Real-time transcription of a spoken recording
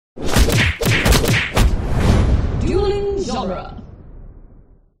genre.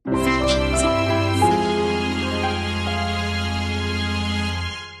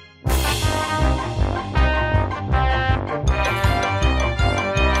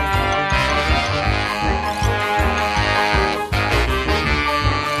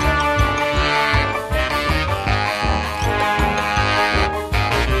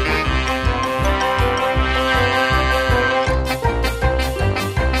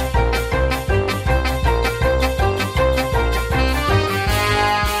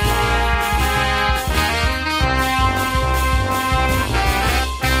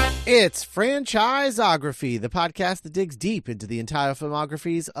 It's Franchiseography, the podcast that digs deep into the entire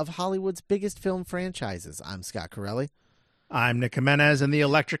filmographies of Hollywood's biggest film franchises. I'm Scott Corelli. I'm Nick Jimenez in the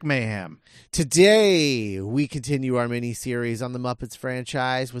Electric Mayhem. Today, we continue our mini-series on the Muppets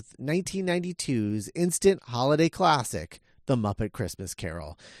franchise with 1992's instant holiday classic, The Muppet Christmas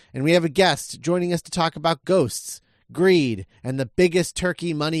Carol. And we have a guest joining us to talk about ghosts, greed, and the biggest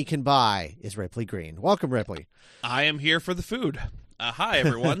turkey money can buy is Ripley Green. Welcome, Ripley. I am here for the food. Hi,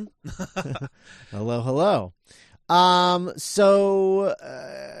 everyone. Hello. So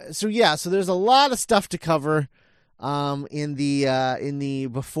there's a lot of stuff to cover in the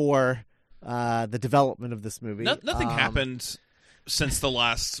before the development of this movie. Nothing happened since the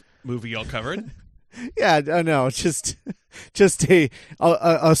last movie y'all covered. Yeah, I know. Just a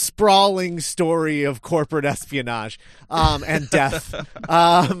sprawling story of corporate espionage and death.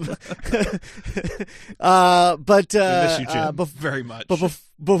 But we miss you, Jim, very much. But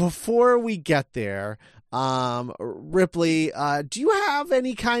before we get there, Ripley, do you have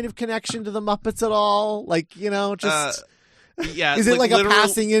any kind of connection to the Muppets at all? Like, yeah. Is it like a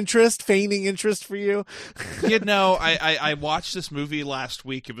passing interest, feigning interest for you? I watched this movie last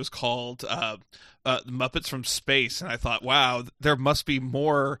week. It was called Muppets from Space, and I thought, wow, there must be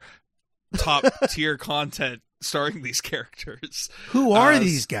more top tier content starring these characters. Who are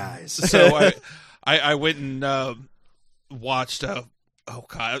these guys? So I went and watched. Oh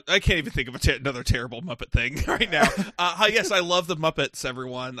God, I can't even think of another terrible Muppet thing right now. Yes, I love the Muppets,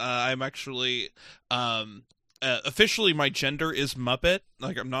 everyone. I'm actually officially my gender is Muppet.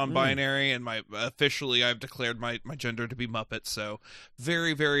 Like, I'm non-binary, and officially I've declared my gender to be Muppet. So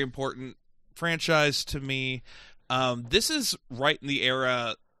very, very important franchise to me. This is right in the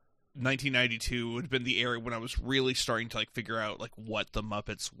era. 1992 would have been the era when I was really starting to figure out what the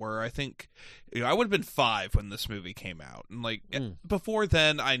Muppets were. I think I would have been 5 when this movie came out, and before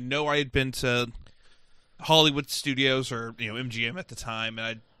then, I know I had been to Hollywood Studios or MGM at the time, and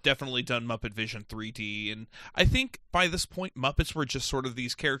I'd definitely done Muppet Vision 3D. And I think by this point, Muppets were just sort of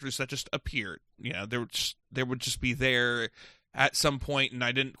these characters that just appeared. They would just be there at some point, and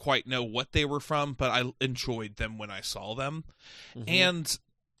I didn't quite know what they were from, but I enjoyed them when I saw them. Mm-hmm. And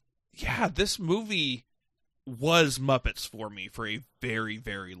yeah, this movie was Muppets for me for a very,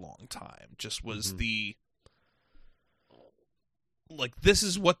 very long time. Just was this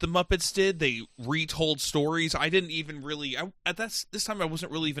is what the Muppets did. They retold stories. I didn't even really, this time I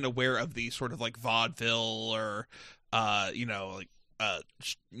wasn't really even aware of the sort of vaudeville or,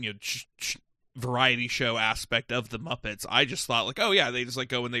 variety show aspect of the Muppets. I just thought oh yeah, they just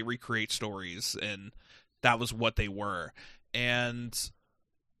go and they recreate stories, and that was what they were. And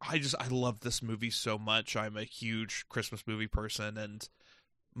I love this movie so much. I'm a huge Christmas movie person, and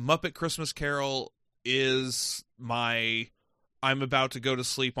Muppet Christmas Carol is my I'm about to go to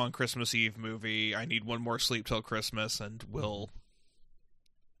sleep on Christmas Eve movie. I need one more sleep till Christmas, and will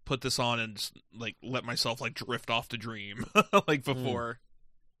put this on and let myself drift off to dream before.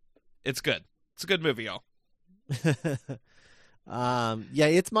 It's good. It's a good movie, y'all. Yeah,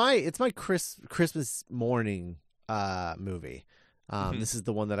 it's my Christmas morning movie. This is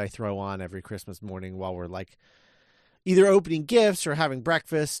the one that I throw on every Christmas morning while we're either opening gifts or having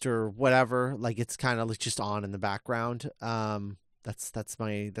breakfast or whatever. It's kind of just on in the background. That's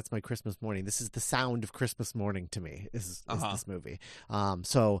my Christmas morning. This is the sound of Christmas morning to me. Is this movie?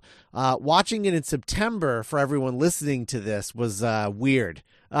 So watching it in September for everyone listening to this was weird.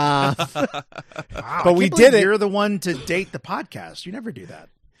 Wow, but we did it. You're the one to date the podcast. You never do that.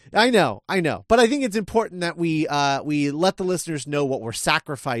 I know. But I think it's important that we let the listeners know what we're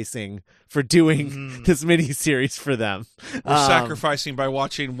sacrificing for doing this mini-series for them. We're sacrificing by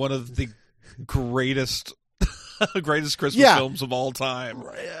watching one of the greatest Christmas films of all time.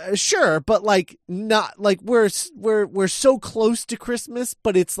 Sure, but not we're so close to Christmas,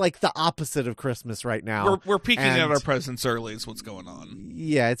 but it's the opposite of Christmas right now. We're peeking at our presents early is what's going on.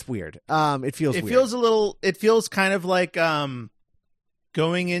 Yeah, it's weird. It feels weird. It feels kind of like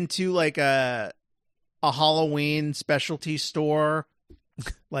going into a Halloween specialty store,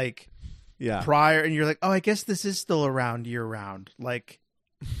 Yeah. prior, and you're like, oh, I guess this is still around year round. Like,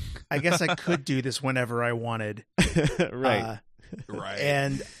 I guess I could do this whenever I wanted. Right.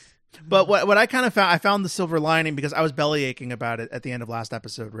 Right. But what I kind of found, I found the silver lining because I was belly aching about it at the end of last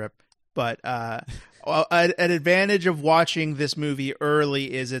episode, Rip. But an advantage of watching this movie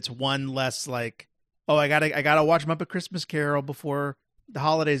early is it's one less like, oh, I gotta watch Muppet Christmas Carol before the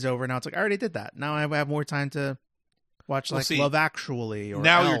holiday's over. Now it's like I already did that. Now I have more time to watch Love Actually. Or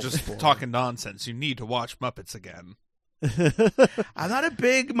now Elf you're just talking nonsense. You need to watch Muppets again. I'm not a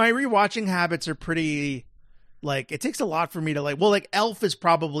big. My rewatching habits are pretty. Like, it takes a lot for me to like Elf is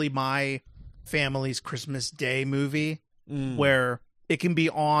probably my family's Christmas Day movie where it can be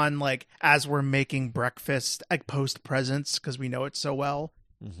on like as we're making breakfast, like post presents because we know it so well.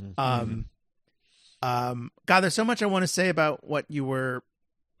 God, there's so much I want to say about what you were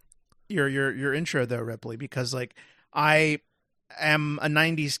your intro though, Ripley, because like I am a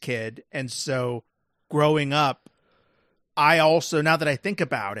 90s kid, and so growing up, I also, now that I think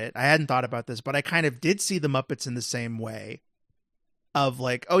about it, I hadn't thought about this, but I kind of did see the Muppets in the same way of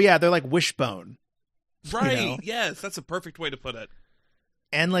like, oh yeah, they're like Wishbone. Right. You know? Yes, that's a perfect way to put it.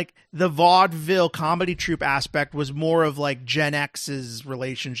 And like the vaudeville comedy troupe aspect was more of like Gen X's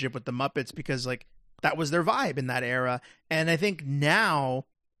relationship with the Muppets because like that was their vibe in that era. And I think now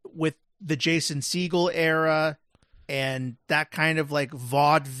with the Jason Segel era and that kind of like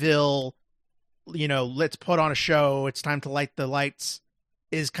vaudeville, you know, let's put on a show, it's time to light the lights,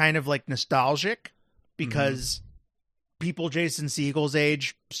 is kind of like nostalgic because people Jason Segel's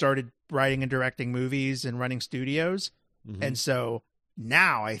age started writing and directing movies and running studios. And so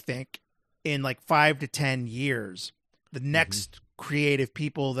now I think in like 5 to 10 years, the next creative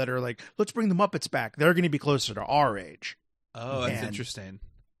people that are like, let's bring the Muppets back, they're going to be closer to our age. Oh, that's interesting.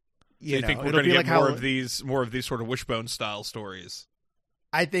 So You you think know, we're going to it'll get be like more of these sort of Wishbone style stories?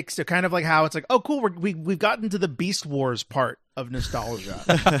 I think so. Kind of like how it's like, oh, cool, we've gotten to the Beast Wars part of nostalgia.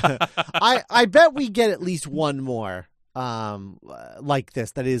 I bet we get at least one more like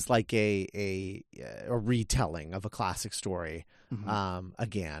this that is like a retelling of a classic story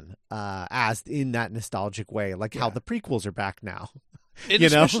again, as in that nostalgic way, like how the prequels are back now. And you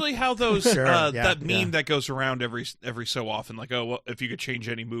know? especially how those that meme yeah. that goes around every so often, like, oh, well, if you could change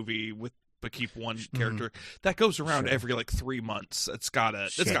any movie but keep one character, that goes around every like 3 months. It's gotta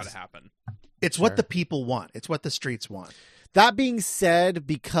happen. It's what the people want. It's what the streets want. That being said,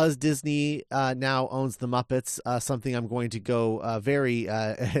 because Disney now owns the Muppets, something I'm going to go very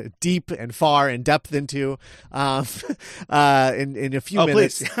deep and far in depth into in a few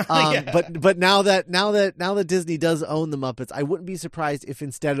minutes. But now that Disney does own the Muppets, I wouldn't be surprised if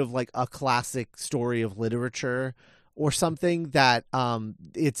instead of like a classic story of literature or something, that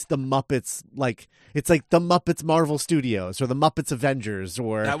it's the Muppets, like it's like the Muppets Marvel Studios or the Muppets Avengers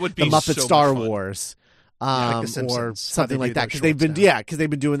or that would be the Muppets so Star much fun. Wars. Like the Or Simpsons, something like that, because they've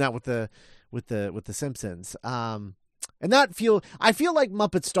been doing that with the Simpsons. And I feel like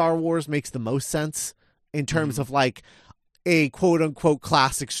Muppet Star Wars makes the most sense in terms of like a quote unquote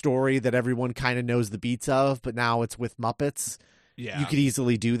classic story that everyone kind of knows the beats of, but now it's with Muppets. Yeah, you could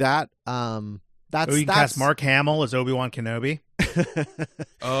easily do that. You can cast Mark Hamill as Obi-Wan Kenobi.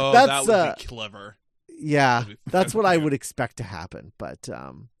 That would be clever. Yeah, that's what I would expect to happen, but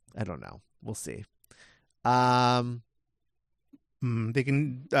I don't know. We'll see. They can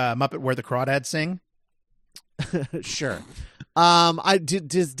Muppet Where the Crawdads Sing. Sure.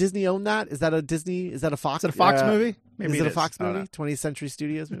 Does Disney own that? Is that a Disney? Is that a Fox? Is it a Fox movie? Maybe is it a Fox movie? 20th Century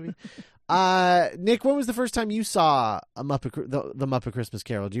Studios movie. Nick, when was the first time you saw the Muppet Christmas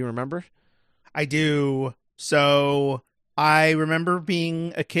Carol? Do you remember? I do. So I remember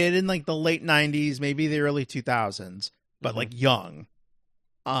being a kid in like the late 90s, maybe the early 2000s, but like young.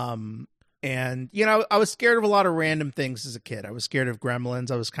 And, you know, I was scared of a lot of random things as a kid. I was scared of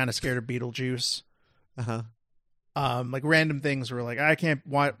Gremlins. I was kind of scared of Beetlejuice. Like random things were like, I can't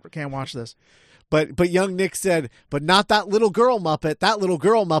watch this. But young Nick said, but not that little girl Muppet. That little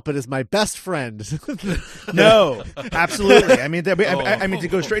girl Muppet is my best friend. No, absolutely. I mean, to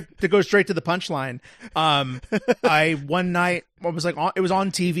go straight to the punchline. I one night was like, it was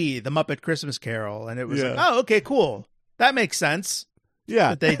on TV, the Muppet Christmas Carol, and it was like, oh, okay, cool, that makes sense. Yeah,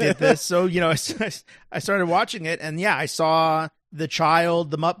 that they did this. So, you know, I started watching it, and I saw the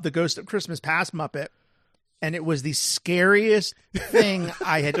child, the Ghost of Christmas Past Muppet, and it was the scariest thing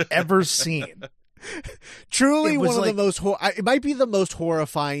I had ever seen. Truly one of the most. It might be the most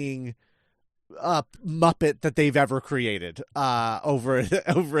horrifying Muppet that they've ever created over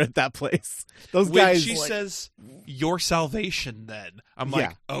at that place. Those when guys. She says, "Your salvation." Then I'm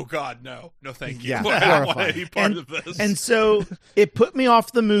like, "Oh God, no, thank you. Yeah, I don't want any part of this." And so it put me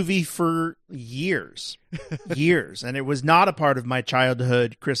off the movie for years, and it was not a part of my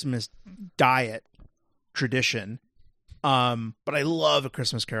childhood Christmas diet tradition. But I love A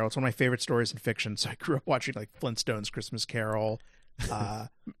Christmas Carol. It's one of my favorite stories in fiction. So I grew up watching like Flintstones Christmas Carol, Mr.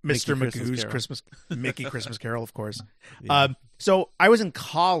 Magoo's Mickey Christmas Carol, of course. Yeah. So I was in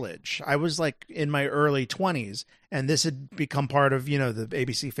college. I was like in my early 20s, and this had become part of, the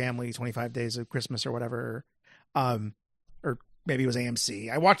ABC Family 25 Days of Christmas or whatever. Or maybe it was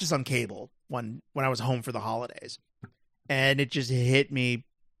AMC. I watched this on cable when I was home for the holidays, and it just hit me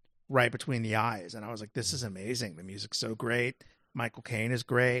right between the eyes, and I was like, this is amazing. The music's so great. Michael Caine is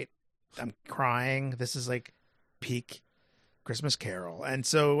great. I'm crying. This is like peak Christmas Carol. And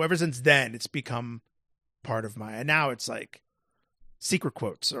so ever since then, it's become part of and now it's like secret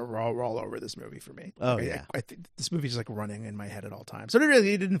quotes are all over this movie for me. Oh, like, yeah. I think this movie's like running in my head at all times. So it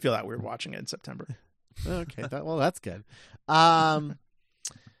didn't feel that weird watching it in September. Okay, that's good.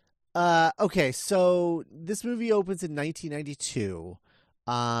 Okay, so this movie opens in 1992.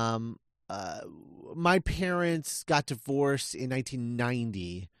 My parents got divorced in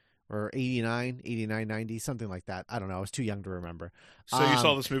 1990 or 89, 90, something like that. I don't know. I was too young to remember. So you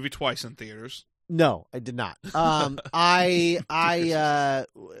saw this movie twice in theaters? No, I did not.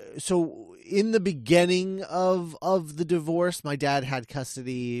 So in the beginning of the divorce, my dad had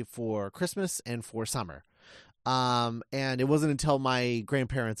custody for Christmas and for summer. And it wasn't until my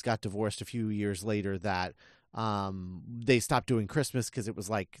grandparents got divorced a few years later that they stopped doing Christmas, because it was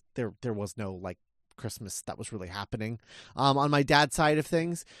like there was no like Christmas that was really happening on my dad's side of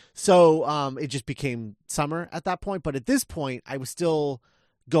things. So it just became summer at that point. But at this point, I was still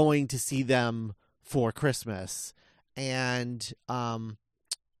going to see them for Christmas. And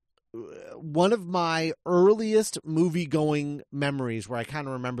one of my earliest movie-going memories, where I kind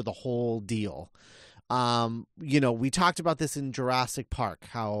of remember the whole deal, we talked about this in Jurassic Park,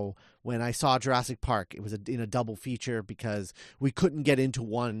 how when I saw Jurassic Park, it was in a double feature because we couldn't get into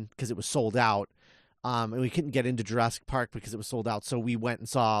one because it was sold out. And we couldn't get into Jurassic Park because it was sold out. So we went and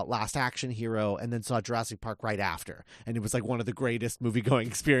saw Last Action Hero and then saw Jurassic Park right after. And it was like one of the greatest movie-going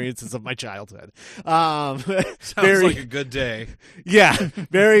experiences of my childhood. Sounds like a good day. Yeah.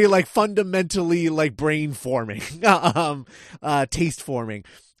 Very like fundamentally like brain forming, taste forming.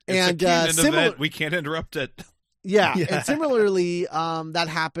 It's an event. We can't interrupt it. Yeah. And similarly, that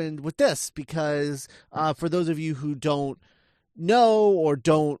happened with this because for those of you who don't know or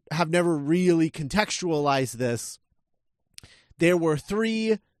have never really contextualized this, there were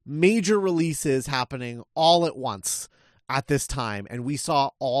 3 major releases happening all at once at this time, and we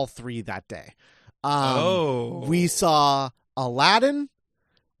saw all 3 that day. We saw Aladdin,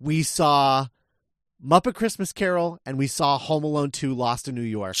 we saw Muppet Christmas Carol, and we saw Home Alone 2: Lost in New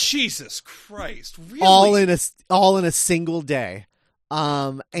York. Jesus Christ! Really? All in a single day.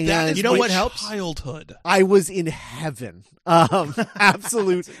 And that is you know what helps? Childhood. I was in heaven,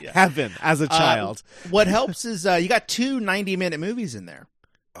 absolute heaven as a child. What helps is you got 2 90-minute movies in there.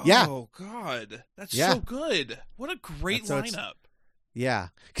 Yeah. Oh God, that's so good. What a great lineup. Yeah,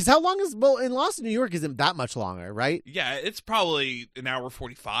 because how long in Lost in New York isn't that much longer, right? Yeah, it's probably an hour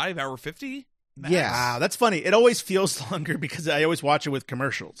 45, hour 50. Max. Yeah, wow, that's funny. It always feels longer because I always watch it with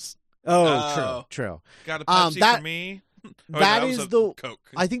commercials. True. Got a Pepsi for me. That is the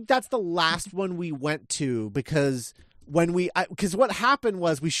Coke. I think that's the last one we went to because because what happened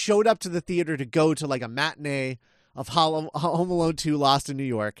was we showed up to the theater to go to like a matinee of Home Alone 2: Lost in New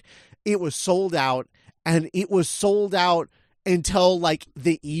York. It was sold out, and it was sold out until like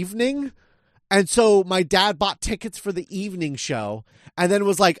the evening. And so my dad bought tickets for the evening show and then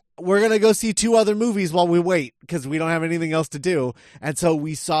was like, we're going to go see 2 other movies while we wait because we don't have anything else to do. And so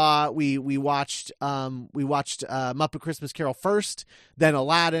we watched Muppet Christmas Carol first, then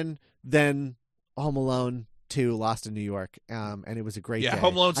Aladdin, then Home Alone 2: Lost in New York. And it was a great day.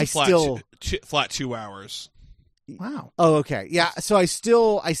 Home Alone's flat 2 hours. Wow. Oh, okay. Yeah. So I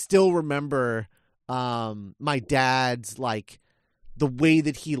still remember my dad's like the way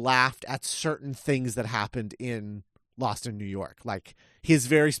that he laughed at certain things that happened in Lost in New York. Like his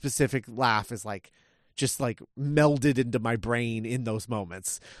very specific laugh is like just like melded into my brain in those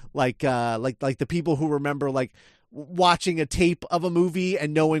moments. Like the people who remember like watching a tape of a movie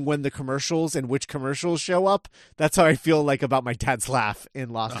and knowing when the commercials and which commercials show up. That's how I feel like about my dad's laugh in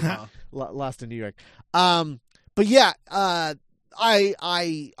Lost in New York. But yeah, I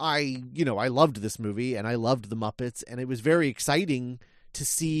loved this movie and I loved the Muppets, and it was very exciting to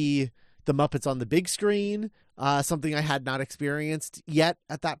see the Muppets on the big screen, something I had not experienced yet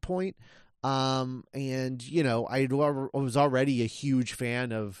at that point. And you know, I was already a huge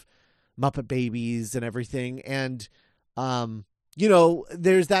fan of Muppet Babies and everything, and you know,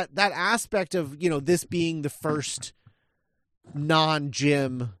 there's that aspect of, you know, this being the first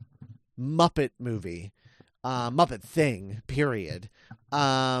non-Jim Muppet movie, Muppet thing, period.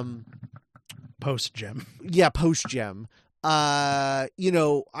 Post Jim. Yeah, post Jim. You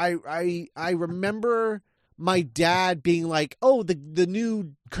know, I remember my dad being like, "Oh, the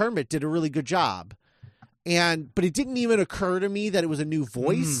new Kermit did a really good job." But it didn't even occur to me that it was a new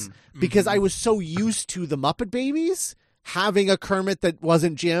voice because I was so used to the Muppet Babies having a Kermit that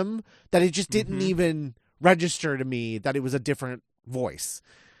wasn't Jim that it just didn't even register to me that it was a different voice.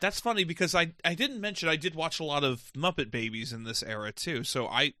 That's funny because I didn't mention I did watch a lot of Muppet Babies in this era too. So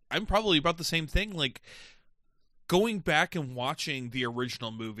I'm probably about the same thing. Like, going back and watching the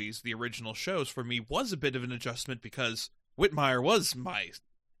original movies, the original shows for me was a bit of an adjustment because Whitmire was my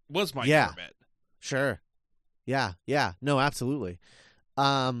Kermit. Sure. Yeah. No, absolutely.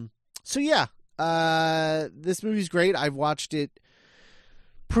 So yeah, this movie's great. I've watched it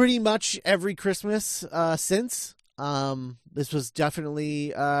pretty much every Christmas since. This was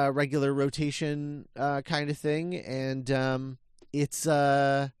definitely a regular rotation kind of thing, and it's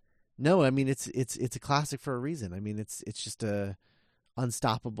no, I mean it's a classic for a reason. I mean it's just a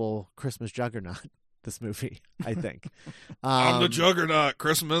unstoppable Christmas juggernaut. This movie, I think. I'm the juggernaut,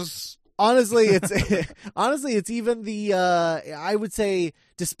 Christmas. Honestly, it's even the I would say,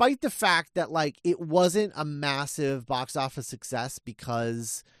 despite the fact that like it wasn't a massive box office success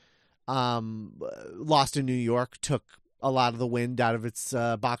because Lost in New York took a lot of the wind out of its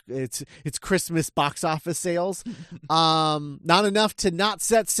Christmas box office sales. Not enough to not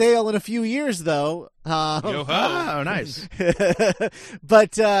set sail in a few years though. Yo ho. Oh, nice.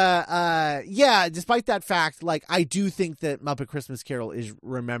 But yeah, despite that fact, like I do think that Muppet Christmas Carol is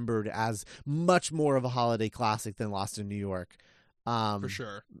remembered as much more of a holiday classic than Lost in New York. For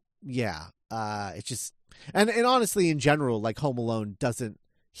sure. Yeah. It's just and honestly in general, like Home Alone doesn't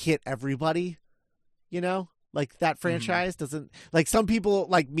hit everybody, you know? Like that franchise doesn't, like some people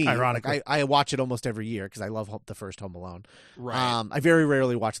like me, ironically, like I watch it almost every year because I love the first Home Alone. Right. I very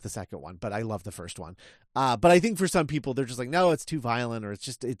rarely watch the second one, but I love the first one. But I think for some people they're just like, no, it's too violent, or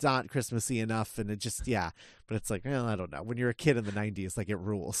it's not Christmassy enough, and it just But it's like, well, I don't know. When you're a kid in the '90s, like it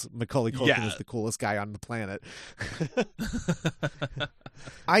rules. Macaulay Culkin is the coolest guy on the planet.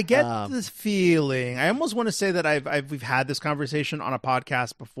 I get this feeling. I almost want to say that we've had this conversation on a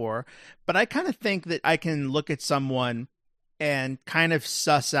podcast before, but I kind of think that I can look at someone and kind of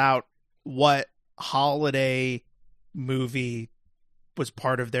suss out what holiday movie was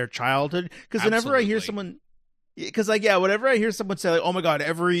part of their childhood. Because whenever I hear someone, whenever I hear someone say like, "Oh my God,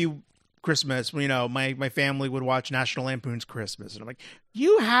 every Christmas, you know, my family would watch National Lampoon's Christmas," and I'm like,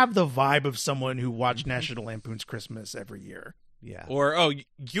 you have the vibe of someone who watched National Lampoon's Christmas every year. Yeah. Or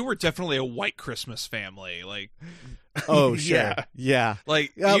you were definitely a white Christmas family, like. Oh sure. Yeah.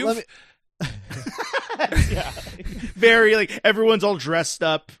 Like yeah. Very like everyone's all dressed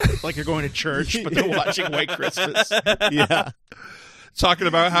up like you're going to church, but they're watching White Christmas. Yeah. Talking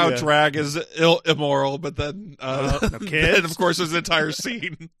about how drag is immoral, but then no kids. and of course there's an entire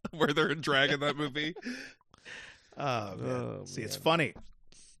scene where they're in drag in that movie. Oh, man. Oh, See, man. it's funny.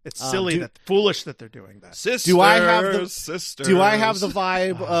 It's silly, foolish that they're doing that. Sisters, do I have the sisters.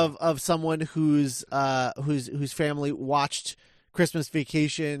 vibe of someone whose family watched Christmas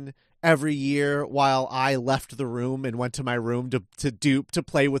Vacation every year while I left the room and went to my room to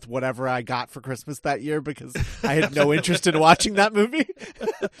play with whatever I got for Christmas that year because I had no interest in watching that movie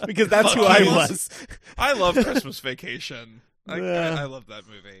because that's who I was. I love Christmas Vacation. I love that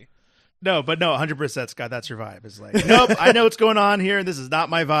movie. No, 100%, Scott. That's your vibe. It's like, nope, I know what's going on here. This is not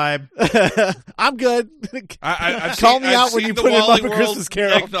my vibe. I'm good. Call me out when you put in Muppet Christmas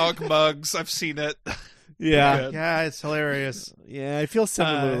Carol. Eggnog mugs. I've seen it. Yeah. Yeah, it's hilarious. Yeah, I feel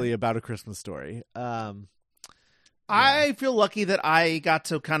similarly about A Christmas Story. I feel lucky that I got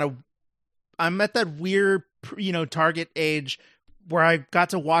to I'm at that weird, target age where I got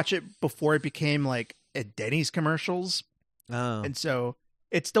to watch it before it became like at Denny's commercials. Oh. And so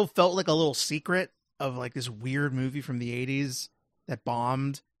it still felt like a little secret of like this weird movie from the 80s that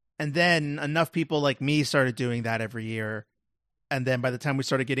bombed. And then enough people like me started doing that every year. And then by the time we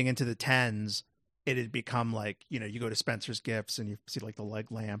started getting into the 10s, it had become like, you go to Spencer's Gifts and you see like the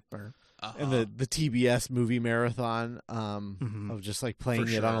leg lamp or and the TBS movie marathon of just like playing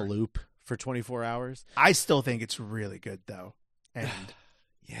it on a loop for 24 hours. I still think it's really good though. And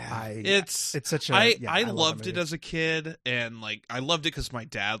Yeah. It's such a. I love loved that it movie. as a kid, and like I loved it because my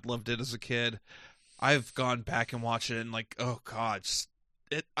dad loved it as a kid. I've gone back and watched it, and like, oh god,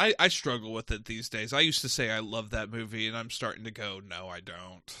 I struggle with it these days. I used to say I love that movie, and I'm starting to go, no, I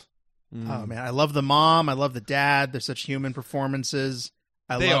don't. Oh man, I love the mom. I love the dad. They're such human performances.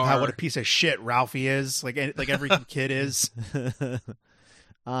 I love what a piece of shit Ralphie is. Like every kid is.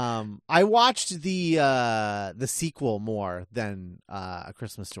 I watched the sequel more than A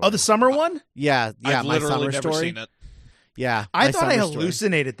Christmas Story. Oh, the summer one? Yeah, I've My literally Summer never Story. seen it. Yeah, I My thought I Summer Story.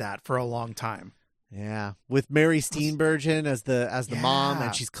 hallucinated that for a long time. Yeah, with Mary Steenburgen as the mom, Yeah.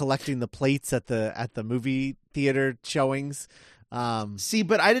 and she's collecting the plates at the movie theater showings. See,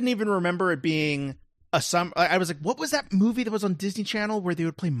 but I didn't even remember it being I was like, what was that movie that was on Disney Channel where they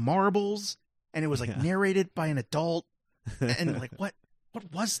would play marbles and it was like narrated by an adult? And like, what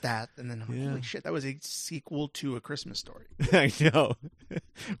was that? And then I'm like, holy shit, that was a sequel to A Christmas Story. I know,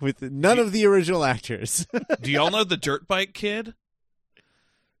 with none of the original actors. Do y'all know the Dirt Bike Kid?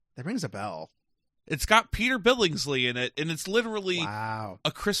 That rings a bell. It's got Peter Billingsley in it, and it's literally Wow.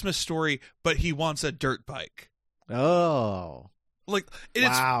 A Christmas Story, but he wants a dirt bike. Oh, Like,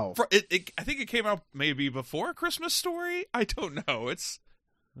 Wow. I think it came out maybe before A Christmas Story. I don't know. It's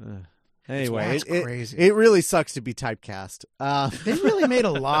anyway, That's crazy. It really sucks to be typecast. They really made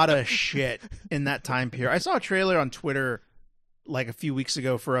a lot of shit in that time period. I saw a trailer on Twitter like a few weeks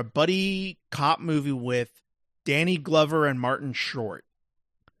ago for a buddy cop movie with Danny Glover and Martin Short.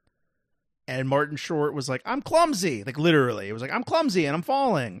 And Martin Short was like, I'm clumsy. Like, literally. It was like, I'm clumsy and I'm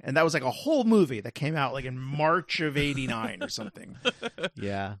falling. And that was like a whole movie that came out like in March of 89 or something.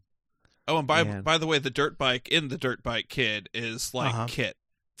 Yeah. Oh, and Man. by the way, the dirt bike in the Dirt Bike Kid is like Uh-huh. Kit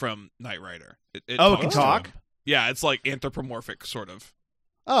from Knight Rider. It It talks can to talk? him. Yeah, it's like anthropomorphic, sort of.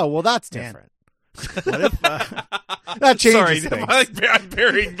 Oh, well, that's Man. different. What if, That changes Sorry, things. I'm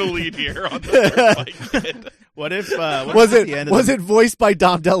burying the lead here on the Dirt Bike Kid. what if Was at the end of it voiced by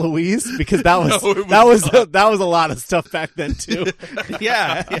Dom DeLuise? Because that was No, it was that was a lot of stuff back then too.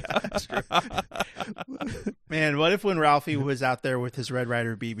 yeah, that's true. Man, what if when Ralphie was out there with his Red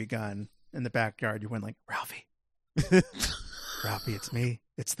Ryder BB gun in the backyard, you went like, Ralphie, Ralphie, it's me,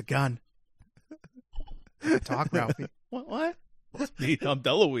 it's the gun. Talk, Ralphie. What? It's me, I'm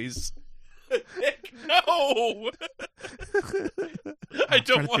DeLuise. Nick, no! I trying don't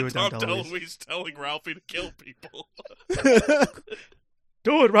to do want it, Dom Tom DeLuise. DeLuise telling Ralphie to kill people.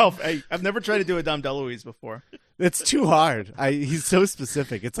 Do it, Ralph. Hey, I've never tried to do a Dom DeLuise before. It's too hard. He's so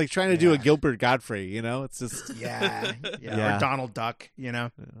specific. It's like trying to do a Gilbert Godfrey. You know, it's just Yeah. Yeah. Or Donald Duck, you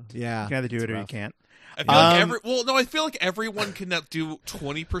know? yeah. You can either do it's it or you rough. can't. I feel I feel like everyone can do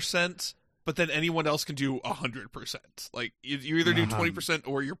 20%, but then anyone else can do 100%. Like you either do 20%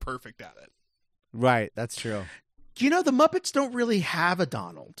 or you're perfect at it. Right, that's true. You know, the Muppets don't really have a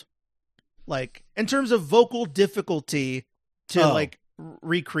Donald. Like, in terms of vocal difficulty to, like,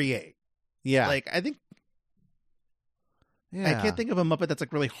 recreate. Yeah, Like, I think, yeah. I can't think of a Muppet that's,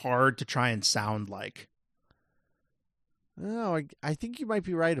 like, really hard to try and sound like. No, I think you might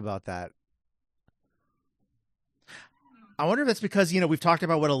be right about that. I wonder if that's because, you know, we've talked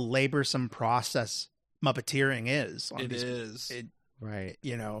about what a laborsome process Muppeteering is. It is. Right.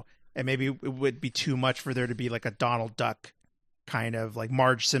 You know, and maybe it would be too much for there to be, like, a Donald Duck kind of, like,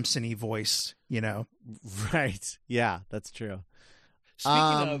 Marge Simpson-y voice, you know? Right. Yeah, that's true.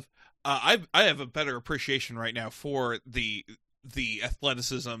 Speaking of, I have a better appreciation right now for the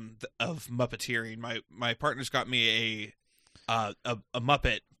athleticism of Muppeteering. My partner's got me a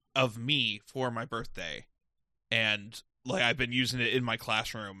Muppet of me for my birthday, and like I've been using it in my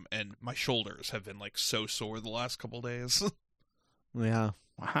classroom, and my shoulders have been like so sore the last couple days. Yeah.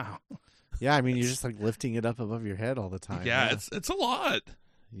 Wow. Yeah, I mean, you're just like lifting it up above your head all the time. Yeah, it's a lot.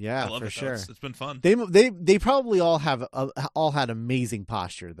 Yeah, I love for it, sure. It's been fun. They probably all had amazing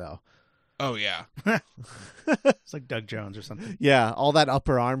posture though. Oh yeah. It's like Doug Jones or something. Yeah, all that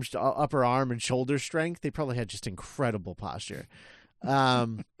upper arm and shoulder strength. They probably had just incredible posture.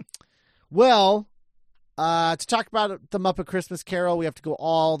 Well, to talk about the Muppet Christmas Carol, we have to go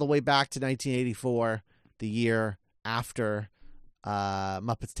all the way back to 1984, the year after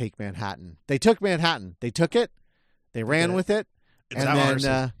Muppets Take Manhattan. They took Manhattan. They took it. They ran with it. It's ours.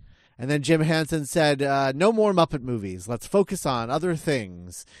 And then Jim Henson said, no more Muppet movies. Let's focus on other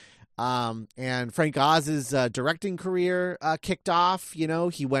things. And Frank Oz's directing career kicked off. You know,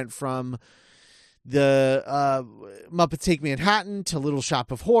 he went from the Muppets Take Manhattan to Little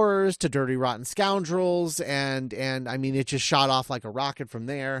Shop of Horrors to Dirty Rotten Scoundrels. And I mean, it just shot off like a rocket from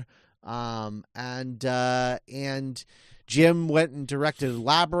there. And Jim went and directed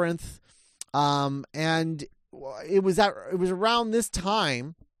Labyrinth. And it was around this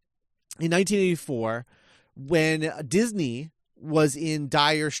time in 1984 when Disney was in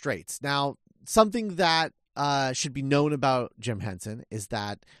dire straits. Now, something that should be known about Jim Henson is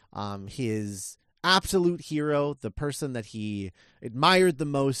that his absolute hero, the person that he admired the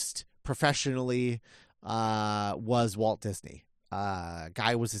most professionally, was Walt Disney.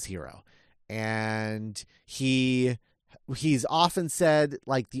 Guy was his hero, and he's often said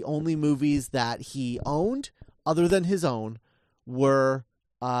like the only movies that he owned other than his own were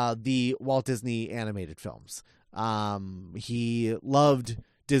the Walt Disney animated films. He loved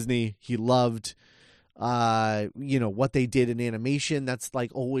Disney. He loved what they did in animation. That's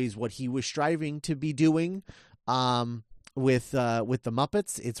like always what he was striving to be doing with the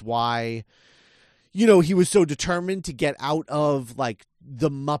Muppets. It's why he was so determined to get out of like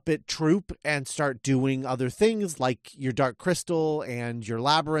the Muppet troupe and start doing other things like your Dark Crystal and your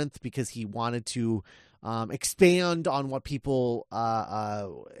Labyrinth, because he wanted to expand on what people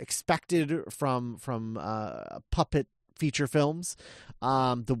expected from puppet feature films,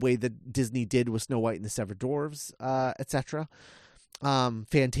 the way that Disney did with Snow White and the Seven Dwarfs, etc.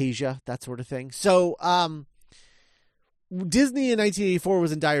 Fantasia, that sort of thing. So Disney in 1984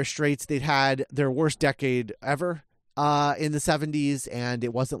 was in dire straits. They'd had their worst decade ever in the 70s, and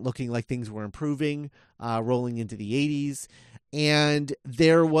it wasn't looking like things were improving rolling into the 80s. And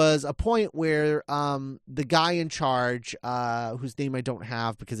there was a point where the guy in charge, whose name I don't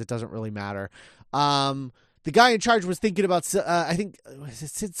have because it doesn't really matter, the guy in charge was thinking about, I think, was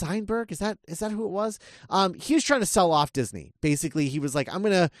it Sid Seinberg? Is that who it was? He was trying to sell off Disney. Basically, he was like, I'm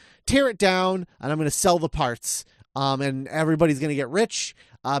going to tear it down and I'm going to sell the parts. And everybody's going to get rich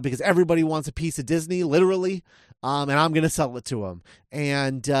because everybody wants a piece of Disney, literally. And I'm going to sell it to them.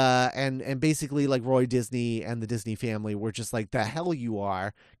 And basically, like, Roy Disney and the Disney family were just like, the hell you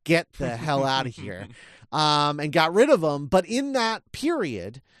are. Get the hell out of here. And got rid of them. But in that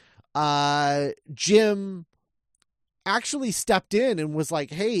period, Jim actually stepped in and was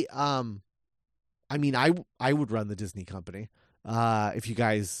like, hey, I would run the Disney company if you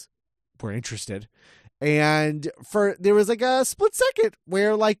guys were interested. And there was like a split second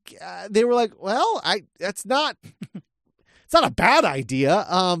where like they were like, well, it's not a bad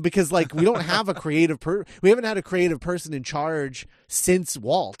idea because like we don't have we haven't had a creative person in charge since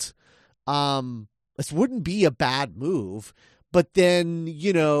Walt. This wouldn't be a bad move. But then,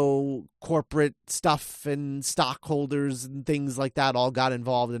 corporate stuff and stockholders and things like that all got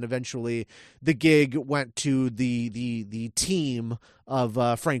involved, and eventually the gig went to the team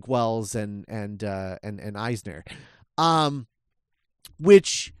of Frank Wells and Eisner,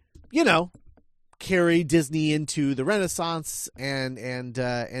 which carried Disney into the Renaissance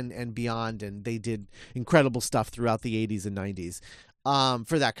and beyond, and they did incredible stuff throughout the 80s and 90s.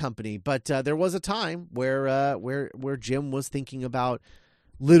 For that company. But there was a time where Jim was thinking about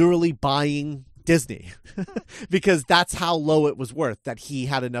literally buying Disney because that's how low it was worth, that he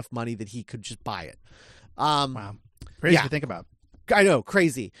had enough money that he could just buy it. Wow. Crazy to think about. I know,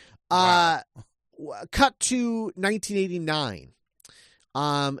 crazy. Wow. Cut to 1989.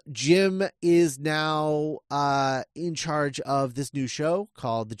 Jim is now in charge of this new show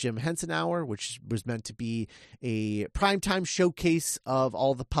called The Jim Henson Hour, which was meant to be a primetime showcase of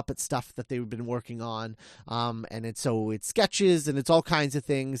all the puppet stuff that they've been working on. And it's sketches and it's all kinds of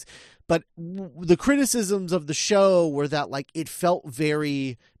things. But the criticisms of the show were that like it felt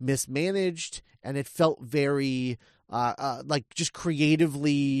very mismanaged and it felt very like just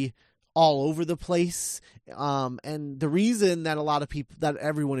creatively all over the place. And the reason that a lot of people, that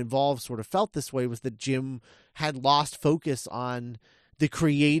everyone involved sort of felt this way, was that Jim had lost focus on the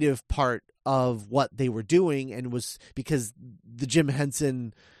creative part of what they were doing, and was because the Jim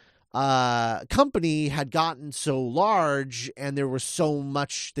Henson company had gotten so large and there was so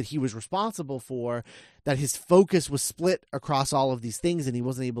much that he was responsible for that his focus was split across all of these things, and he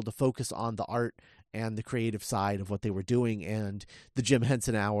wasn't able to focus on the art and the creative side of what they were doing, and the Jim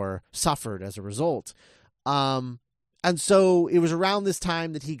Henson Hour suffered as a result. And so it was around this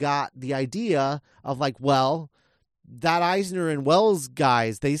time that he got the idea of like, well, that Eisner and Wells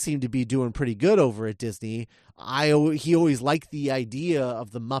guys, they seem to be doing pretty good over at Disney. He always liked the idea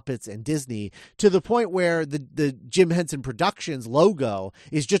of the Muppets and Disney, to the point where the Jim Henson Productions logo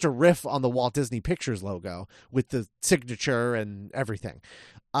is just a riff on the Walt Disney Pictures logo with the signature and everything.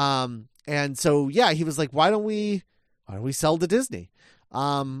 And so, yeah, he was like, why don't we sell to Disney?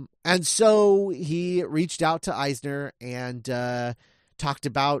 And so he reached out to Eisner and talked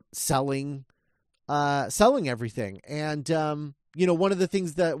about selling everything. And one of the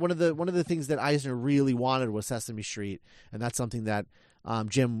things that Eisner really wanted was Sesame Street, and that's something that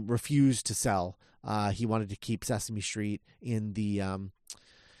Jim refused to sell He wanted to keep Sesame Street in the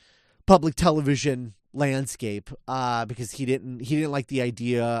public television landscape because he didn't like the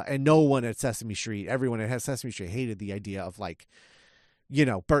idea, and no one at Sesame Street, everyone at Sesame Street hated the idea of like,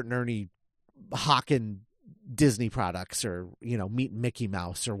 Bert and Ernie hawking Disney products or, meet Mickey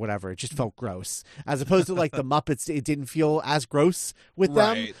Mouse or whatever. It just felt gross. As opposed to like the Muppets, it didn't feel as gross with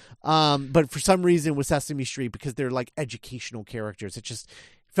them. But for some reason with Sesame Street, because they're like educational characters, it just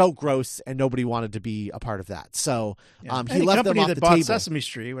felt gross and nobody wanted to be a part of that. So he left them off the table. Sesame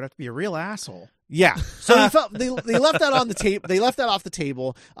Street would have to be a real asshole. Yeah. So they left that on the tape. They left that off the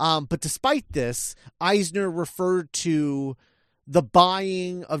table. But despite this, Eisner referred to the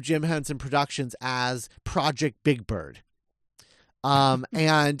buying of Jim Henson Productions as Project Big Bird.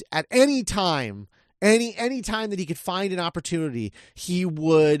 And at any time, any time that he could find an opportunity, he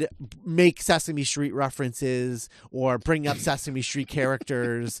would make Sesame Street references or bring up Sesame Street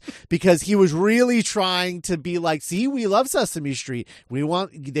characters because he was really trying to be like, see, we love Sesame Street. They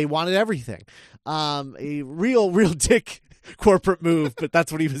wanted everything. A real dick corporate move, but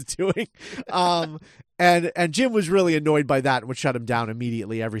that's what he was doing. And Jim was really annoyed by that and would shut him down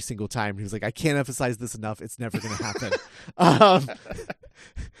immediately every single time. He was like, I can't emphasize this enough. It's never going to happen.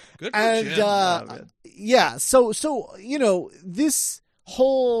 Good for Jim. Yeah. So, this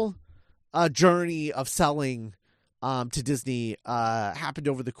whole journey of selling to Disney happened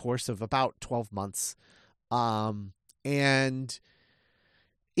over the course of about 12 months. And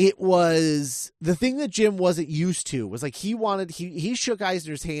it was the thing that Jim wasn't used to was like he shook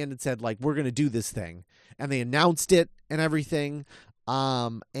Eisner's hand and said, like, we're going to do this thing. And they announced it and everything.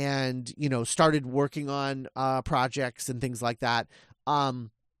 And, started working on projects and things like that.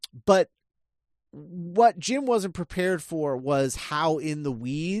 But what Jim wasn't prepared for was how in the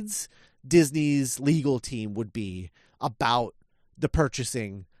weeds Disney's legal team would be about the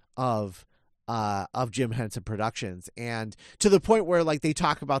purchasing of Jim Henson Productions. And to the point where, like, they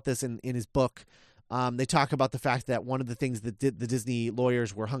talk about this in his book. They talk about the fact that one of the things that the Disney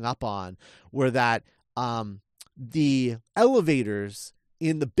lawyers were hung up on were that the elevators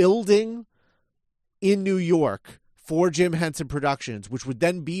in the building in New York for Jim Henson Productions, which would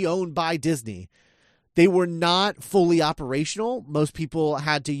then be owned by Disney, they were not fully operational. Most people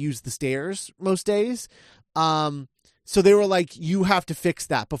had to use the stairs most days. So they were like, you have to fix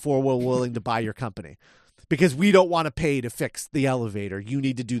that before we're willing to buy your company, because we don't want to pay to fix the elevator. You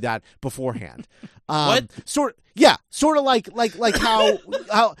need to do that beforehand. What? Sort of like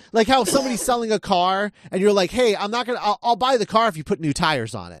how somebody's selling a car and you're like, hey, I'll buy the car if you put new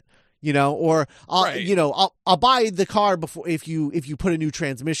tires on it. Or I'll buy the car before if you put a new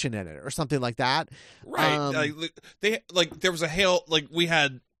transmission in it or something like that. Right. There was a hail, like we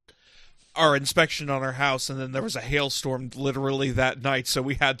had our inspection on our house and then there was a hailstorm literally that night, so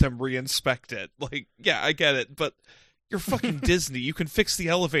we had them re-inspect it. Like, yeah, I get it, but you're fucking Disney. You can fix the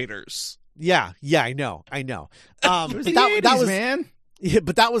elevators. Yeah, I know. It was the 80s, man. Yeah,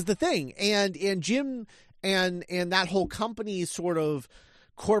 but that was the thing. And Jim and that whole company sort of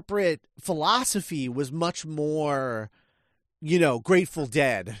corporate philosophy was much more, Grateful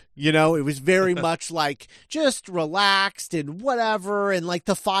Dead. It was very much like just relaxed and whatever. And like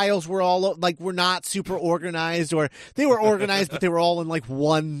the files were all like, were not super organized, or they were organized, but they were all in like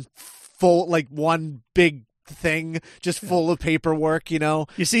one big thing just full of paperwork. You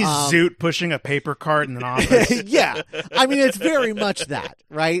see Zoot pushing a paper cart in an office. Yeah. I mean, it's very much that,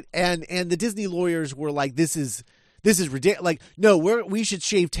 right? And the Disney lawyers were like, this is ridiculous. Like, no, we should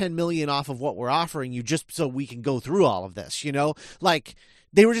shave $10 million off of what we're offering you just so we can go through all of this, Like,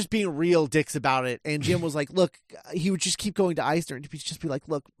 they were just being real dicks about it. And Jim was like, look, he would just keep going to Eisner and just be like,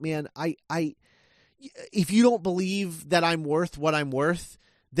 look, man, if you don't believe that I'm worth what I'm worth,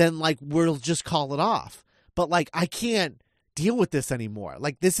 then like, we'll just call it off. But like, I can't deal with this anymore.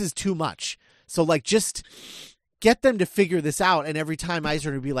 Like, this is too much. So like, just get them to figure this out. And every time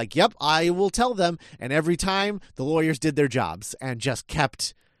Eisner would be like, yep, I will tell them. And every time the lawyers did their jobs and just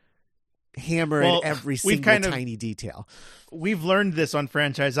kept hammering every single tiny detail. We've learned this on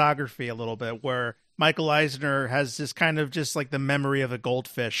Franchisography a little bit, where Michael Eisner has this kind of just like the memory of a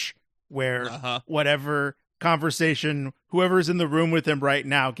goldfish, where whatever conversation, whoever's in the room with him right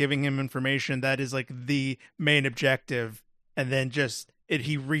now, giving him information, that is like the main objective. And then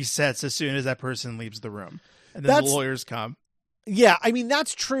he resets as soon as that person leaves the room. And then the lawyers come. Yeah, I mean,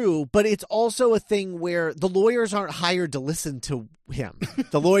 that's true, but it's also a thing where the lawyers aren't hired to listen to him.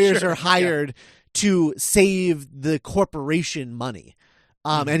 The lawyers are hired to save the corporation money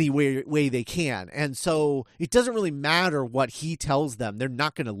any way they can. And so it doesn't really matter what he tells them. They're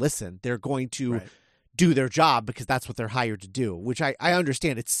not going to listen. They're going to do their job because that's what they're hired to do, which I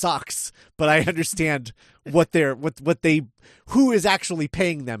understand. It sucks, but I understand who is actually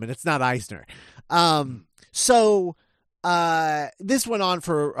paying them, and it's not Eisner. So this went on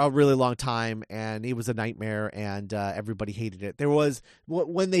for a really long time, and it was a nightmare, and everybody hated it. There was,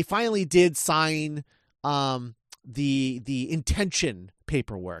 when they finally did sign the intention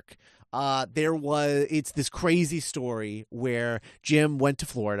paperwork, it's this crazy story where Jim went to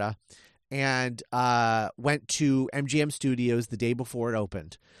Florida and went to MGM Studios the day before it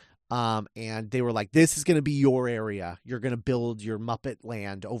opened. And they were like, this is going to be your area. You're going to build your Muppet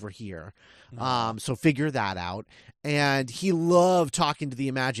land over here. So figure that out. And he loved talking to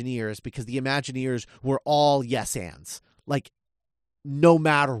the Imagineers because the Imagineers were all yes ands, like no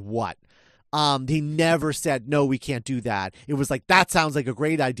matter what. He never said, no, we can't do that. It was like, that sounds like a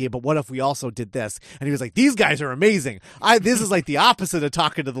great idea, but what if we also did this? And he was like, these guys are amazing. This is like the opposite of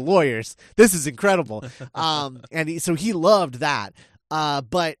talking to the lawyers. This is incredible. So he loved that.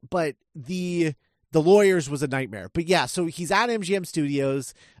 But the lawyers was a nightmare. But yeah, so he's at MGM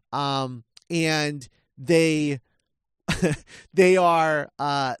Studios, and they they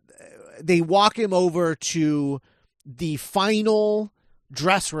walk him over to the final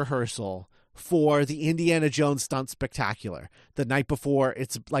dress rehearsal for the Indiana Jones Stunt Spectacular the night before.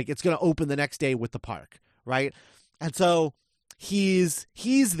 It's going to open the next day with the park, right? And so he's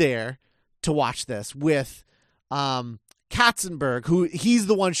there to watch this with Katzenberg, who he's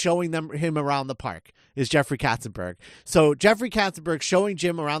the one showing him around the park, is Jeffrey Katzenberg. So Jeffrey Katzenberg showing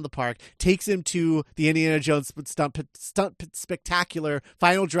Jim around the park, takes him to the Indiana Jones Stunt Spectacular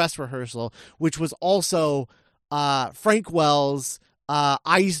final dress rehearsal, which was also Frank Wells,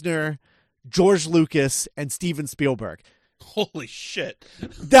 Eisner, George Lucas, and Steven Spielberg. Holy shit.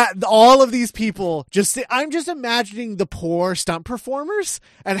 That all of these people I'm just imagining the poor stunt performers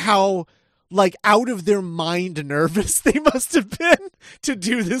and how like out of their mind nervous they must have been to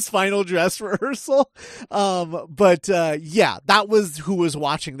do this final dress rehearsal. But that was who was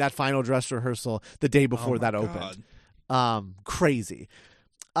watching that final dress rehearsal the day before that opened. Crazy.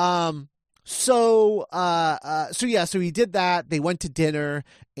 So he did that. They went to dinner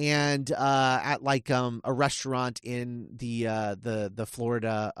and at like a restaurant in the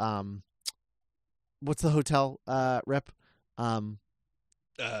Florida what's the hotel Rip?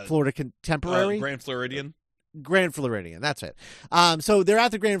 Florida Contemporary? Grand Floridian. Grand Floridian, that's it. So they're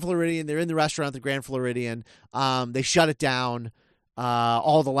at the Grand Floridian. They're in the restaurant at the Grand Floridian. They shut it down.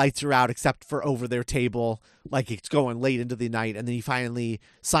 All the lights are out except for over their table. Like it's going late into the night. And then he finally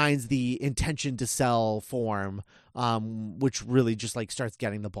signs the intention to sell form, which really just like starts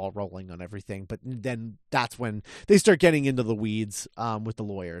getting the ball rolling on everything. But then that's when they start getting into the weeds with the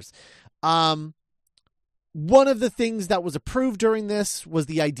lawyers. One of the things that was approved during this was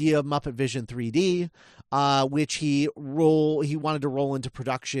the idea of Muppet Vision 3D, which he wanted to roll into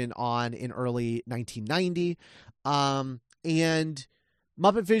production on in early 1990. And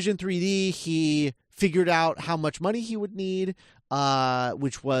Muppet Vision 3D, he figured out how much money he would need,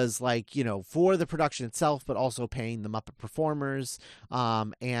 which was like, for the production itself, but also paying the Muppet performers,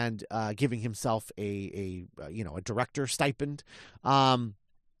 and giving himself a director stipend.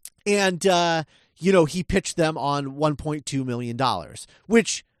 He pitched them on $1.2 million,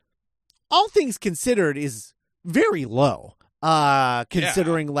 which all things considered is very low,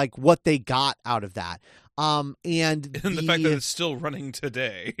 considering like what they got out of that. And the fact that it's still running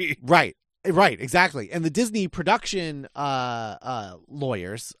today. Right, exactly. And the Disney production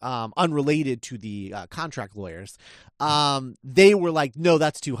lawyers, unrelated to the contract lawyers, they were like, no,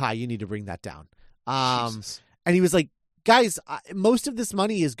 that's too high. You need to bring that down. And he was like, guys, most of this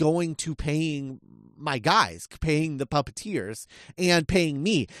money is going to paying my guys, paying the puppeteers, and paying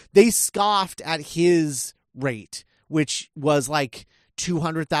me. They scoffed at his rate, which was like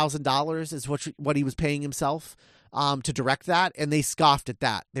 $200,000 is what he was paying himself to direct that, and they scoffed at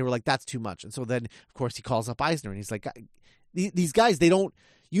that. They were like, that's too much. And so then, of course, he calls up Eisner, and he's like, these guys,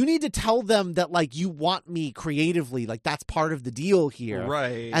 you need to tell them that, like, you want me creatively. Like, that's part of the deal here.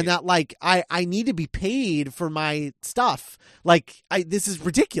 Right. And that, like, I need to be paid for my stuff. Like, this is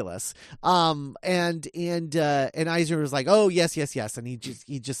ridiculous. And Eisner was like, oh, yes. And he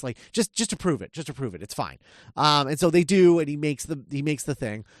just like, just approve it. Just approve it. It's fine. And so they do, and he makes the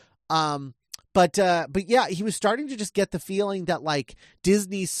thing. But yeah, he was starting to just get the feeling that, like,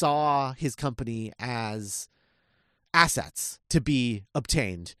 Disney saw his company as assets to be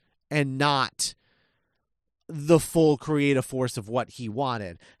obtained and not the full creative force of what he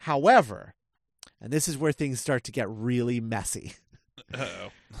wanted. However, and this is where things start to get really messy.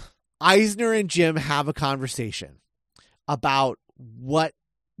 Uh-oh. Eisner and Jim have a conversation about what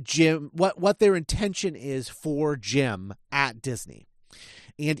Jim, what their intention is for Jim at Disney.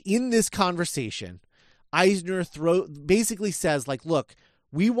 And in this conversation, Eisner basically says, like, look,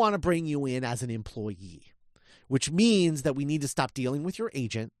 we want to bring you in as an employee, which means that we need to stop dealing with your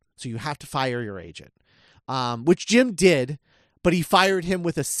agent. So you have to fire your agent, which Jim did, but he fired him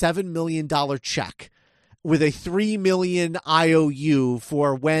with a $7 million check with a $3 million IOU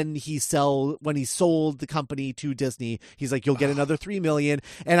for when he sold the company to Disney. He's like, you'll get another $3 million,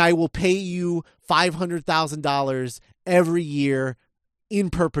 and I will pay you $500,000 every year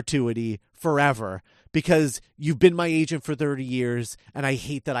in perpetuity forever, because you've been my agent for 30 years, and I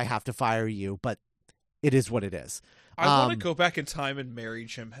hate that I have to fire you, but it is what it is. I want to go back in time and marry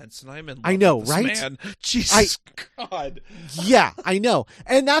Jim Henson. I'm in love I know, with this right? man. Jesus God. Yeah, I know.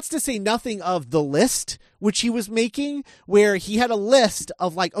 And that's to say nothing of the list which he was making, where he had a list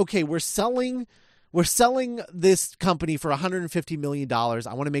of like, okay, we're selling this company for $150 million.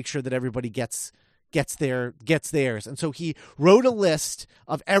 I want to make sure that everybody gets theirs. And so he wrote a list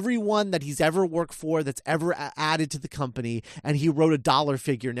of everyone that he's ever worked for that's ever added to the company, and he wrote a dollar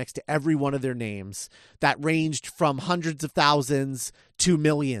figure next to every one of their names that ranged from hundreds of thousands to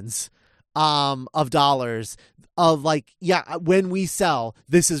millions of dollars, of like, yeah, when we sell,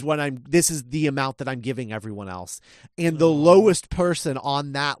 this is the amount that I'm giving everyone else. And the lowest person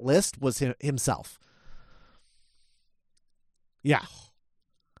on that list was himself. Yeah.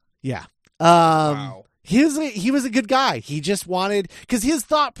 Wow. He was a good guy. He just wanted, because his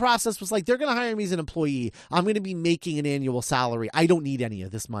thought process was like, they're going to hire me as an employee. I'm going to be making an annual salary. I don't need any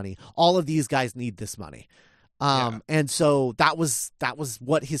of this money. All of these guys need this money. And so that was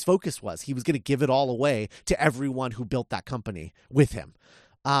what his focus was. He was going to give it all away to everyone who built that company with him.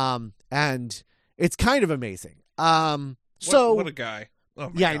 And it's kind of amazing. What a guy. Oh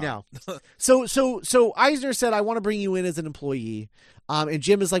my God. I know. So Eisner said, I want to bring you in as an employee. And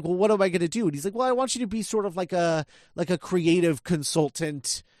Jim is like, well, what am I going to do? And he's like, well, I want you to be sort of like a creative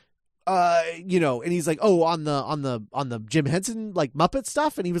consultant, and he's like, oh, on the Jim Henson, like Muppet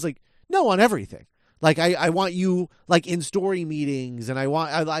stuff. And he was like, no, on everything. Like, I want you like in story meetings, and I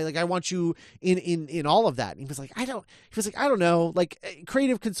want you in all of that. And he was like, I don't know, like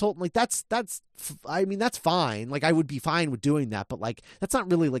creative consultant, like that's fine. Like I would be fine with doing that, but like, that's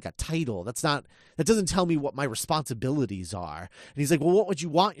not really like a title. That doesn't tell me what my responsibilities are. And he's like, well, what would you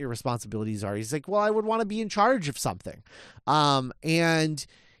want your responsibilities are? He's like, well, I would want to be in charge of something. And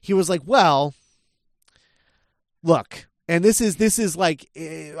he was like, well, look. And this is like,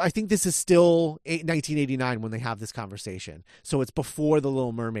 I think this is still 1989 when they have this conversation. So it's before The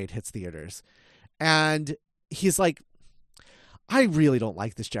Little Mermaid hits theaters. And he's like, I really don't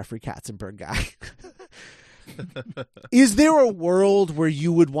like this Jeffrey Katzenberg guy. Is there a world where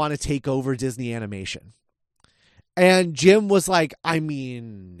you would want to take over Disney Animation? And Jim was like, I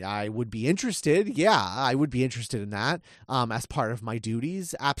mean, I would be interested. Yeah, I would be interested in that as part of my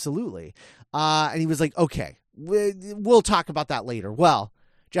duties. Absolutely. And he was like, okay. We'll talk about that later. Well,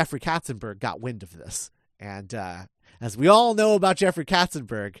 Jeffrey Katzenberg got wind of this. And as we all know about Jeffrey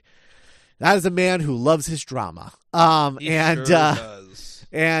Katzenberg, that is a man who loves his drama. Sure does.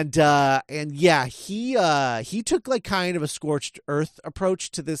 And yeah, he took like kind of a scorched earth approach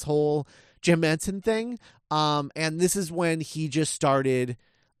to this whole Jim Henson thing. And this is when he just started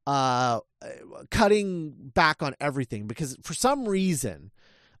cutting back on everything, because for some reason,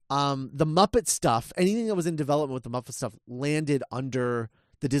 the Muppet stuff, anything that was in development with the Muppet stuff, landed under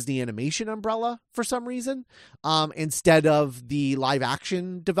the Disney Animation umbrella for some reason, instead of the live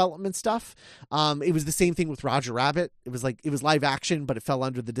action development stuff. It was the same thing with Roger Rabbit. It was live action, but it fell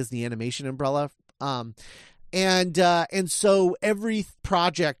under the Disney Animation umbrella. And so every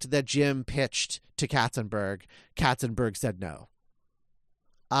project that Jim pitched to Katzenberg said no.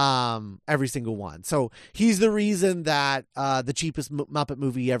 Every single one. So he's the reason that the cheapest Muppet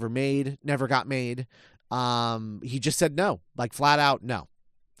movie ever made never got made. He just said no, like flat out no.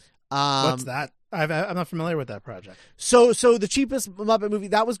 What's that? I'm not familiar with that project. So the cheapest Muppet movie,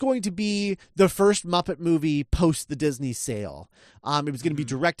 that was going to be the first Muppet movie post the Disney sale. It was going to be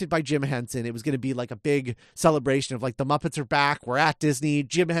directed by Jim Henson. It was going to be like a big celebration of like, the Muppets are back. We're at Disney.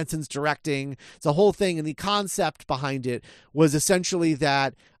 Jim Henson's directing. It's a whole thing. And the concept behind it was essentially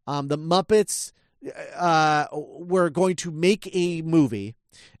that the Muppets were going to make a movie,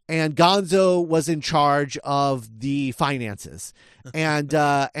 and Gonzo was in charge of the finances. And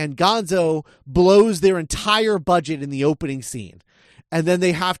Gonzo blows their entire budget in the opening scene. And then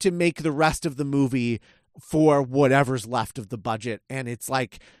they have to make the rest of the movie for whatever's left of the budget. And it's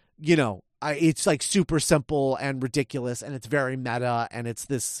like, it's like super simple and ridiculous, and it's very meta, and it's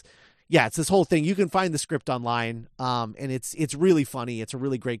this, yeah, it's this whole thing. You can find the script online, and it's really funny. It's a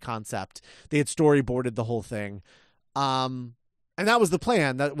really great concept. They had storyboarded the whole thing, and that was the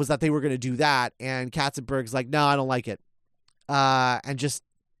plan. That was that they were going to do that, and Katzenberg's like, no, I don't like it, and just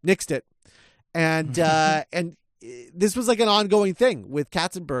nixed it, and and this was like an ongoing thing with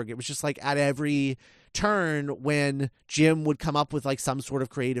Katzenberg. It was just like at every turn when Jim would come up with like some sort of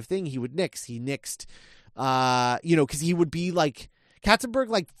creative thing, he would nix. He nixed, because he would be like Katzenberg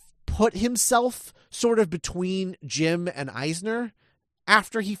like put himself sort of between Jim and Eisner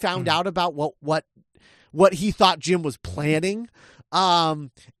after he found out about what he thought Jim was planning,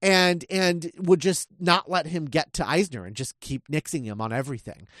 and would just not let him get to Eisner and just keep nixing him on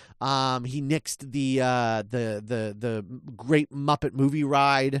everything. He nixed the Great Muppet Movie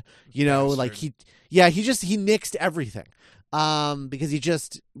Ride, like he nixed everything. Because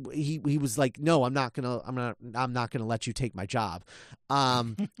he was like, no, I'm not gonna let you take my job.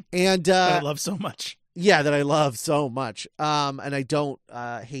 And that I love so much. Yeah, that I love so much. And I don't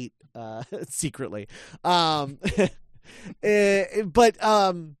hate secretly.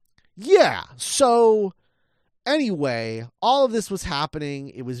 Yeah. So anyway, all of this was happening.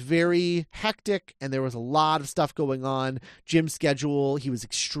 It was very hectic, and there was a lot of stuff going on. Jim's schedule, he was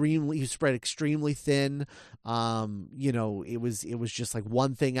spread extremely thin. It was just like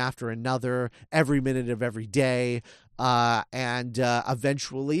one thing after another, every minute of every day. And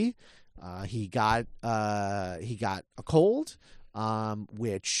eventually, he got a cold,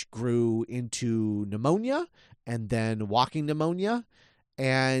 which grew into pneumonia, and then walking pneumonia.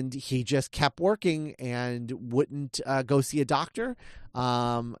 And he just kept working and wouldn't go see a doctor.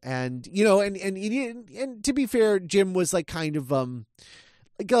 And he didn't, and to be fair, Jim was like kind of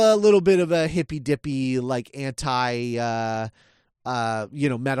like a little bit of a hippy dippy, like anti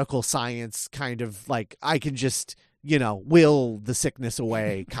medical science kind of like, I can just will the sickness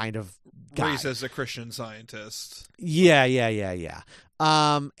away kind of guy. Raised as a Christian Scientist. Yeah.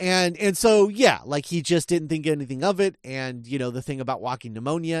 And so, yeah, like he just didn't think anything of it. And, the thing about walking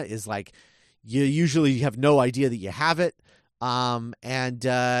pneumonia is like, you usually have no idea that you have it. And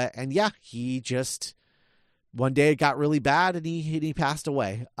yeah, he just, one day it got really bad and he passed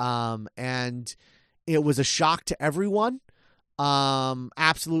away. And it was a shock to everyone.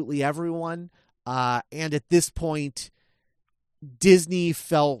 Absolutely everyone. And at this point, Disney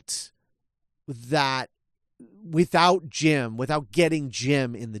felt that without getting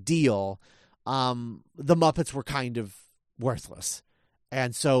Jim in the deal, the Muppets were kind of worthless.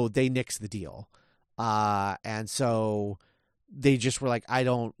 And so they nixed the deal. And so they just were like,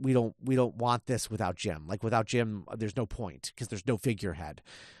 we don't want this without Jim. Like without Jim, there's no point because there's no figurehead.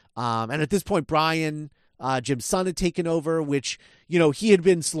 And at this point, Brian, Jim's son, had taken over, which, he had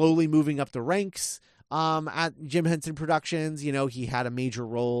been slowly moving up the ranks. At Jim Henson Productions, he had a major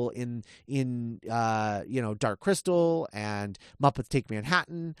role in Dark Crystal and Muppets Take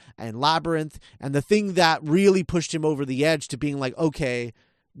Manhattan and Labyrinth. And the thing that really pushed him over the edge to being like, okay,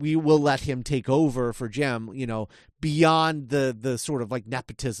 we will let him take over for Jim, beyond the sort of like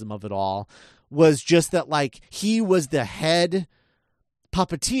nepotism of it all, was just that like he was the head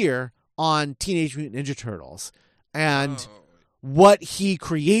puppeteer on Teenage Mutant Ninja Turtles. And what he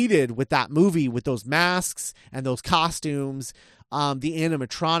created with that movie, with those masks and those costumes, the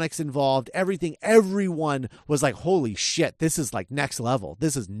animatronics involved, everyone was like, holy shit, this is like next level.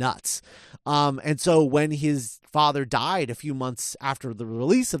 This is nuts. And so when his father died a few months after the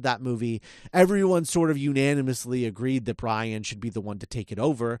release of that movie, everyone sort of unanimously agreed that Brian should be the one to take it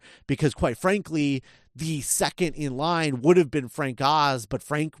over, because quite frankly, the second in line would have been Frank Oz, but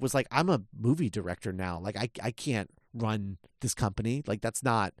Frank was like, I'm a movie director now. Like I can't run this company. Like it's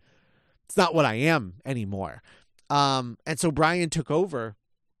not what I am anymore. And so Brian took over,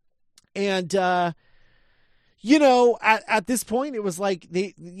 and at this point it was like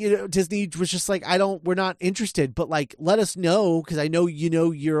Disney was just like, we're not interested, but like, let us know. Cause I know,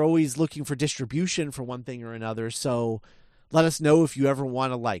 you're always looking for distribution for one thing or another. So let us know if you ever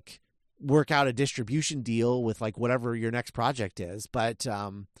want to like work out a distribution deal with like whatever your next project is. But,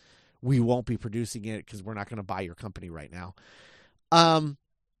 we won't be producing it because we're not going to buy your company right now. And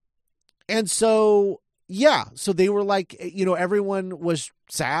so, yeah, so they were like, everyone was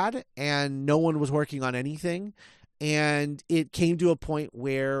sad and no one was working on anything. And it came to a point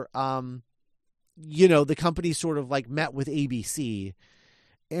where, the company sort of like met with ABC,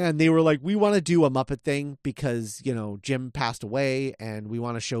 and they were like, we want to do a Muppet thing because, Jim passed away and we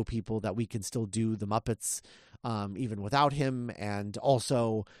want to show people that we can still do the Muppets, even without him. And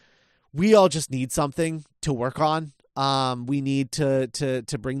also, we all just need something to work on. We need to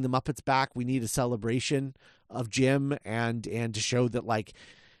bring the Muppets back. We need a celebration of Jim and to show that like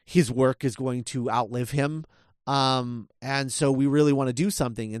his work is going to outlive him. And so we really want to do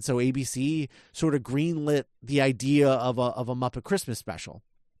something. And so ABC sort of greenlit the idea of a Muppet Christmas special.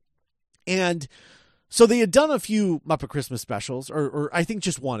 And so they had done a few Muppet Christmas specials, or I think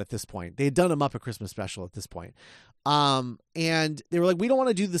just one at this point. They had done a Muppet Christmas special at this point. And they were like, we don't want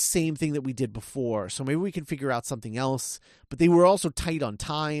to do the same thing that we did before. So maybe we can figure out something else. But they were also tight on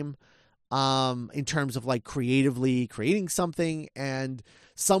time, in terms of like creatively creating something. And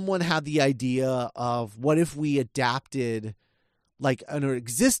someone had the idea of, what if we adapted like an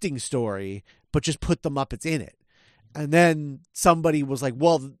existing story, but just put the Muppets in it? And then somebody was like,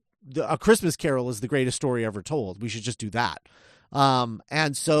 well, A Christmas Carol is the greatest story ever told. We should just do that.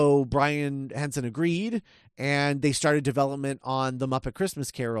 And so Brian Henson agreed, and they started development on the Muppet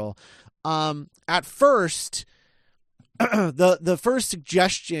Christmas Carol. At first, the first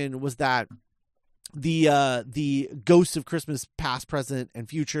suggestion was that the ghosts of Christmas past, present, and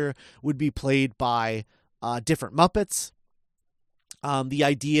future would be played by different Muppets. The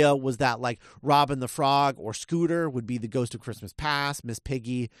idea was that like Robin the Frog or Scooter would be the ghost of Christmas past, Miss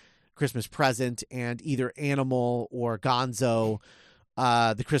Piggy Christmas present, and either Animal or Gonzo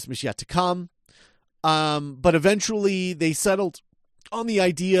the Christmas yet to come. But eventually they settled on the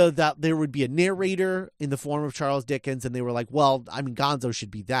idea that there would be a narrator in the form of Charles Dickens, and they were like, well, I mean, Gonzo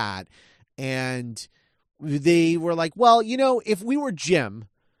should be that. And they were like, well, you know, if we were Jim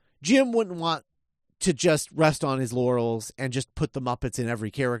wouldn't want to just rest on his laurels and just put the Muppets in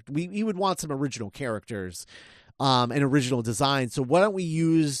every character. He would want some original characters and original design. So why don't we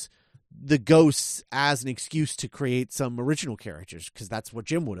use the ghosts as an excuse to create some original characters? Because that's what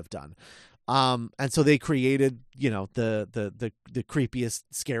Jim would have done. And so they created, you know, the creepiest,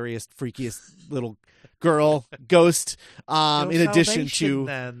 scariest, freakiest little girl ghost. In addition to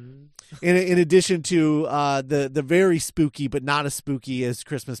the very spooky but not as spooky as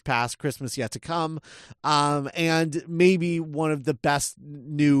Christmas past, Christmas yet to come, and maybe one of the best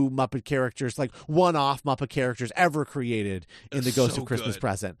new Muppet characters, like one-off Muppet characters ever created in the Ghost of Christmas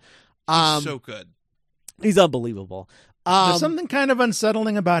Present. So good. He's unbelievable. There's something kind of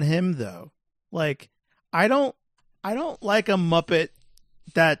unsettling about him, though. Like, I don't like a Muppet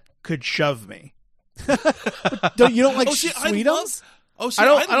that could shove me. You don't like Sweetums? I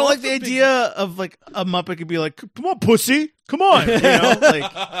don't like the idea of like a Muppet could be like, come on, pussy, come on. You know,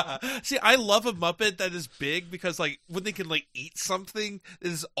 like. See, I love a Muppet that is big because like when they can like eat something, it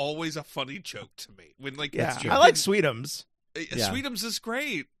is always a funny joke to me. When like, yeah, I like Sweetums. Sweetums is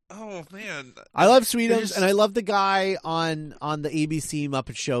great. Oh man, I love Sweetums, and I love the guy on the ABC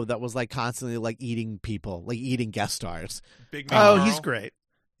Muppet Show that was like constantly like eating people, like eating guest stars. Big Mean Carl. He's great.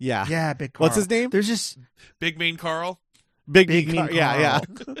 Yeah, Big Carl. What's his name? There's just Big Mean Carl. Big Mean Carl. Yeah.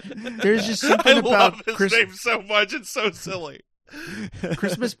 There's just something about his name so much. It's so silly.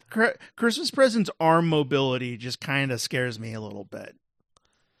 Christmas presents arm mobility just kind of scares me a little bit.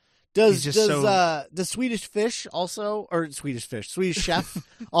 Does Swedish Fish also, or Swedish Chef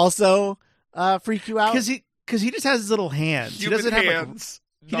also freak you out? Because he just has his little hands. Human he doesn't hands.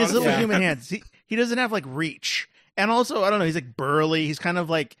 Have he does little human hands. He doesn't have like reach. And also, I don't know, he's like burly. He's kind of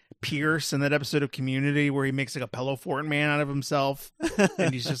like Pierce in that episode of Community where he makes like a pillow fort man out of himself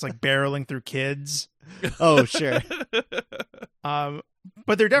and he's just like barreling through kids. Oh, sure. But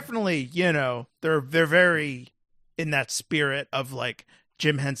they're definitely, you know, they're very in that spirit of like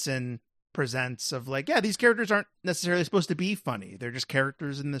Jim Henson Presents of like, yeah, these characters aren't necessarily supposed to be funny. They're just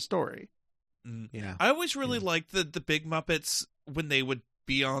characters in the story. Yeah. I always really liked the Big Muppets when they would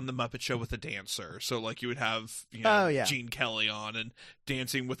be on the Muppet Show with a dancer. So like you would have, you know, Gene Kelly on and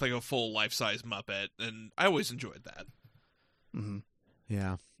dancing with like a full life-size Muppet, and I always enjoyed that. Mm-hmm.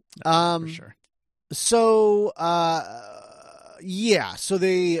 Yeah. For sure. So so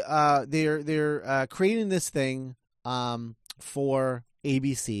they're creating this thing for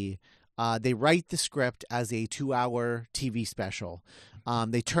ABC. They write the script as a 2-hour TV special.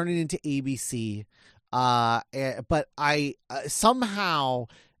 They turn it into ABC. But I somehow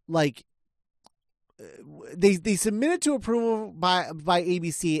like they submit it to approval by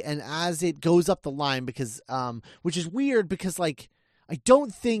ABC, and as it goes up the line, because which is weird because like I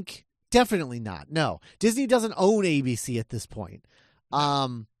don't think, definitely not. No, Disney doesn't own ABC at this point.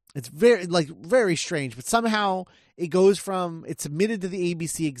 It's very strange, but somehow it goes from it's submitted to the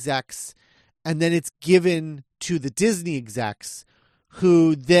ABC execs, and then it's given to the Disney execs,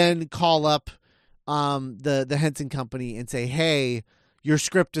 who then call up the Henson Company and say, hey, your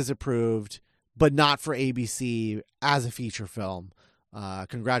script is approved, but not for ABC as a feature film.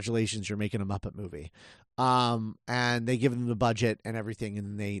 Congratulations, you're making a Muppet movie. And they give them the budget and everything,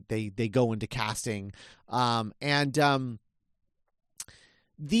 and they go into casting.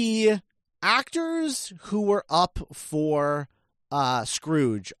 The actors who were up for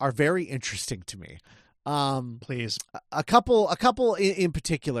Scrooge are very interesting to me. Please. A couple in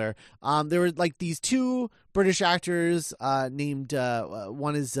particular. There were like these two British actors named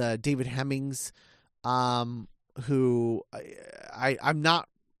one is David Hemmings, who I'm not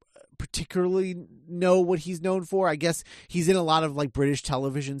particularly know what he's known for. I guess he's in a lot of like British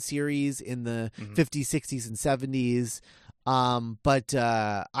television series in the 50s, 60s, and 70s. But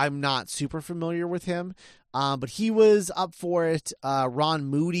I'm not super familiar with him. But he was up for it. Ron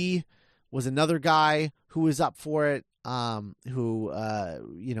Moody was another guy who was up for it. Who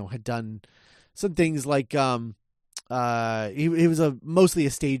had done some things like he was mostly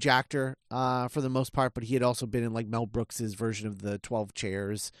a stage actor for the most part, but he had also been in like Mel Brooks's version of the 12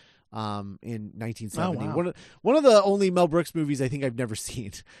 Chairs in 1970. Oh, wow. One of the only Mel Brooks movies I think I've never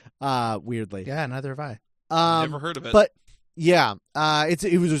seen. Weirdly, Yeah, neither have I. Never heard of it. But yeah,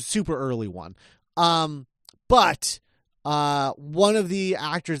 it was a super early one. But one of the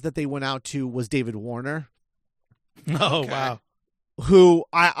actors that they went out to was David Warner. Oh, Okay. wow. Who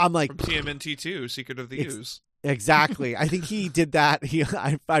I'm like From TMNT2, Secret of the Ooze. exactly. I think he did that.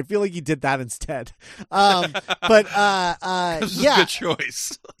 I feel like he did that instead. But This is yeah, a good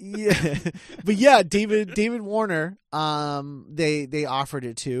choice. yeah, but yeah, David Warner. They offered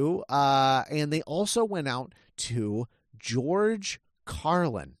it to, and they also went out to George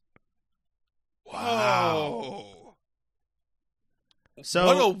Carlin. Whoa. So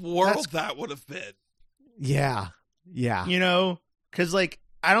what a world that's- that would have been. Yeah, yeah. You know, because like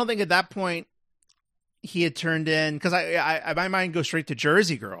I don't think at that point he had turned in, because I my mind goes straight to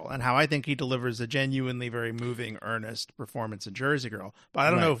Jersey Girl and how I think he delivers a genuinely very moving, earnest performance in Jersey Girl. But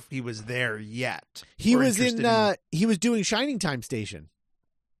I don't know if he was there yet. He or was interested he was doing Shining Time Station.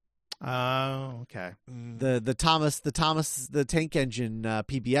 Oh, okay. The Thomas the Tank Engine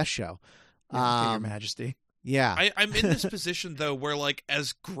PBS show. Yeah, Your Majesty. Yeah. I'm in this position, though, where, like,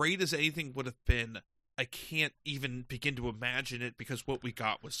 as great as anything would have been, I can't even begin to imagine it because what we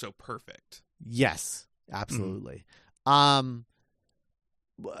got was so perfect. Yes, absolutely.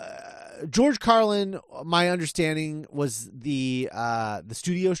 George Carlin, my understanding was the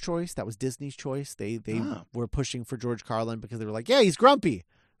studio's choice. That was Disney's choice. They were pushing for George Carlin because they were like, yeah, he's grumpy,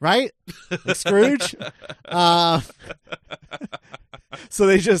 right? Like Scrooge. So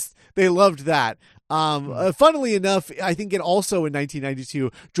they loved that. Funnily enough, I think it also in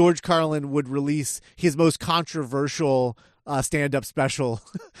 1992, George Carlin would release his most controversial stand-up special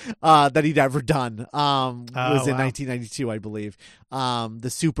that he'd ever done. Was in 1992, I believe. The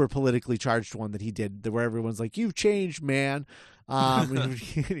super politically charged one that he did, where everyone's like, "You've changed, man."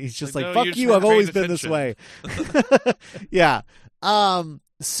 He's just like, no, "Fuck you you! just I've weren't always paying been this attention." way." Yeah.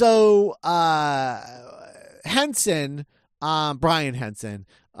 So Henson, Brian Henson,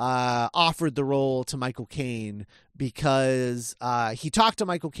 offered the role to Michael Caine because he talked to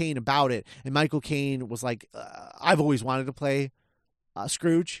Michael Caine about it, and Michael Caine was like, I've always wanted to play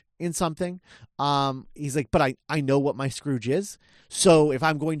Scrooge in something. He's like, but I know what my Scrooge is, so if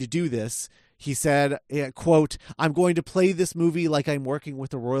I'm going to do this, he said, quote, I'm going to play this movie like I'm working with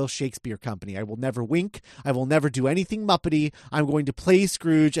the Royal Shakespeare Company. I will never wink. I will never do anything Muppety. I'm going to play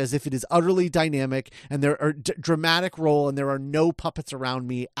Scrooge as if it is utterly dynamic and there are dramatic role and there are no puppets around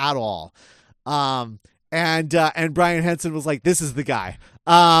me at all. And Brian Henson was like, this is the guy,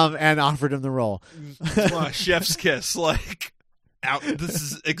 and offered him the role. Chef's kiss. Like, this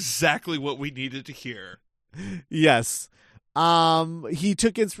is exactly what we needed to hear. Yes. He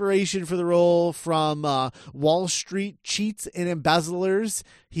took inspiration for the role from Wall Street Cheats and Embezzlers.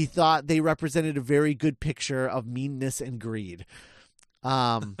 He thought they represented a very good picture of meanness and greed.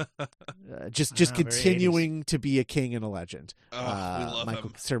 Just continuing to be a king and a legend. We love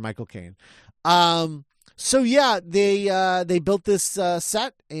him. Sir Michael Caine. So yeah, they built this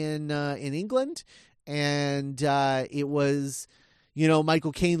set in England, and it was.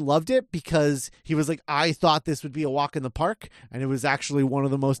 Michael Caine loved it because he was like, I thought this would be a walk in the park, and it was actually one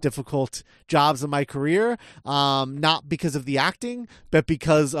of the most difficult jobs of my career, not because of the acting, but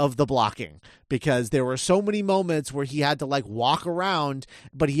because of the blocking, because there were so many moments where he had to like walk around,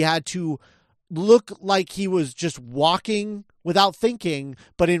 but he had to look like he was just walking without thinking,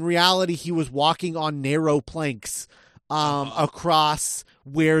 but in reality he was walking on narrow planks across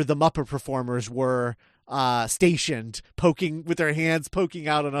where the Muppet performers were stationed, poking with their hands poking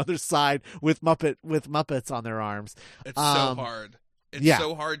out on other side with Muppets on their arms. It's so hard. It's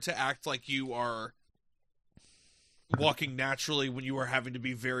so hard to act like you are walking naturally when you are having to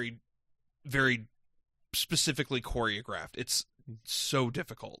be very, very specifically choreographed. It's so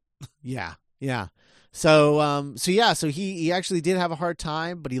difficult. Yeah. Yeah. So he actually did have a hard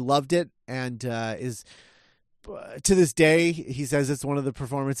time, but he loved it, and is to this day, he says it's one of the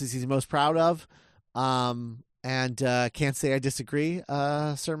performances he's most proud of. And can't say I disagree,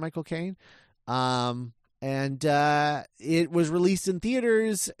 Sir Michael Caine. And it was released in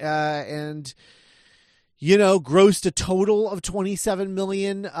theaters, and grossed a total of $27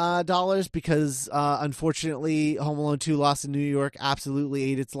 million because unfortunately, Home Alone 2: Lost in New York absolutely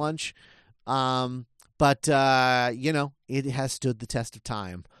ate its lunch. But it has stood the test of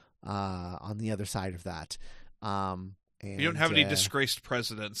time on the other side of that. And, you don't have any disgraced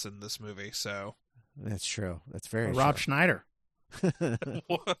presidents in this movie, so that's true. That's very Rob true. Schneider.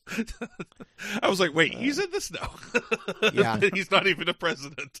 I was like, wait, he's in this now? Yeah. He's not even a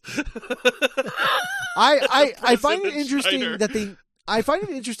president. I find it President interesting Schneider.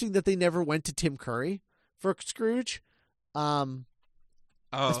 that they never went to Tim Curry for Scrooge.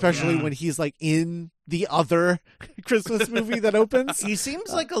 Oh, Especially yeah. when he's like in the other Christmas movie that opens. He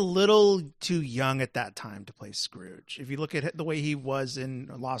seems like a little too young at that time to play Scrooge. If you look at the way he was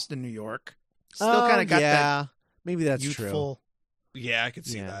in Lost in New York, still kind of got that maybe that's youthful. Yeah, I could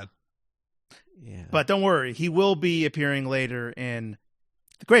see that. Yeah. But don't worry, he will be appearing later in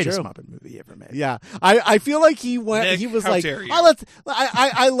the greatest True. Muppet movie ever made. Yeah, I feel like he went. Nick, he was how like, dare you.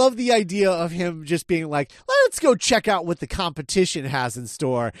 I love the idea of him just being like, let's go check out what the competition has in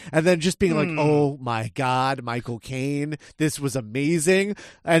store, and then just being like, oh my God, Michael Caine, this was amazing,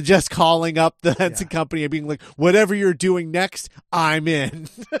 and just calling up the Henson Company and being like, whatever you're doing next, I'm in.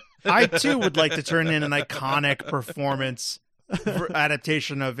 I too would like to turn in an iconic performance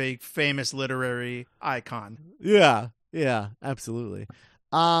adaptation of a famous literary icon. Yeah, absolutely.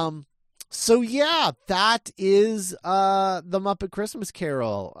 So yeah, that is the Muppet Christmas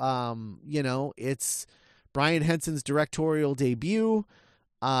Carol. It's Brian Henson's directorial debut.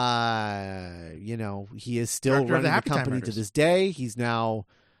 He is still Director of the running the Happy Time company to Writers. this day. He's now,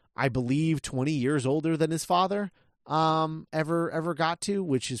 I believe, 20 years older than his father ever got to,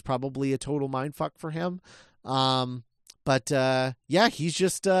 which is probably a total mindfuck for him. But he's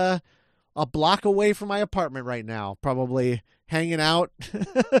just a block away from my apartment right now, probably hanging out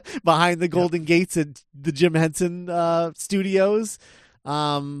behind the Golden Gates at the Jim Henson Studios,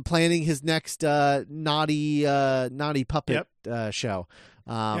 planning his next naughty puppet show.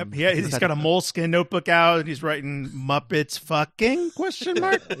 He's got a moleskin notebook out and he's writing Muppets fucking ?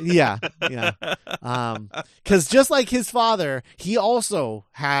 Yeah. Because just like his father, he also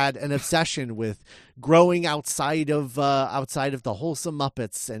had an obsession with growing outside of the wholesome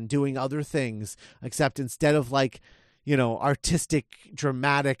Muppets and doing other things, except instead of artistic,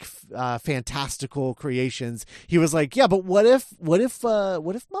 dramatic, fantastical creations, he was like, yeah, but what if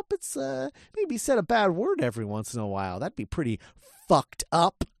Muppets maybe said a bad word every once in a while? That'd be pretty fucked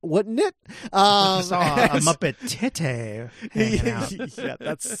up, wouldn't it? I saw a Muppet titty hanging out. Yeah,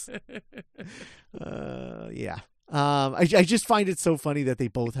 that's I just find it so funny that they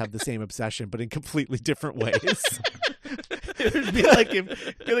both have the same obsession, but in completely different ways. It would be like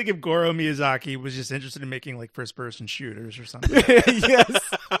if Goro Miyazaki was just interested in making like first person shooters or something.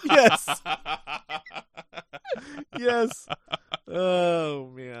 Yes. Oh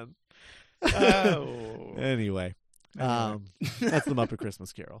man. Oh. Anyway. That's the Muppet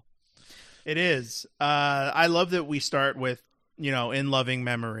Christmas Carol. It is. I love that we start with, in loving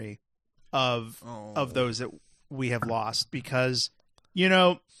memory of those that we have lost, because,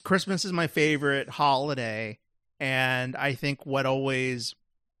 Christmas is my favorite holiday. And I think what I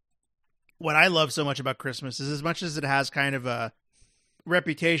love so much about Christmas is, as much as it has kind of a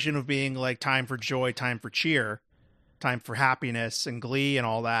reputation of being like time for joy, time for cheer, time for happiness and glee and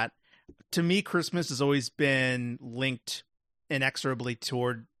all that, to me, Christmas has always been linked inexorably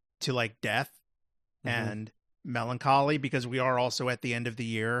to like death and melancholy, because we are also at the end of the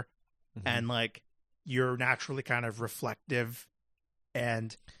year, and like you're naturally kind of reflective,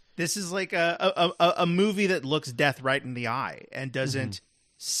 and this is like a movie that looks death right in the eye and doesn't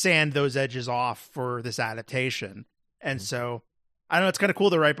sand those edges off for this adaptation. And so I don't know, it's kind of cool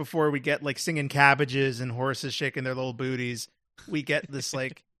that right before we get like singing cabbages and horses shaking their little booties, we get this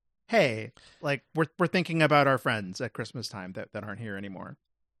like, hey, like we're thinking about our friends at Christmas time that aren't here anymore.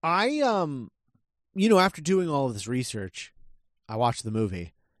 I after doing all of this research, I watched the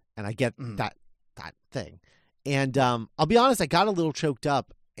movie and I get that thing. And I'll be honest, I got a little choked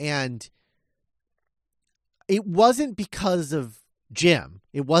up, and it wasn't because of Jim.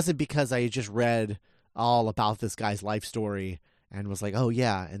 It wasn't because I had just read all about this guy's life story and was like, oh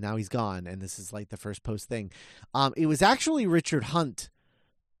yeah, and now he's gone, and this is like the first post thing. It was actually Richard Hunt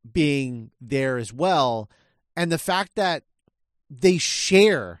being there as well, and the fact that they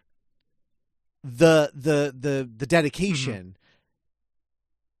share the dedication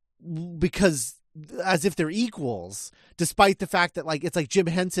because as if they're equals, despite the fact that like it's like Jim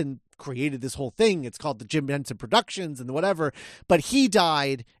Henson created this whole thing. It's called the Jim Henson Productions and whatever, but he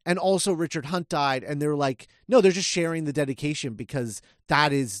died and also Richard Hunt died, and they're like, no, they're just sharing the dedication because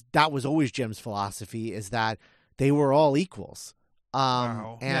that was always Jim's philosophy, is that they were all equals.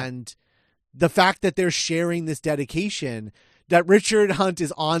 And the fact that they're sharing this dedication, that Richard Hunt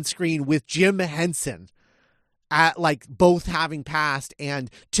is on screen with Jim Henson at like both having passed,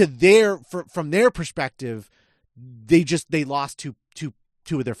 and from their perspective, they lost two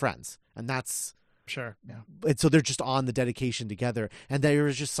of their friends, and that's sure. Yeah. And so they're just on the dedication together, and there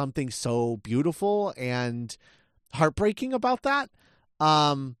is just something so beautiful and heartbreaking about that.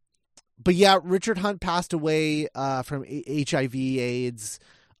 But yeah, Richard Hunt passed away from HIV/AIDS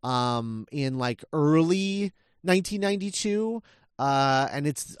in like early 1992. And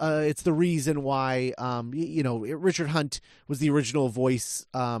it's the reason why, Richard Hunt was the original voice,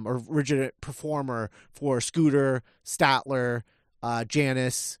 or original performer for Scooter, Statler,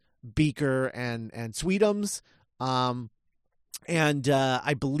 Janice, Beaker, and Sweetums. And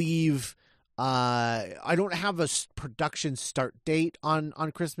I believe, I don't have a production start date on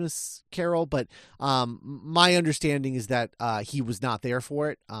Christmas Carol, but my understanding is that he was not there for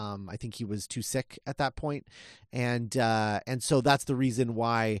it. I think he was too sick at that point, and so that's the reason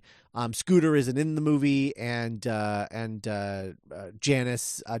why Scooter isn't in the movie, and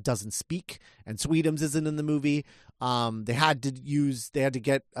Janice doesn't speak, and Sweetums isn't in the movie. They had to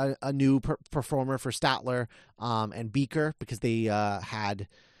get a new performer for Statler and Beaker because they had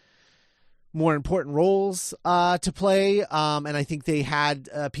more important roles to play, and I think they had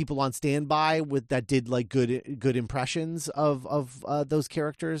people on standby that did like good impressions of those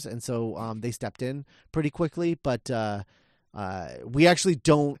characters, and so they stepped in pretty quickly. But we actually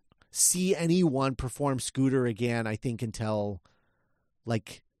don't see anyone perform Scooter again, I think, until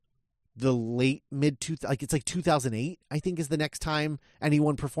like the late it's like 2008, I think, is the next time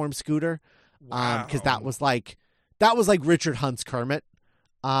anyone performed Scooter. Wow. Because that was like Richard Hunt's Kermit.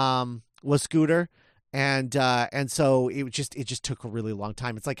 Was Scooter, and so it just took a really long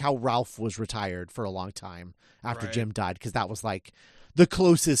time. It's like how Ralph was retired for a long time after Jim died, because that was like the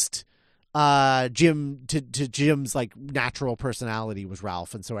closest Jim to Jim's like natural personality was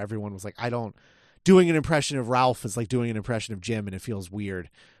Ralph, and so everyone was like, doing an impression of Ralph is like doing an impression of Jim, and it feels weird.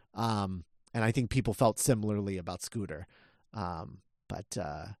 And I think people felt similarly about Scooter. But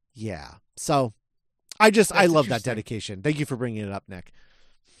yeah, so I love that dedication. Thank you for bringing it up, Nick.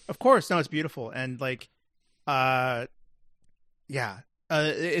 Of course, no, it's beautiful, and like, it's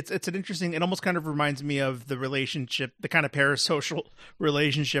an interesting. It almost kind of reminds me of the relationship, the kind of parasocial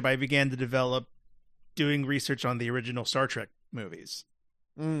relationship I began to develop doing research on the original Star Trek movies.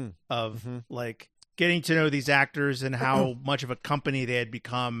 Like getting to know these actors and how much of a company they had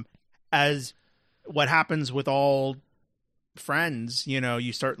become. As what happens with all friends,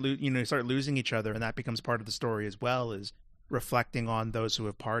 you start losing each other, and that becomes part of the story as well, is reflecting on those who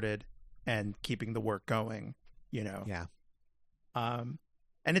have parted and keeping the work going, Yeah. And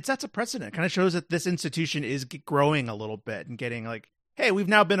it sets a precedent. It kind of shows that this institution is growing a little bit and getting like, hey, we've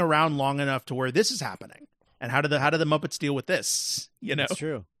now been around long enough to where this is happening. And how do the Muppets deal with this? That's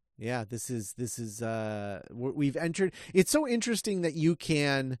true. Yeah, this is we've entered. It's so interesting that you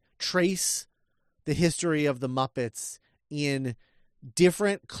can trace the history of the Muppets in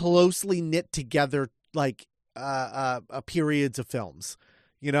different closely knit together, like, periods of films,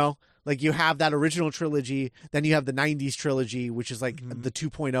 like you have that original trilogy, then you have the 90s trilogy, which is like the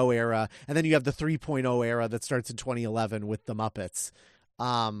 2.0 era, and then you have the 3.0 era that starts in 2011 with the Muppets.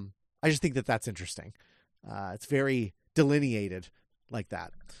 I just think that that's interesting. It's very delineated like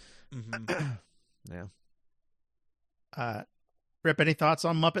that. Yeah. Rip, any thoughts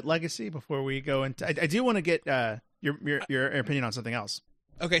on Muppet Legacy before we go into? I do want to get your opinion on something else.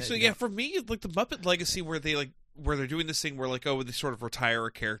 Okay, so yeah, for me, like the Muppet Legacy, where they're doing this thing where like, oh, they sort of retire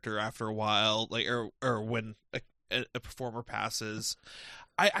a character after a while, like or when a performer passes.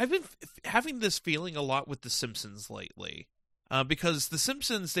 I've been having this feeling a lot with The Simpsons lately, because The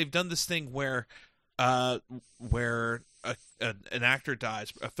Simpsons, they've done this thing where an actor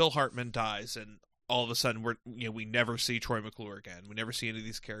dies, Phil Hartman dies, and all of a sudden we never see Troy McClure again. We never see any of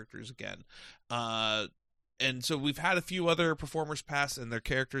these characters again. And so we've had a few other performers pass and their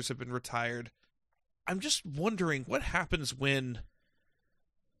characters have been retired. I'm just wondering what happens when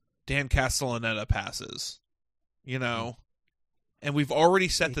Dan Castellaneta passes, and we've already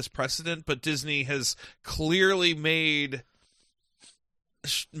set this precedent, but Disney has clearly made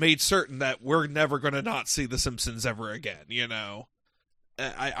certain that we're never going to not see The Simpsons ever again,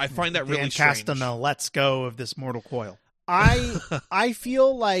 I find that really Dan strange. cast on the let's go of this mortal coil. I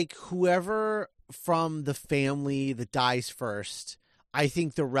feel like whoever from the family that dies first, I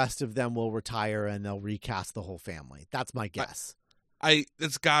think the rest of them will retire and they'll recast the whole family. That's my guess.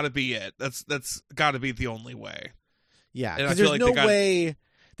 It's got to be it. That's got to be the only way. Yeah, And I because feel there's like no way.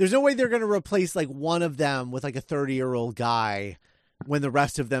 There's no way they're going to replace like one of them with like a 30-year-old guy when the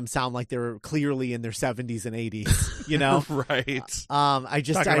rest of them sound like they're clearly in their 70s and 80s. You know, Right? I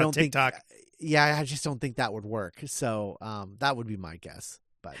don't TikTok. think. Yeah, I just don't think that would work. So that would be my guess.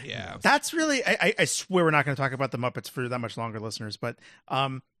 But Yeah. That's really. I swear we're not going to talk about the Muppets for that much longer, listeners. But so I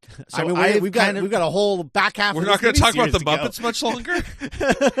mean, we've got a whole back half. We're of not going to talk about the Muppets much longer.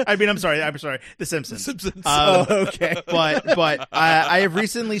 I'm sorry. The Simpsons. Okay. But I have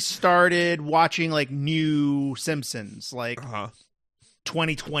recently started watching like new Simpsons, like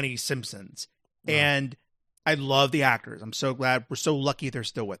 2020 Simpsons, and I love the actors. I'm so glad. We're so lucky they're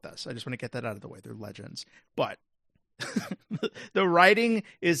still with us. I just want to get that out of the way. They're legends. But the writing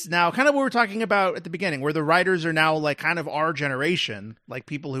is now kind of what we were talking about at the beginning, where the writers are now like kind of our generation, like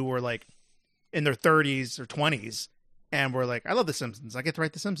people who were like in their 30s or 20s, and we're like, I love The Simpsons. I get to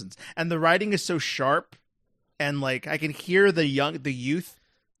write The Simpsons. And the writing is so sharp, and like I can hear the youth,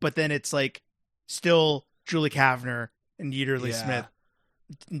 but then it's like still Julie Kavner and Yeaterly Smith.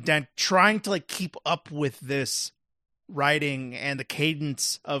 Then trying to like keep up with this writing and the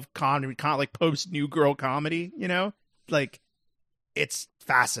cadence of comedy, like post New Girl comedy, you know, like it's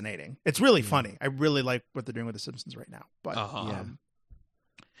fascinating. It's really funny. I really like what they're doing with The Simpsons right now. But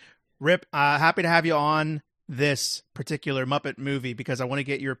Rip, happy to have you on this particular Muppet movie because I want to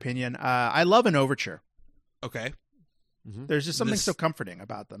get your opinion. I love an overture. Okay. There's just something so comforting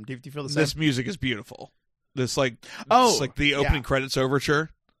about them. Do you feel the same? This music is beautiful. This like the opening credits overture.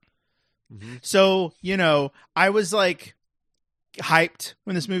 So, you know, I was like hyped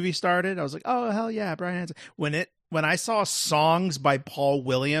when this movie started. I was like, oh hell yeah, Brian Hansen. When I saw songs by Paul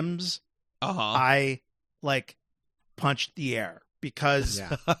Williams, I like punched the air because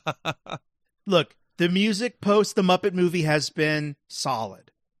look, the music post the Muppet movie has been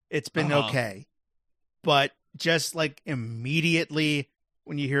solid. It's been okay. But just like immediately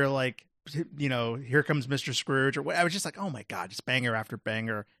when you hear like, you know, Here Comes Mr. Scrooge or what, I was just like, oh my God, just banger after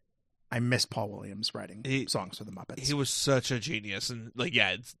banger. I miss Paul Williams writing songs for the Muppets. He was such a genius, and like,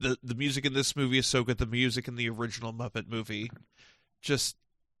 it's the music in this movie is so good. The music in the original Muppet movie, just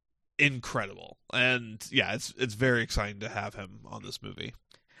incredible. And yeah, it's very exciting to have him on this movie.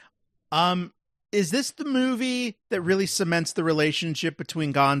 Is this the movie that really cements the relationship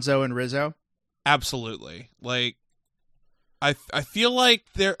between Gonzo and Rizzo? Absolutely. Like, I feel like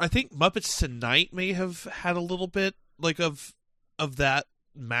I think Muppets Tonight may have had a little bit like of that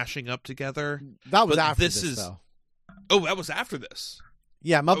mashing up together. That was after this, though. Oh, that was after this.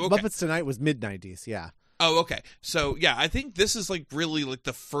 Yeah, Muppets Tonight was mid-90s, yeah. Oh, okay. So, yeah, I think this is like really like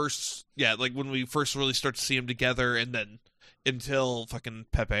the first, like when we first really start to see them together, and then until fucking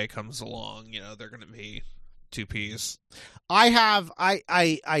Pepe comes along, you know, they're going to be two peas.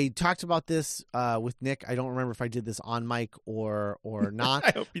 I talked about this with Nick. I don't remember if I did this on mic or not.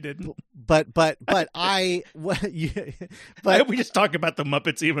 I hope you didn't. But I hope we just talk about the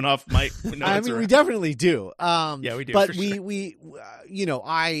Muppets even off mic. I mean, we definitely do. Yeah, we do. But sure. we you know,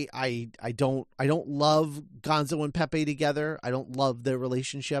 I don't love Gonzo and Pepe together. I don't love their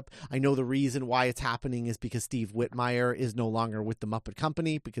relationship. I know the reason why it's happening is because Steve Whitmire is no longer with the Muppet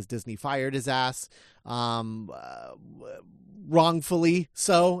Company because Disney fired his ass. Wrongfully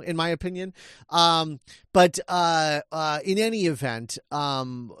so, in my opinion. But in any event,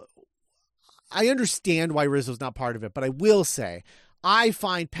 I understand why Rizzo's not part of it, but I will say I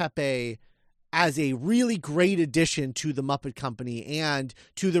find Pepe as a really great addition to the Muppet Company and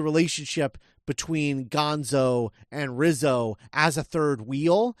to the relationship between Gonzo and Rizzo as a third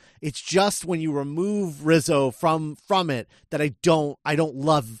wheel. It's just when you remove Rizzo from it that I don't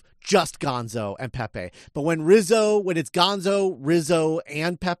love just Gonzo and Pepe. But when it's Gonzo, Rizzo,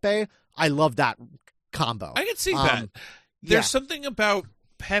 and Pepe, I love that combo. I can see that. There's something about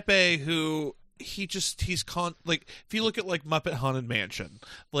Pepe who like, if you look at like Muppet Haunted Mansion,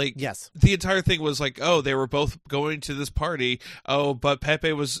 like, yes, the entire thing was like, oh, they were both going to this party. Oh, but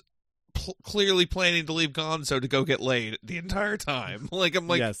Pepe was clearly planning to leave Gonzo to go get laid the entire time. Like, I'm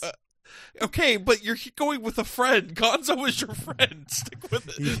like, yes. Okay, but you're going with a friend. Gonzo is your friend. Stick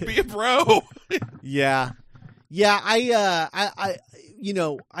with it. Be a bro. Yeah. I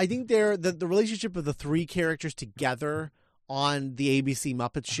think the relationship of the three characters together on the ABC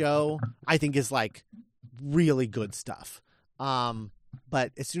Muppet Show, I think is like really good stuff.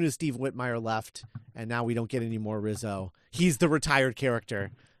 But as soon as Steve Whitmire left and now we don't get any more Rizzo. He's the retired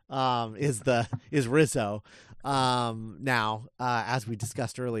character. Is Rizzo now, as we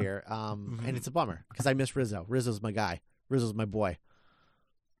discussed earlier, and it's a bummer because I miss Rizzo. Rizzo's my guy. Rizzo's my boy.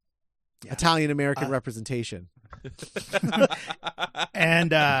 Yeah. Italian American representation.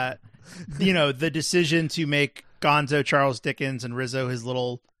 And the decision to make Gonzo Charles Dickens and Rizzo his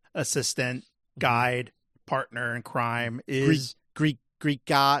little assistant, guide, partner in crime is Greek chorus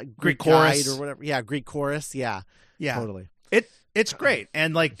guide or whatever. Yeah, Greek chorus. Yeah, totally. It's great.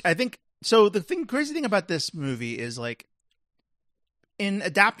 And like, I think, so the crazy thing about this movie is like, in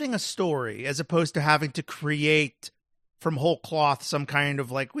adapting a story, as opposed to having to create from whole cloth some kind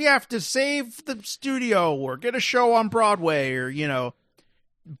of like, we have to save the studio or get a show on Broadway, or,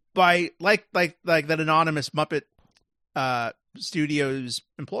 by like that anonymous Muppet Studios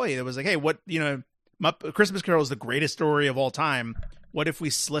employee that was like, hey, what, Christmas Carol is the greatest story of all time. What if we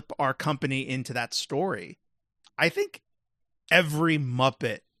slip our company into that story? I think every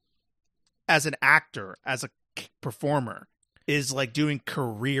Muppet, as an actor, as a performer, is like doing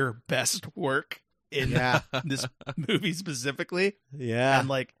career best work in this movie specifically. Yeah. And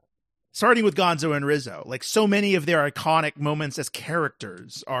like, starting with Gonzo and Rizzo, like so many of their iconic moments as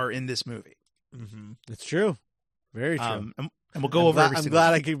characters are in this movie. Mm-hmm. It's true. Very true. And we'll go over every single I'm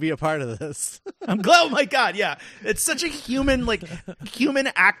glad I could be a part of this. I'm glad. Oh my God. Yeah. It's such a human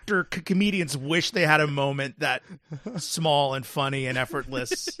actor comedians wish they had a moment that small and funny and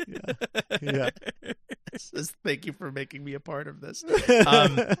effortless. Yeah. Says, thank you for making me a part of this.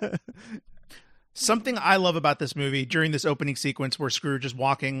 Something I love about this movie during this opening sequence where Scrooge is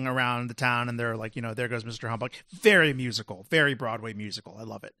walking around the town and they're like, there goes Mr. Humbug. Very musical, very Broadway musical. I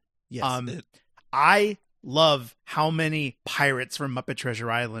love it. Yes. I love how many pirates from Muppet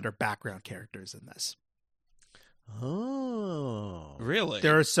Treasure Island are background characters in this. Oh, really?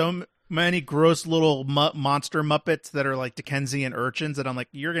 There are so many gross little monster Muppets that are like Dickensian urchins that I'm like,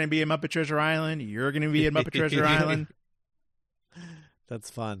 you're going to be in Muppet Treasure Island. You're going to be in Muppet Treasure Island. That's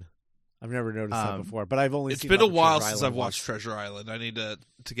fun. I've never noticed that before, but I've only. It's been a while since I've watched Treasure Island. I need to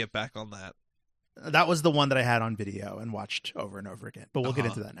get back on that. That was the one that I had on video and watched over and over again. But we'll get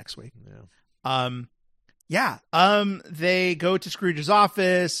into that next week. Yeah. They go to Scrooge's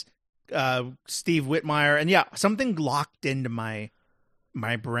office. Steve Whitmire, and something locked into my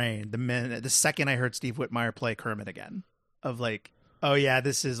brain the second I heard Steve Whitmire play Kermit again. Of like, oh yeah,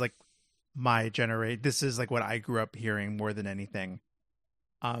 this is like my generation. This is like what I grew up hearing more than anything.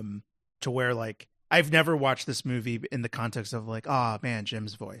 To where like I've never watched this movie in the context of like, oh man,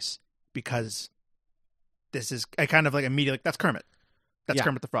 Jim's voice, because I kind of like immediately like, that's Kermit. That's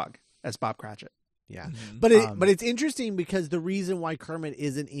Kermit the Frog as Bob Cratchit. Yeah. Mm-hmm. But it's interesting because the reason why Kermit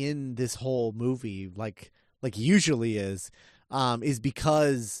isn't in this whole movie like usually is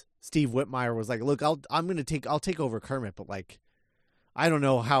because Steve Whitmire was like, look, I'll take over Kermit, but like I don't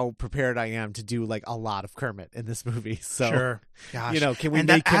know how prepared I am to do like a lot of Kermit in this movie. So sure. Gosh. Can we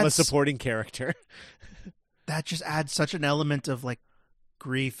make him a supporting character? That just adds such an element of like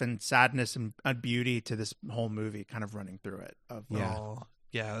grief and sadness and beauty to this whole movie kind of running through it.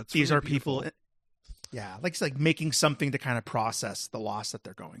 That's these really are beautiful. people. Yeah, like it's like making something to kind of process the loss that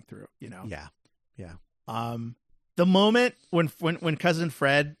they're going through, Yeah. The moment when cousin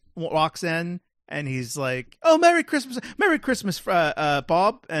Fred walks in and he's like, "Oh, Merry Christmas,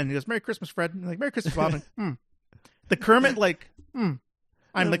 Bob," and he goes, "Merry Christmas, Fred," and like, "Merry Christmas, Bob." And, The Kermit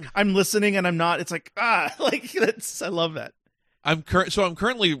I'm listening and I'm not. It's like like I love that. I'm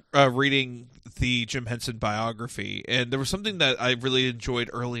currently reading the Jim Henson biography, and there was something that I really enjoyed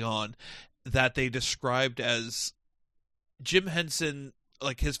early on that they described as Jim Henson,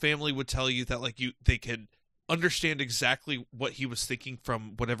 like his family would tell you that like they could understand exactly what he was thinking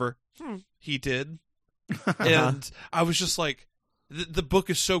from whatever he did. And I was just like, the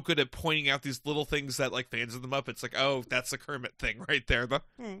book is so good at pointing out these little things that like fans of the Muppets like, oh, that's a Kermit thing right there.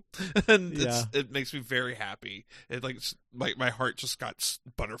 And it makes me very happy. It like my heart just got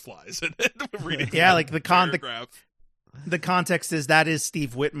butterflies and reading. Yeah, like the context is that is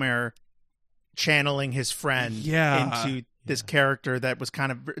Steve Whitmire channeling his friend into this character that was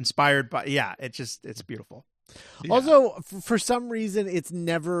kind of inspired by. Yeah, it's beautiful. Yeah. Also, for some reason, it's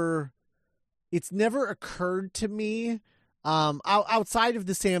never occurred to me. Outside of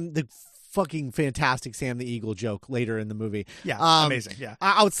the fucking fantastic Sam the Eagle joke later in the movie. Yeah, amazing. Yeah.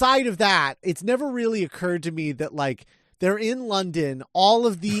 Outside of that, it's never really occurred to me that like they're in London, all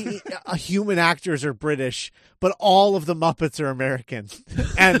of the human actors are British, but all of the Muppets are American.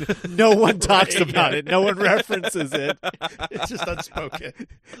 And no one talks about it. No one references it. It's just unspoken.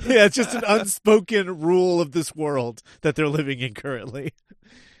 Yeah, it's just an unspoken rule of this world that they're living in currently.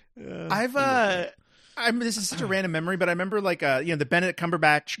 This is such a random memory, but I remember the Benedict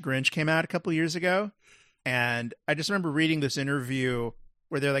Cumberbatch Grinch came out a couple years ago, and I just remember reading this interview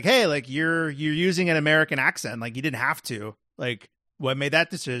where they're like, "Hey, like you're using an American accent, like you didn't have to. Like, what made that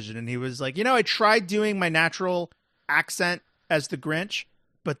decision?" And he was like, I tried doing my natural accent as the Grinch,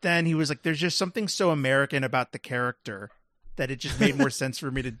 but then he was like, "There's just something so American about the character that it just made more sense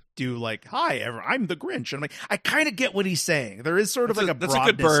for me to do like, hi, I'm the Grinch." And I'm like, I kind of get what he's saying. There is sort of a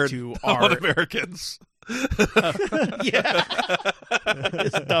broadness to on art. Americans. Yeah.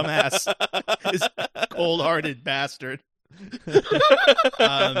 This dumbass. This cold-hearted bastard.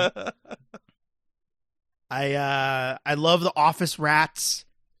 I love the Office Rats.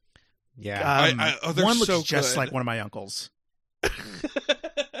 Yeah. One looks so just good. like one of my uncles.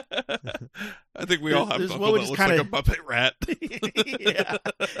 I think we all have There's an one uncle that which looks is like a Muppet rat. Yeah.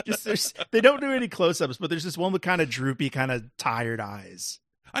 They don't do any close-ups, but there's this one with kind of droopy, kind of tired eyes.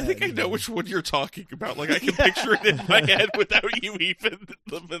 I think I know which one you're talking about. Like I can picture it in my head without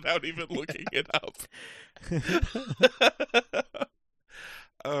even looking it up.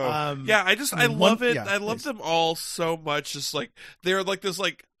 Yeah, I love it. Yeah, I love please. them all so much. Just like they're like this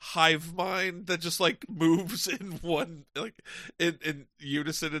like hive mind that just like moves in one like in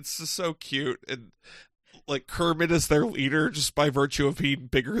unison. It's just so cute. And like Kermit is their leader just by virtue of being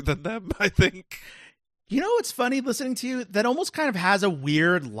bigger than them, I think. What's funny listening to you? That almost kind of has a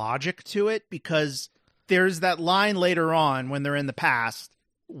weird logic to it, because there's that line later on when they're in the past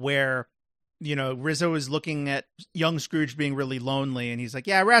where, Rizzo is looking at young Scrooge being really lonely, and he's like,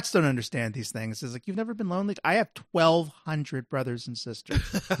 "Yeah, rats don't understand these things." He's like, "You've never been lonely? I have 1,200 brothers and sisters."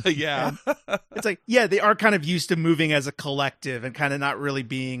 Yeah. It's like, yeah, they are kind of used to moving as a collective and kind of not really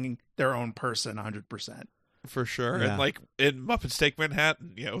being their own person 100%. For sure. Yeah. And like in Muppets Take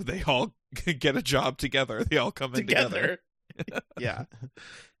Manhattan, they all get a job together. They all come in together. Yeah.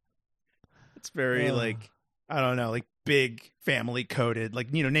 It's very I don't know, like big family coded,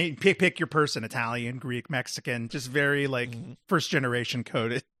 like, pick your person, Italian, Greek, Mexican, just very like first generation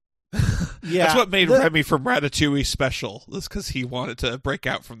coded. Yeah. That's what made Remy from Ratatouille special. That's because he wanted to break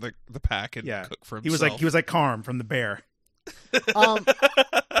out from the pack and cook for himself. He was like Carm from The Bear.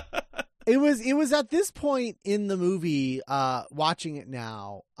 It was at this point in the movie, watching it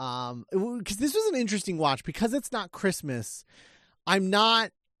now, because this was an interesting watch because it's not Christmas. I'm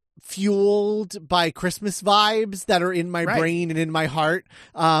not fueled by Christmas vibes that are in my brain and in my heart,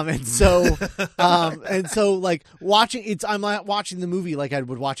 and so like watching I'm not watching the movie like I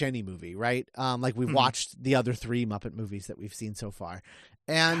would watch any movie, right? Like we've watched the other 3 Muppet movies that we've seen so far,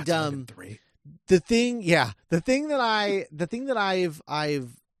 and the thing that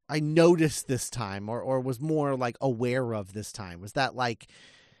I noticed this time, or was more like aware of this time, was that like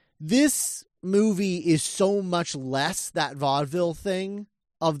this movie is so much less that vaudeville thing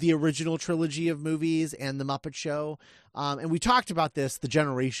of the original trilogy of movies and the Muppet Show. And we talked about this, the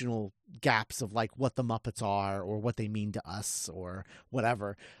generational gaps of like what the Muppets are or what they mean to us or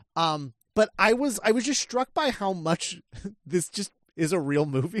whatever. But I was just struck by how much this just is a real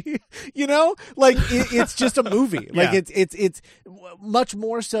movie, like it's just a movie. Like it's much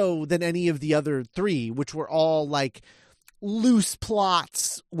more so than any of the other 3, which were all like loose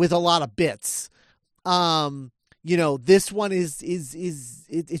plots with a lot of bits. This one is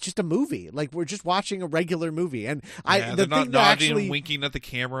it's just a movie. Like we're just watching a regular movie, and they're not nodding and winking at the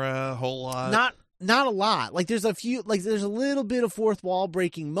camera a whole lot. Not a lot. Like there's a few, like there's a little bit of fourth wall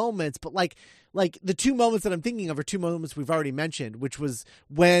breaking moments, but like the 2 moments that I'm thinking of are 2 moments we've already mentioned, which was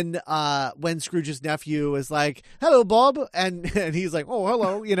when Scrooge's nephew is like, "Hello, Bob," and he's like, "Oh,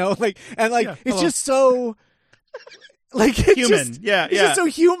 hello," it's just so. Like it's human, just, yeah, it's just so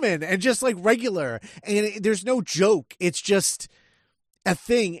human and just like regular, and there's no joke. It's just a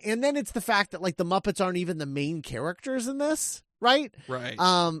thing, and then it's the fact that like the Muppets aren't even the main characters in this, right? Right.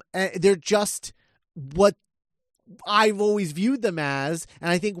 And they're just what I've always viewed them as, and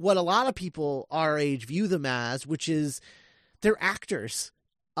I think what a lot of people our age view them as, which is they're actors.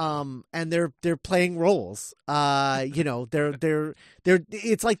 And they're playing roles. They're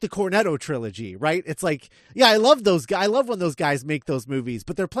it's like the Cornetto trilogy, right? It's like, yeah, I love those guys. I love when those guys make those movies,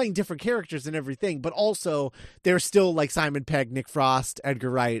 but they're playing different characters and everything. But also, they're still like Simon Pegg, Nick Frost,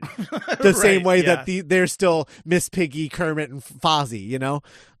 Edgar Wright, the same way that they're still Miss Piggy, Kermit, and Fozzie.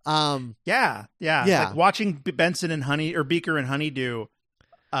 Yeah. Like watching Benson and Beaker and Honeydew,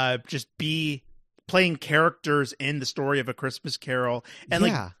 just be playing characters in the story of A Christmas Carol, and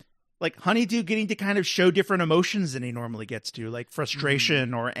like Honeydew getting to kind of show different emotions than he normally gets to, like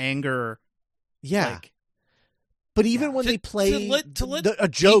frustration or anger. Yeah. But even when they play to let a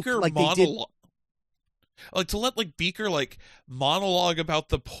joke Beaker like they did. Like, to let like Beaker like monologue about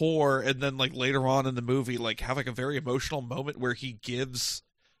the poor, and then like later on in the movie like have like a very emotional moment where he gives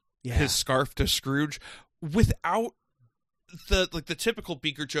his scarf to Scrooge without the typical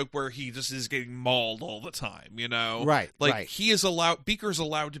Beaker joke where he just is getting mauled all the time, you know? Right. Like right. Beaker's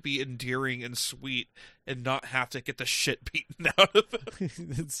allowed to be endearing and sweet and not have to get the shit beaten out of him.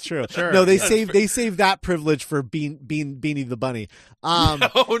 It's true. Sure. No, they saved that privilege for Beanie the Bunny.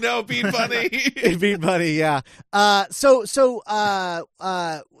 Oh no, Bean Bunny. Bean Bunny, yeah. Yeah,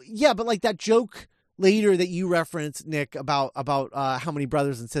 but like that joke later that you referenced, Nick, about how many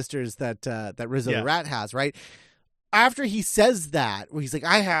brothers and sisters that Rizzo the Rat has, right? After he says that, where he's like,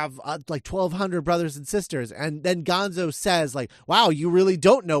 I have like 1,200 brothers and sisters. And then Gonzo says like, wow, you really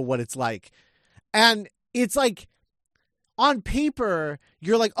don't know what it's like. And it's like, on paper,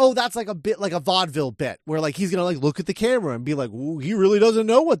 you're like, oh, that's like a bit like a vaudeville bit where like he's gonna like look at the camera and be like, ooh, he really doesn't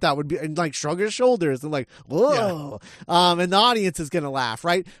know what that would be, and like shrug his shoulders and like, whoa, and the audience is gonna laugh,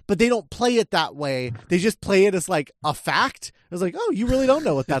 right? But they don't play it that way. They just play it as like a fact. It's like, oh, you really don't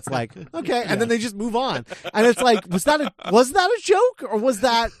know what that's like, okay, and then they just move on. And it's like, was that a joke, or was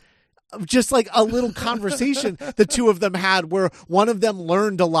that just like a little conversation the two of them had where one of them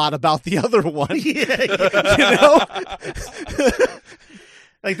learned a lot about the other one? You know?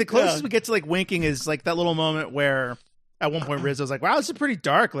 Like the closest we get to like winking is like that little moment where at one point Rizzo's like, wow, this is pretty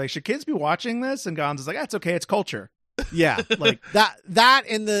dark. Like, should kids be watching this? And Gonzo's like, that's okay. It's culture. Yeah. Like that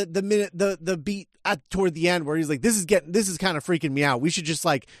and the minute, the beat toward the end where he's like, this is kind of freaking me out. We should just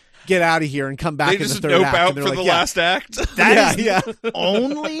like get out of here and come back in the third act. Out for like, the last act. That is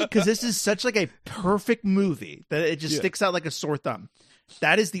only because this is such like a perfect movie that it just sticks out like a sore thumb.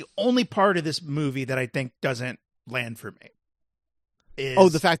 That is the only part of this movie that I think doesn't land for me.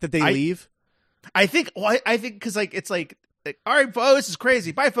 The fact that they leave? I think because like it's like, all right, folks, this is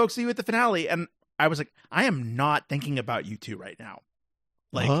crazy. Bye, folks. See you at the finale. And I was like, I am not thinking about you two right now.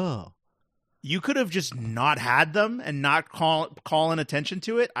 Like, you could have just not had them and not calling attention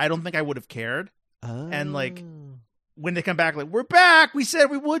to it. I don't think I would have cared. And like when they come back, like, we're back. We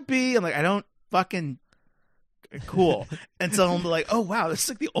said we would be. I'm like, I don't fucking cool. And so I'm like, oh wow, this is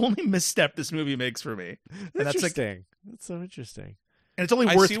like the only misstep this movie makes for me. And that's interesting. That's so interesting. And it's only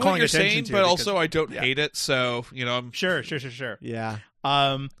worth calling what you're attention saying, to, but also I don't hate it. So I'm sure. Yeah.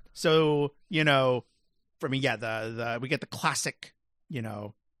 So for me, we get the classic,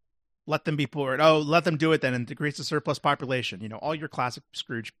 let them be poor. Oh, let them do it then, and decrease the surplus population. All your classic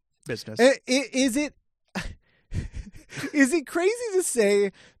Scrooge business. Is it crazy to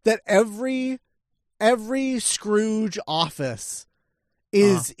say that every Scrooge office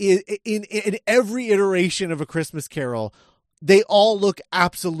is in every iteration of A Christmas Carol, they all look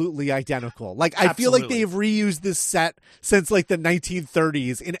absolutely identical. Like, I feel like they've reused this set since like the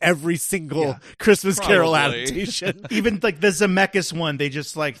 1930s in every single Christmas Carol adaptation. Even like the Zemeckis one, they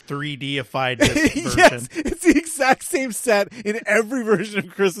just like 3D-ified this version. Yes, it's the exact same set in every version of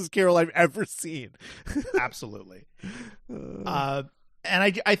Christmas Carol I've ever seen. Absolutely. And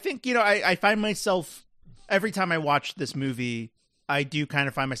I think, I find myself, every time I watch this movie, I do kind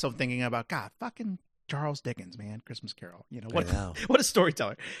of find myself thinking about, God, fucking Charles Dickens, man, Christmas Carol. What a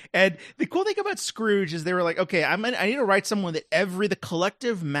storyteller. And the cool thing about Scrooge is they were like, okay, I need to write someone that the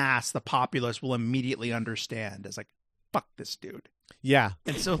collective mass, the populace, will immediately understand as like, fuck this dude. Yeah.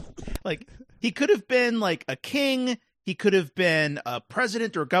 And so like he could have been like a king, he could have been a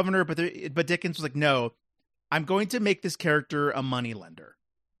president or a governor, but Dickens was like, no, I'm going to make this character a moneylender.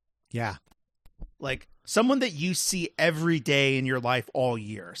 Yeah. Like someone that you see every day in your life all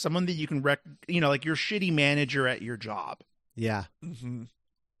year. Someone that you can like your shitty manager at your job. Yeah. Mm-hmm.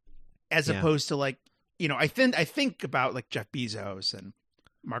 As opposed to like, I think about like Jeff Bezos and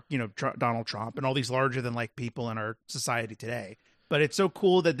Mark, Donald Trump and all these larger than life people in our society today. But it's so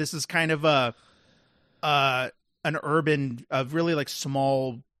cool that this is kind of an urban, really like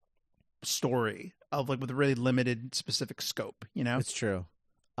small story of like with a really limited specific scope, It's true.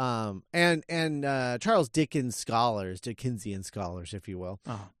 And Charles Dickens scholars, Dickensian scholars, if you will,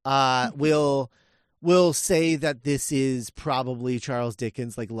 will say that this is probably Charles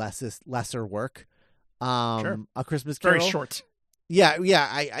Dickens' like lesser work. Sure. A Christmas Carol. Very short. Yeah.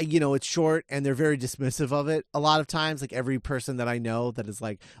 I it's short and they're very dismissive of it. A lot of times, like every person that I know that is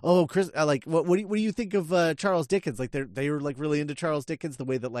like, oh, Chris, like what do you think of Charles Dickens? Like they were like really into Charles Dickens, the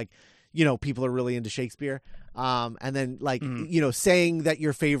way that like, people are really into Shakespeare. And then saying that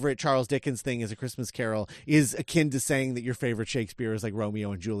your favorite Charles Dickens thing is A Christmas Carol is akin to saying that your favorite Shakespeare is like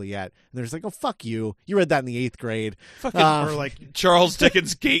Romeo and Juliet. And there's like, oh, fuck you. You read that in the 8th grade. Fucking or like Charles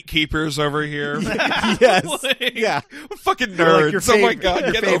Dickens gatekeepers over here. Yes. Yeah. Fucking nerds. Like oh my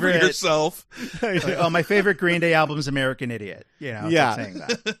God. Get over yourself. My favorite Green Day album is American Idiot. Yeah. Saying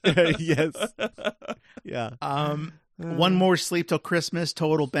that. Yes. Yeah. One More Sleep Till Christmas,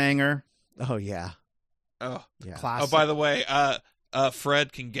 total banger. Oh yeah. Oh yeah. Classic. Oh, by the way,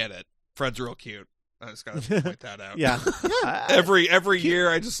 Fred can get it. Fred's real cute. I just gotta point that out. Yeah. Every year,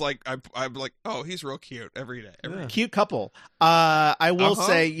 I just like I'm like, oh, he's real cute every day. Every day. Cute couple. I will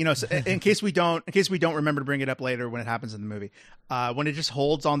say, in case we don't remember to bring it up later when it happens in the movie, when it just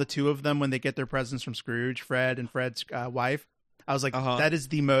holds on the two of them when they get their presents from Scrooge, Fred and Fred's wife, I was like, that is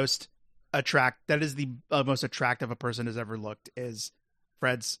the most most attractive a person has ever looked. Is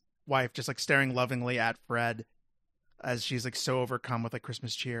Fred's wife just like staring lovingly at Fred as she's like so overcome with like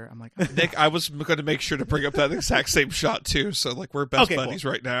Christmas cheer. I'm like, Nick, I was going to make sure to bring up that exact same shot too. So like we're best buddies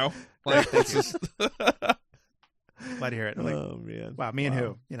right now. Like it's just glad to hear it. Like, oh man, wow, me and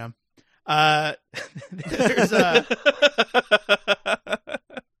who?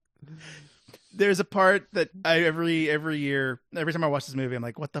 There's a part that I every time I watch this movie, I'm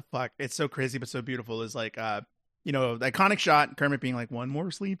like, what the fuck? It's so crazy but so beautiful. Is like the iconic shot, Kermit being like, one more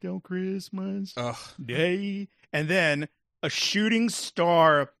sleep till Christmas day. And then a shooting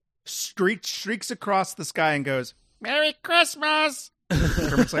star streaks across the sky and goes, Merry Christmas!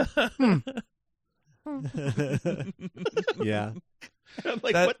 Kermit's like, Yeah.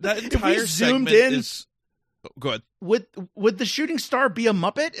 Like, that if entire we zoomed segment in, is... Go ahead. Would the shooting star be a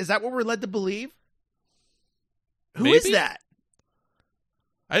Muppet? Is that what we're led to believe? Who is Maybe? that?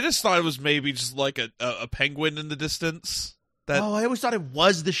 I just thought it was maybe just like a penguin in the distance. I always thought it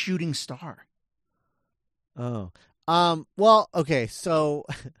was the shooting star. Oh. Well, okay, so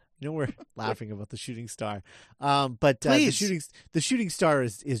we're laughing about the shooting star. But the shooting star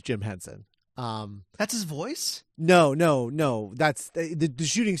is Jim Henson. That's his voice? No. That's the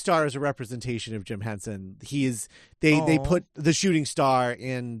shooting star is a representation of Jim Henson. He is they put the shooting star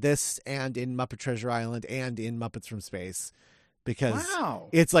in this and in Muppet Treasure Island and in Muppets from Space because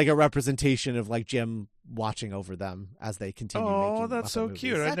it's like a representation of like Jim watching over them as they continue making Oh, that's Muppet so movies.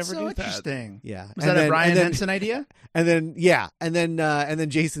 cute. I never knew that. Interesting. Yeah. Was that a Brian Henson idea? And then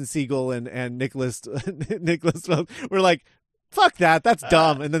Jason Segel and Nicholas were like, fuck that, that's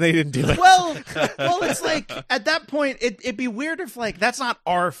dumb, and then they didn't do it. Well, it's like at that point, it'd be weird if like that's not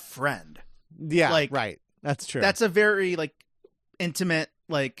our friend. Yeah, like, right. That's true. That's a very like intimate,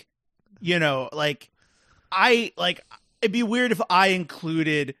 like it'd be weird if I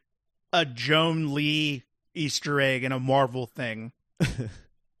included a Joan Lee Easter egg in a Marvel thing.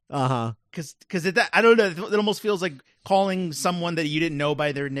 Because I don't know, it almost feels like calling someone that you didn't know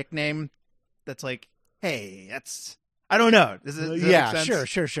by their nickname. That's like, hey, that's. I don't know. Does that make sense?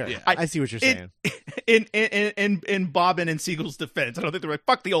 Sure. Yeah. I see what you're saying. In Bobbin and Siegel's defense, I don't think they're like,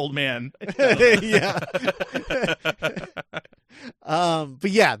 fuck the old man. Yeah. But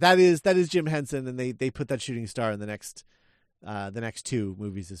yeah, that is Jim Henson, and they put that shooting star in the next two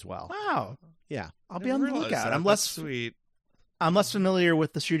movies as well. Wow. Yeah. I'll be on the lookout. I'm less sweet. I'm less familiar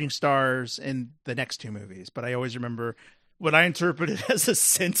with the shooting stars in the next two movies, but I always remember what I interpreted as a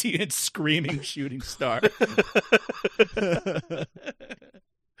sentient screaming shooting star.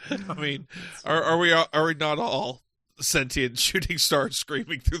 I mean, are we not all sentient shooting stars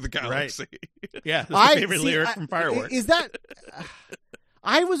screaming through the galaxy? Right. Yeah, that's my favorite lyric from Fireworks. Is that?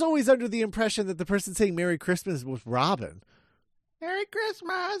 I was always under the impression that the person saying "Merry Christmas" was Robin. Merry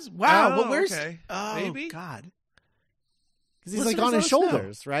Christmas! Wow, but where's? Okay. Oh, Maybe? God, because he's like on his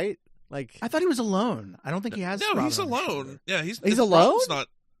shoulders, right? Like I thought he was alone. I don't think he has. No, Robin he's on his alone. shoulder. Yeah, he's alone. Robin's not.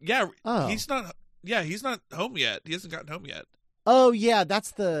 Yeah, Oh. he's not. Yeah, he's not home yet. He hasn't gotten home yet. Oh yeah,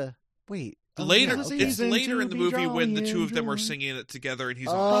 that's the wait. Later, yeah, okay. it's later in the movie when the two of them are drawing. singing it together, and he's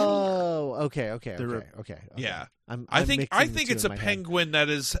on his shoulder. Okay. Yeah, I think mixing the two it's in a my head. penguin that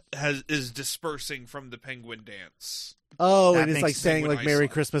is dispersing from the penguin dance. Oh, That and it's makes like saying Penguin like "Merry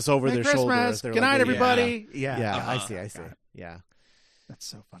Iceland. Christmas" over Merry their shoulder. Christmas. as they're Good like, night, everybody. Yeah, I see. Got it. Yeah. That's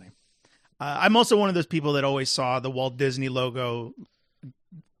so funny. I'm also one of those people that always saw the Walt Disney logo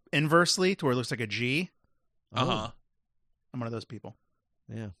inversely to where it looks like a G. Uh-huh. I'm one of those people.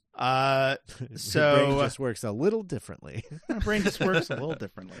 Yeah. So Your brain just works a little differently. my brain just works a little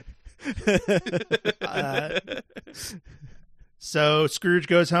differently. So Scrooge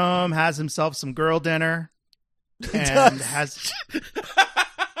goes home, has himself some girl dinner, and has.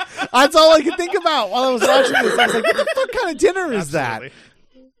 That's all I could think about while I was watching this. I was like, what the fuck kind of dinner is that? Absolutely.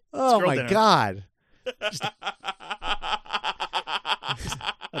 Oh girl my dinner. God.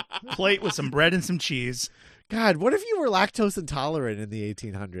 Plate with some bread and some cheese. God, what if you were lactose intolerant in the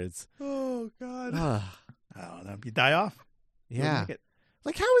 1800s? Oh God. Ugh. I don't know. You die off. You wouldn't Yeah. make it.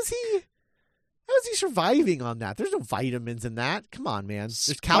 Like, how is he surviving on that? There's no vitamins in that. Come on, man.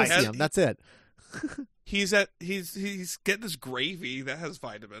 There's calcium. That's it. He's getting this gravy that has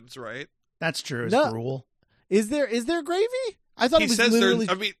vitamins, right? That's true. It's No. gruel. Is there gravy? I thought He it was says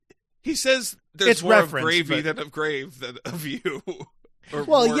literally. he says there's It's more of referenced, gravy but- than of grave than of you. Or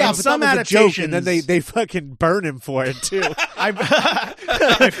Well, more yeah, of- but some that was a joke, and then adaptations- they fucking burn him for it too. that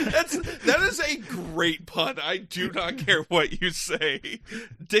is a great pun. I do not care what you say,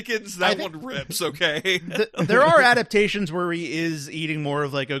 Dickens. That one rips. Okay. There are adaptations where he is eating more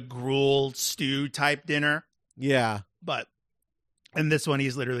of like a gruel stew type dinner, Yeah. but in this one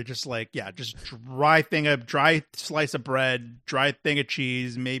he's literally just like, just dry slice of bread, dry thing of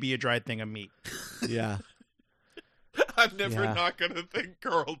cheese, maybe a dry thing of meat. Yeah. I'm never Yeah. not gonna think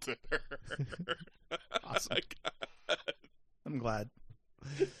girl dinner. Awesome. I'm glad.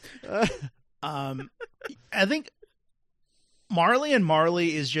 I think Marley and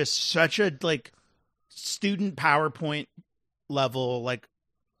Marley is just such a like student PowerPoint level. Like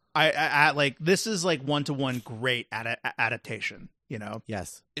I like this is like 1-to-1 great adaptation. You know,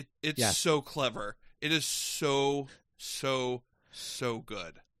 Yes. It's Yes. so clever. It is so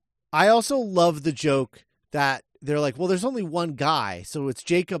good. I also love the joke that they're like, well, there's only one guy, so it's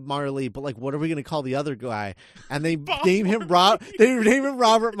Jacob Marley, but like, what are we going to call the other guy? And they name him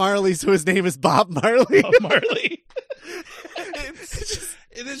Robert Marley, so his name is Bob Marley. Bob Marley.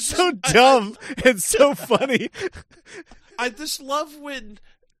 It is So just- dumb and so funny. I just love when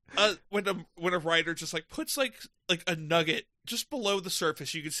a writer just like puts like a nugget just below the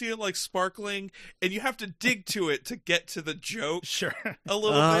surface. You can see it like sparkling, and you have to dig to it to get to the joke Sure. a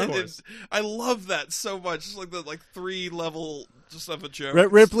little Of bit. course. And I love that so much. Just like the 3-level just of a joke.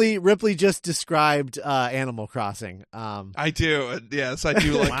 Ripley just described Animal Crossing. I do. And yes, I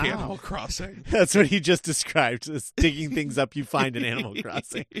do like Wow. Animal Crossing. That's what he just described, is digging things up you find in Animal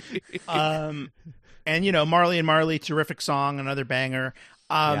Crossing. And you know, Marley and Marley, terrific song, another banger.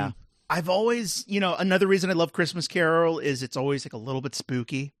 Yeah. I've always, another reason I love Christmas Carol is it's always like a little bit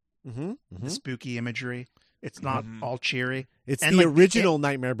spooky, Mm-hmm. spooky imagery. It's not Mhm. all cheery. It's And, the like, original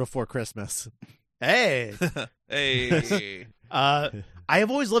Nightmare Before Christmas. Hey, Hey. I have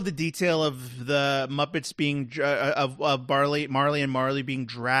always loved the detail of the Muppets being of Marley and Marley being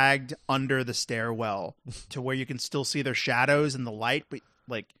dragged under the stairwell to where you can still see their shadows in the light, but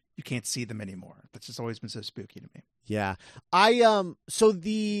like you can't see them anymore. That's just always been so spooky to me. Yeah. So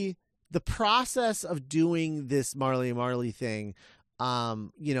the process of doing this Marley and Marley thing,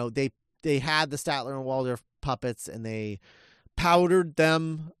 they had the Statler and Waldorf puppets and they powdered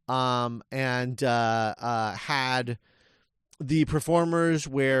them and had the performers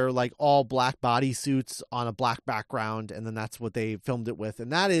wear like all black bodysuits on a black background, and then that's what they filmed it with.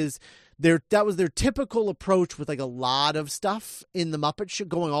 And that was their typical approach with like a lot of stuff in the Muppet Show,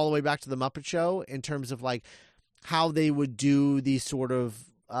 going all the way back to the Muppet Show, in terms of like how they would do these sort of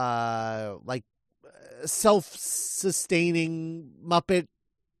self-sustaining Muppet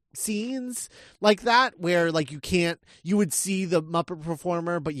scenes like that, where like you would see the Muppet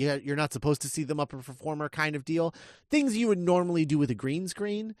performer, but you're not supposed to see the Muppet performer kind of deal. Things you would normally do with a green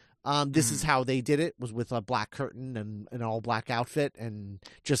screen. This is how they did it, was with a black curtain and an all black outfit, and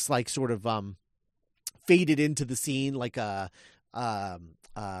just like sort of faded into the scene like a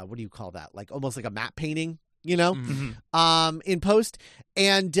what do you call that? Like almost like a matte painting, in post.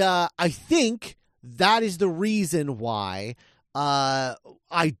 And I think that is the reason why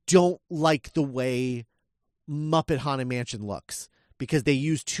I don't like the way Muppet Haunted Mansion looks, because they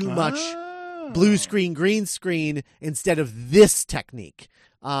use too much blue screen, green screen instead of this technique.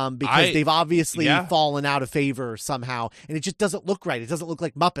 Because they've obviously fallen out of favor somehow, and it just doesn't look right. It doesn't look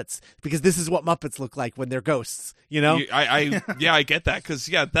like Muppets, because this is what Muppets look like when they're ghosts, I get that, because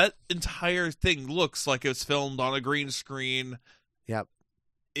that entire thing looks like it was filmed on a green screen. Yep.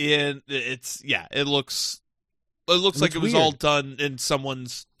 And it looks like it was weird. all done in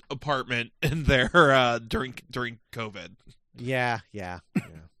someone's apartment in there during COVID. Yeah.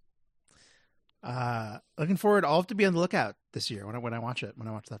 Looking forward. I'll have to be on the lookout this year when I watch it. When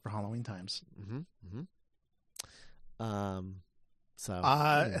I watch that for Halloween times.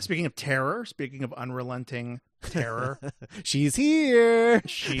 Speaking of terror, speaking of unrelenting terror, she's here.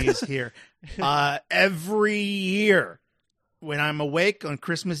 she's here. Every year when I'm awake on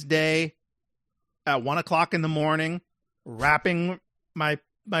Christmas Day at 1:00 in the morning, wrapping my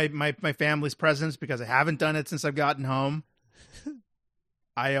family's presents, because I haven't done it since I've gotten home.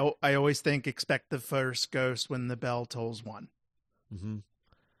 I always think expect the first ghost when the bell tolls one. Mm-hmm.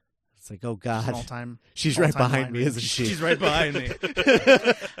 It's like, oh It's an God, all-time. she's all-time right behind line me, read. isn't she? She's right behind me.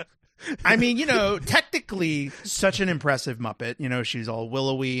 I mean, technically, such an impressive Muppet. She's all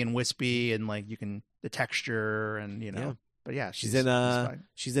willowy and wispy, and like the texture, and Yeah. But yeah, She's in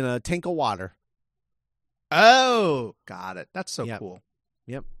a tank of water. Oh, got it. That's so Yep. cool.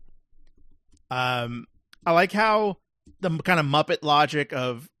 Yep. I like how the kind of Muppet logic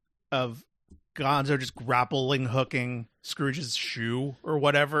of Gonzo just grappling hooking Scrooge's shoe or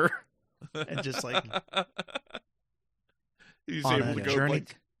whatever, and just like he's on able a to go journey.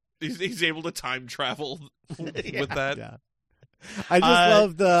 like he's able to time travel with that. Yeah. I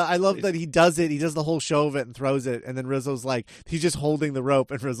just love that he does it. He does the whole show of it and throws it, and then Rizzo's like, he's just holding the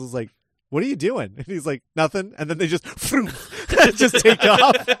rope, and Rizzo's like, "What are you doing?" And he's like, "Nothing." And then they just just take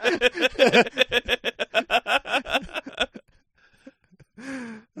off.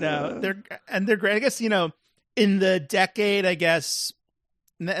 No, they're great. I guess in the decade, I guess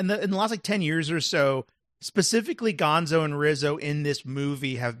in the last like 10 years or so, specifically Gonzo and Rizzo in this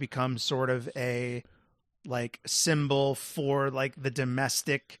movie have become sort of a like symbol for like the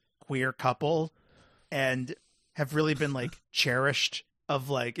domestic queer couple, and have really been like cherished. Of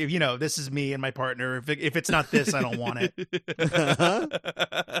like, if this is me and my partner. If it's not this, I don't want it.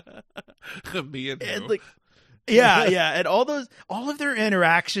 Me and And who? like, yeah, and all of their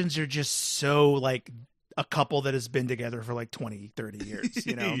interactions are just so like a couple that has been together for like 20, 30 years.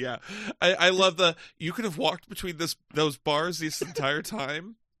 Yeah, I love you could have walked between those bars this entire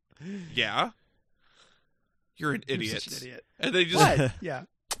time. Yeah, you're an idiot. Such an idiot. And they just What? Yeah.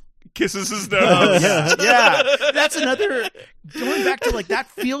 kisses his nose. Oh, yeah. That's another going back to like that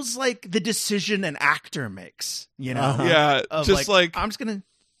feels like the decision an actor makes. Yeah, Of, just like I'm just gonna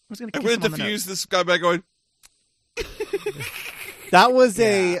kiss him on the diffuse nose. this guy by going. That was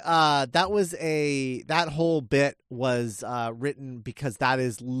Yeah. that whole bit was written because that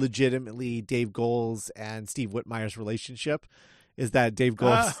is legitimately Dave Goelz and Steve Whitmire's relationship. Is that Dave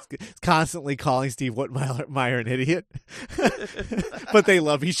Goelz is constantly calling Steve Whitmire an idiot, but they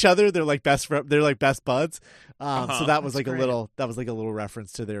love each other. They're like they're like best buds. So that was That's like great. a little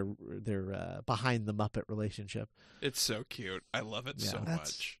reference to their behind the Muppet relationship. It's so cute. I love it so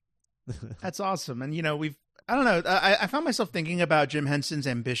much. That's awesome. And I don't know. I found myself thinking about Jim Henson's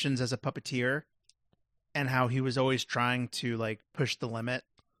ambitions as a puppeteer, and how he was always trying to like push the limit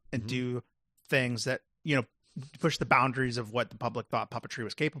and do things that push the boundaries of what the public thought puppetry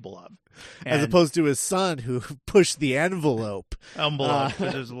was capable of, As opposed to his son, who pushed the envelope.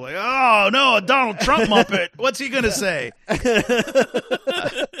 which is like, oh no, a Donald Trump Muppet. What's he gonna say? I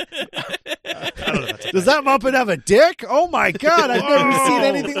don't know if that's Does that Muppet have a dick? Oh my God, I've never seen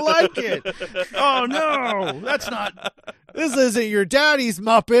anything like it. Oh no, that's not. This isn't your daddy's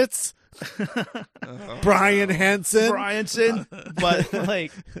Muppets. Brian Henson. Bryanson, but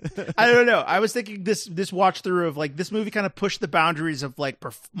like, I don't know. I was thinking this watch through of like this movie kind of pushed the boundaries of like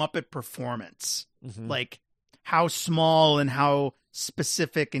Muppet performance, like how small and how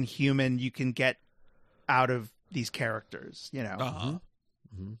specific and human you can get out of these characters, and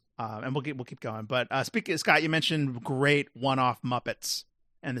we'll keep going. But speaking, Scott, you mentioned great one-off Muppets,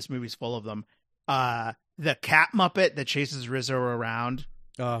 and this movie's full of them. The cat Muppet that chases Rizzo around.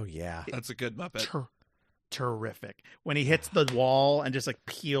 Oh yeah, That's a good Muppet. Terrific. When he hits the wall and just like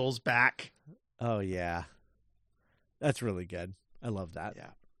peels back. oh yeah, that's really good. I love that. Yeah.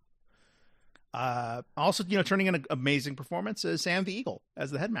 Also, turning in an amazing performance is Sam the Eagle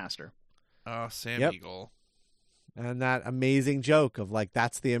as the headmaster. Oh, Sam Yep. Eagle. And that amazing joke of like,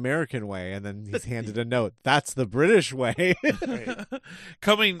 that's the American way, and then he's handed a note, that's the British way.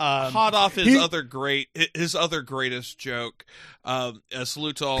 Coming hot off his he- other greatest joke, a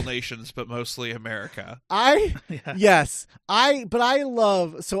salute to all nations, but mostly America. I Yeah. I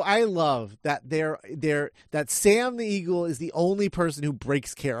love that that Sam the Eagle is the only person who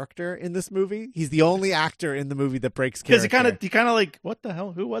breaks character in this movie. He's the only actor in the movie that breaks Because character. he kind of like, what the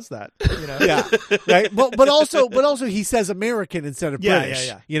hell? Who was that? Yeah, right. But also he says American instead of Yeah, British.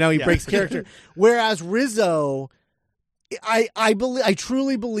 yeah. You know, he Yeah. breaks character. Whereas Rizzo, I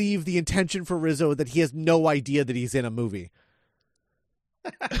truly believe the intention for Rizzo that he has no idea that he's in a movie.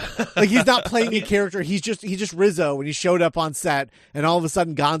 Like, he's not playing a character. He's just Rizzo, and he showed up on set, and all of a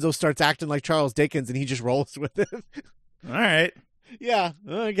sudden Gonzo starts acting like Charles Dickens, and he just rolls with it. All right. Yeah,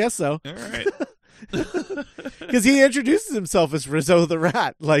 I guess so. All right. Because he introduces himself as Rizzo the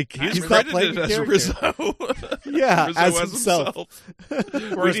Rat. Like, He's he's not playing credited a as character. Rizzo. Yeah, Rizzo as himself. we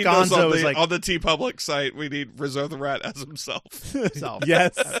Whereas need those Gonzo on is like on the T Public site. We need Rizzo the Rat as himself. self.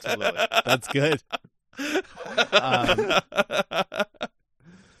 Yes, Absolutely. that's good.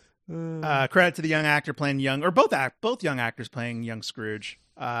 Credit to the young actor playing young, or both young actors playing young Scrooge.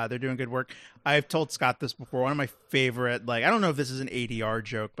 They're doing good work. I've told Scott this before. One of my favorite, like, I don't know if this is an ADR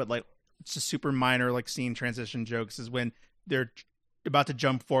joke, but like, it's a super minor, like, scene transition jokes is when they're about to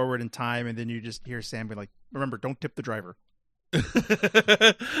jump forward in time, and then you just hear Sam be like, "Remember, don't tip the driver."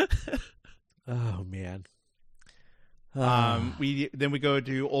 Oh man. We go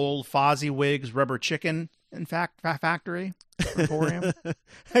to old Fozziwig's Rubber Chicken Factory Emporium.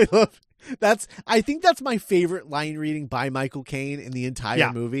 I think that's my favorite line reading by Michael Caine in the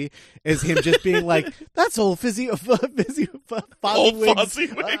entire movie is him just being like, "That's old Fozziwig's.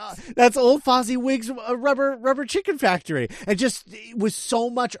 That's old Fozziwig's rubber chicken factory," and just with so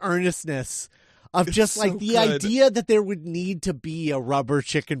much earnestness of just like the idea that there would need to be a rubber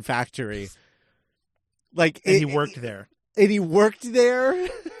chicken factory. Like, and he worked there. And he worked there.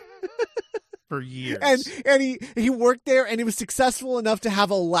 For years. And he worked there, and he was successful enough to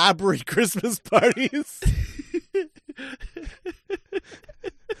have elaborate Christmas parties.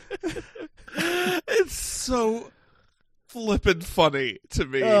 It's so flippin' funny to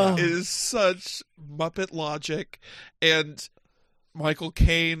me. It is such Muppet logic, and Michael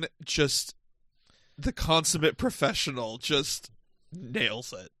Caine, just the consummate professional, just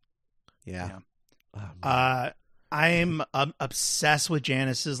nails it. Yeah. I'm obsessed with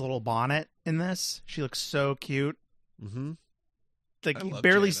Janice's little bonnet in this. She looks so cute. Mm-hmm. Like,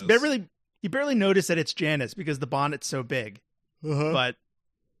 you barely notice that it's Janice because the bonnet's so big. Uh-huh. But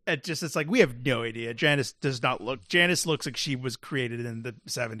it's like, we have no idea. Janice looks like she was created in the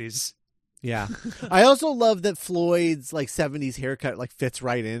 70s. Yeah. I also love that Floyd's like 70s haircut like fits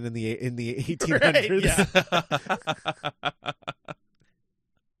right in the 1800s. Right, yeah.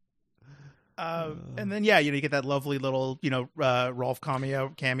 And then, you get that lovely little, Rolf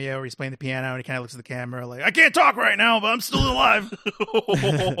cameo where he's playing the piano and he kind of looks at the camera like, "I can't talk right now, but I'm still alive."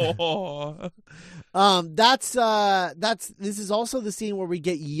 This is also the scene where we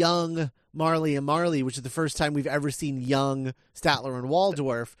get young Marley and Marley, which is the first time we've ever seen young Statler and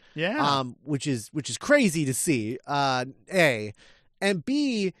Waldorf. Yeah. Which is crazy to see. A, and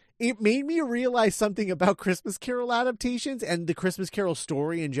B, it made me realize something about Christmas Carol adaptations and the Christmas Carol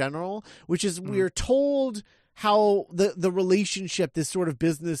story in general, which is we're told how the relationship, this sort of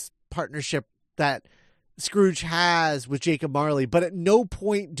business partnership that Scrooge has with Jacob Marley, but at no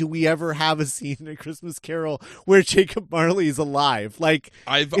point do we ever have a scene in a Christmas Carol where Jacob Marley is alive. Like,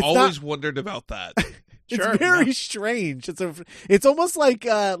 I've always wondered about that. It's very strange. It's almost like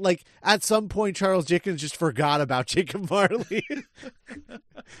at some point Charles Dickens just forgot about Jacob Marley.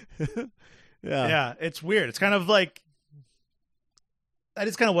 Yeah, it's weird. It's kind of like, that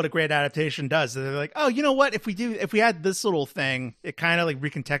is kind of what a great adaptation does. They're like, "Oh, you know what? If we had this little thing, it kind of like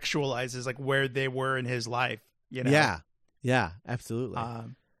recontextualizes like where they were in his life." Yeah, absolutely.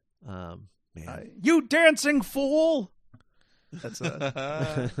 Man, you dancing fool! That's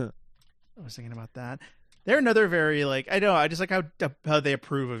I was thinking about that. They're another very, like, I just like how they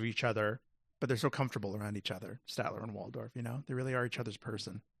approve of each other, but they're so comfortable around each other. Statler and Waldorf, they really are each other's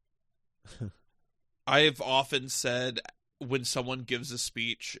person. I've often said when someone gives a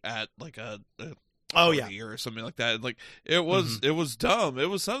speech at like a party or something like that, like, it was dumb. It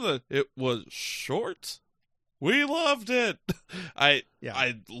was something. It was short. We loved it. I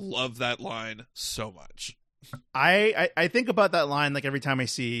love that line so much. I think about that line like every time I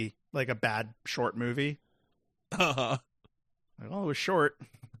see like a bad short movie. Uh-huh. Like, it was short.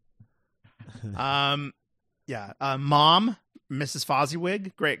 Mom, Mrs.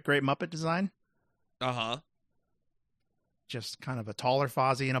 Fozziwig, great Muppet design. Uh-huh. Just kind of a taller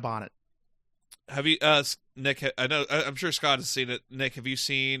Fozzie in a bonnet. Have you, Nick? I'm sure Scott has seen it. Nick, have you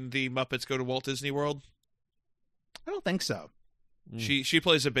seen the Muppets Go to Walt Disney World? I don't think so. She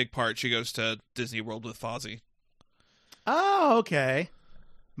plays a big part. She goes to Disney World with Fozzie. Oh, okay.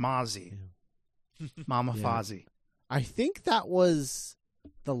 Mozzie. Mama Fozzie. I think that was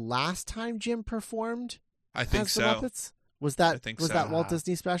the last time Jim performed. I think as so. The Muppets? Was that so. that Walt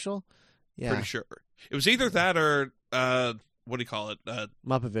Disney special? Yeah. Pretty sure. It was either that or what do you call it?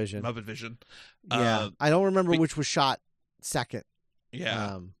 Muppet Vision. Muppet Vision. Yeah. I don't remember which was shot second.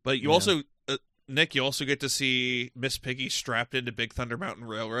 Yeah. But you also Nick, you also get to see Miss Piggy strapped into Big Thunder Mountain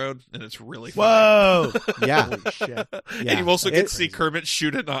Railroad, and it's really fun. Whoa! Yeah. Holy shit. Yeah. And you also get to see Kermit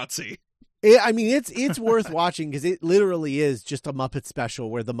shoot a Nazi. It's worth watching because it literally is just a Muppet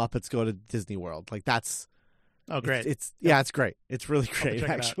special where the Muppets go to Disney World. Like, that's... Oh, great. It's great. It's really great,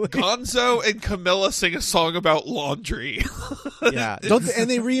 actually. Gonzo and Camilla sing a song about laundry. Yeah. And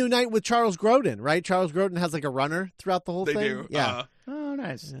they reunite with Charles Grodin, right? Charles Grodin has like a runner throughout the whole thing. They do. Yeah. Oh,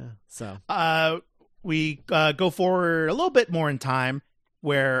 nice. Yeah. So we go forward a little bit more in time,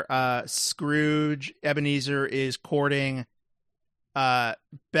 where Scrooge, Ebenezer, is courting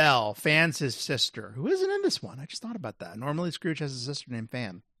Belle, Fan's his sister, who isn't in this one. I just thought about that. Normally Scrooge has a sister named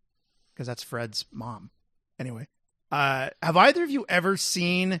Fan because that's Fred's mom. Anyway, have either of you ever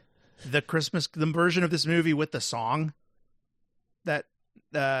seen the version of this movie with the song that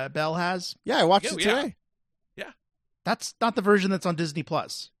Belle has? Yeah, I watched it today. Yeah. That's not the version that's on Disney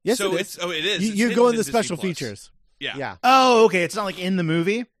Plus. Yes, so it is. it is. You go in the Disney special Plus. features. Yeah. Oh, okay. It's not like in the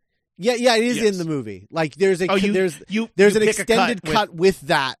movie. Yeah, it is Yes. in the movie. Like there's an you extended cut with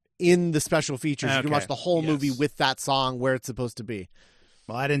that in the special features. You Okay. can watch the whole movie Yes. with that song where it's supposed to be.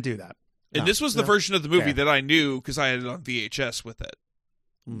 Well, I didn't do that. And No. this was the version of the movie Fair. that I knew because I had it on VHS with it.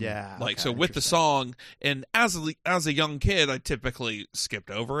 Yeah. Like, okay, so with the interesting. song, and as a young kid, I typically skipped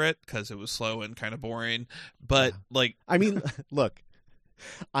over it because it was slow and kind of boring. But, like... I mean, look,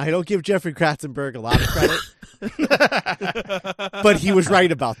 I don't give Jeffrey Katzenberg a lot of credit, but he was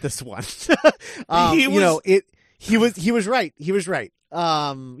right about this one. He was right. He was right.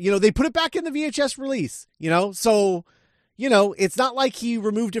 They put it back in the VHS release, so... it's not like he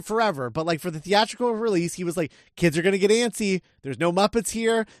removed it forever, but like for the theatrical release, he was like, kids are going to get antsy. There's no Muppets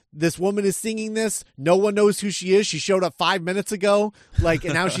here. This woman is singing this. No one knows who she is. She showed up 5 minutes ago. Like,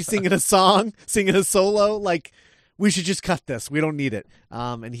 and now she's singing a song, singing a solo. Like, we should just cut this. We don't need it.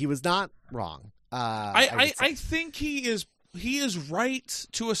 And he was not wrong. I think he is right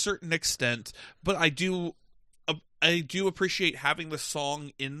to a certain extent, but I do appreciate having the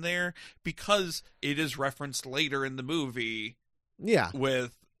song in there because it is referenced later in the movie. Yeah.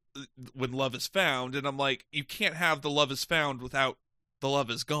 With when love is found, and I'm like, you can't have the love is found without the love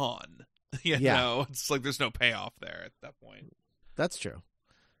is gone. It's like there's no payoff there at that point. That's true.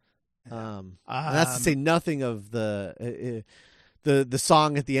 And that's to say nothing of the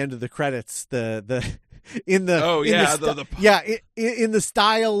song at the end of the credits. In the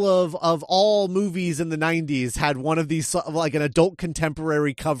style of all movies in the 90s had one of these like an adult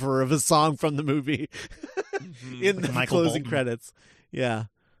contemporary cover of a song from the movie in the Michael closing Bolton. credits. Yeah.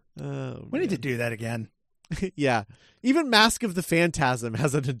 Oh, We need to do that again. yeah. Even Mask of the Phantasm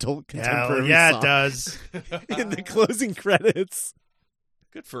has an adult contemporary Yeah, song it does. in the closing credits.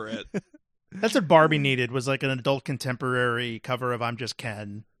 Good for it. That's what Barbie needed, was like an adult contemporary cover of I'm Just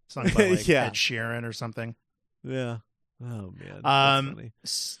Ken, sung by like Yeah. Ed Sheeran or something. Yeah. Oh man. That's funny.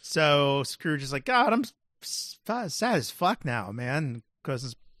 So Scrooge is like, God, I'm sad as fuck now, man.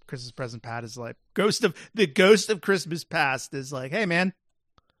 Christmas present Pat is like, the ghost of Christmas past is like, hey man,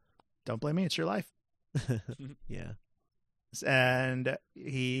 don't blame me, it's your life. Yeah. And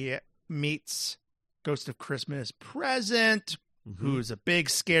he meets Ghost of Christmas Present, who's a big,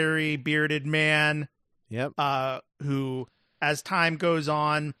 scary, bearded man. Yep. Who, as time goes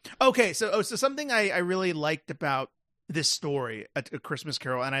on, okay. So something I really liked about this story, A Christmas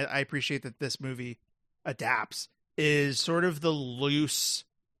Carol, and I appreciate that this movie adapts, is sort of the loose,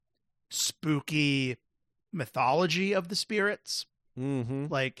 spooky mythology of the spirits. Mm-hmm.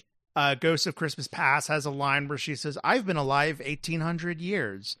 Like, Ghost of Christmas Past has a line where she says, "I've been alive 1,800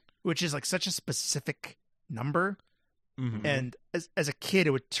 years," which is like such a specific number. Mm-hmm. And as a kid,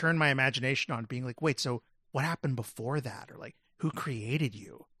 it would turn my imagination on, being like, wait, so what happened before that? Or like, who created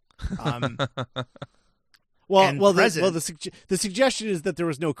you? The suggestion is that there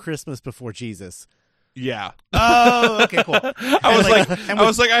was no Christmas before Jesus. Yeah. Oh, okay, cool. I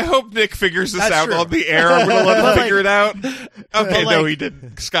was like, I hope Nick figures this That's out true. on the air. I'm gonna let him But figure it out. Okay, no, like- he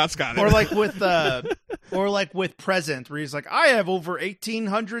didn't. Scott's got it. Or like with Present, where he's like, I have over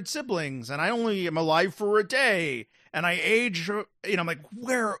 1,800 siblings, and I only am alive for a day, and I age. I'm like,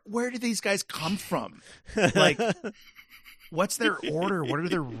 where do these guys come from? Like, what's their order? What are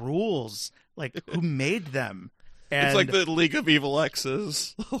their rules? Like, who made them? And It's like the League of Evil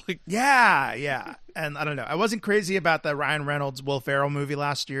Exes. Like, yeah. And I don't know. I wasn't crazy about the Ryan Reynolds, Will Ferrell movie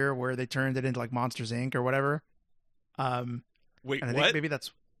last year where they turned it into like Monsters Inc. or whatever. wait, And I what? think maybe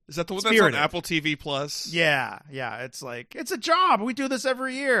that's Is that the one that's on Spirited. Apple TV Plus? yeah. It's like, it's a job. We do this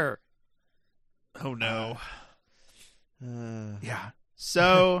every year. Oh no. Yeah.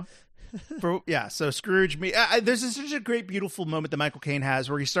 So, so Scrooge. There's such a great, beautiful moment that Michael Caine has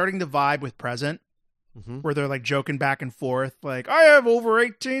where he's starting to vibe with Present. Mm-hmm. Where they're like joking back and forth, like, I have over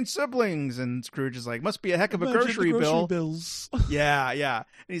 18 siblings, and Scrooge is like, must be a heck of a grocery bill. bills. Yeah. And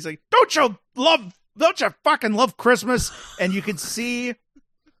he's like, don't you fucking love Christmas? And you can see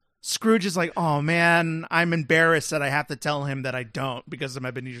Scrooge is like, oh man, I'm embarrassed that I have to tell him that I don't because of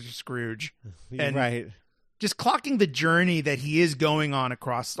Ebenezer Scrooge. And right. just clocking the journey that he is going on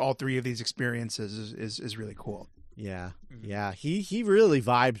across all three of these experiences is really cool. Yeah. He really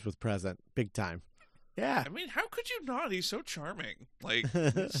vibes with Present big time. Yeah. I mean, how could you not? He's so charming. Like,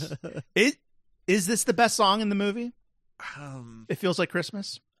 Is this the best song in the movie? It feels like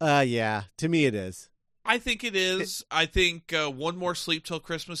Christmas. Yeah, to me it is. I think it is. I think One More Sleep Till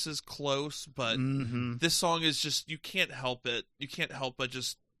Christmas is close, but this song is just, you can't help it. You can't help but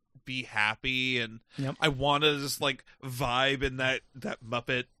just be happy, and I want to just like vibe in that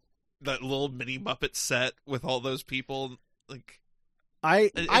Muppet, that little mini Muppet set with all those people. Like,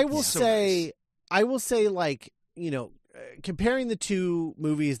 I will so say, nice. I will say, like, you know, comparing the two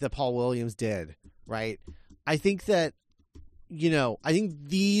movies that Paul Williams did, right? I think that, you know, I think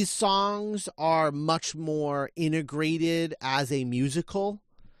these songs are much more integrated as a musical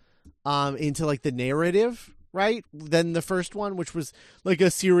into like the narrative, right? Than the first one, which was like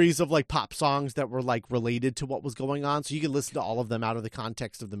a series of like pop songs that were like related to what was going on. So you can listen to all of them out of the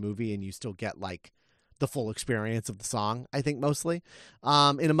context of the movie and you still get like the full experience of the song, I think, mostly in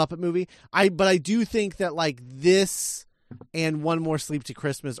a Muppet movie. But I do think that like this and One More Sleep to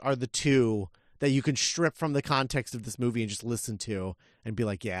Christmas are the two that you can strip from the context of this movie and just listen to and be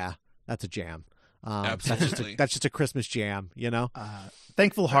like, yeah, that's a jam. Absolutely. That's just a Christmas jam, you know?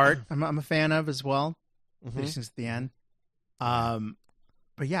 Thankful Heart, I'm a fan of as well. Mm-hmm. Since the end.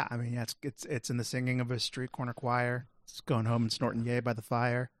 But yeah, I mean, it's in the singing of a street corner choir. It's going home and snorting yay by the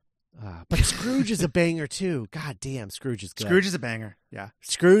fire. But Scrooge is a banger too. God damn, Scrooge is good. Scrooge is a banger. Yeah,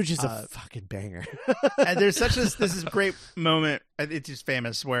 Scrooge is a fucking banger. And there's this is a great moment. It's just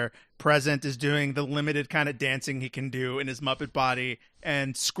famous where Present is doing the limited kind of dancing he can do in his Muppet body,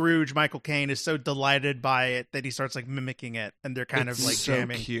 and Scrooge, Michael Caine, is so delighted by it that he starts like mimicking it, and they're kind of like so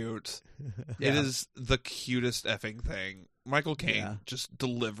jamming. Cute. Yeah. It is the cutest effing thing. Michael Caine just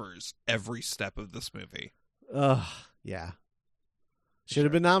delivers every step of this movie. Yeah. Should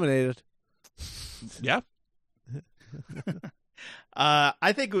have been nominated. Yeah.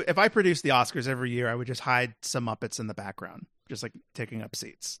 I think if I produced the Oscars every year, I would just hide some Muppets in the background, just like taking up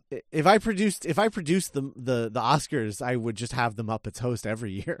seats. If I produced the Oscars, I would just have the Muppets host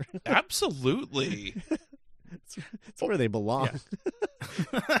every year. Absolutely. It's where they belong.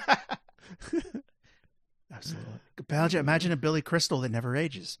 Yeah. Absolutely. Imagine a Billy Crystal that never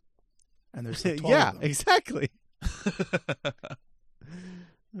ages. And there's like 12 of them. Exactly.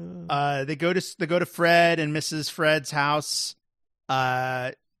 They go to Fred and Mrs. Fred's house.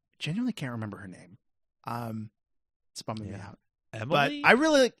 Genuinely can't remember her name. It's bumming me out. Emily? But I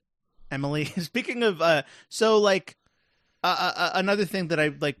really like Emily. Speaking of, another thing that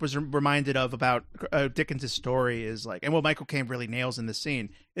I like was reminded of about Dickens' story is like, and what Michael Caine really nails in the scene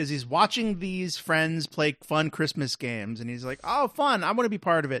is he's watching these friends play fun Christmas games, and he's like, "Oh, fun! I want to be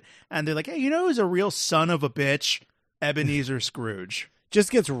part of it." And they're like, "Hey, you know who's a real son of a bitch? Ebenezer Scrooge." Just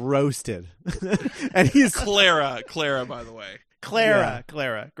gets roasted. And he's Clara, by the way. Clara.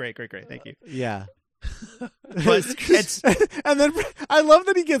 Great. Thank you. Yeah. But it's and then I love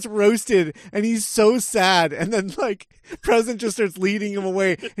that he gets roasted and he's so sad, and then like Present just starts leading him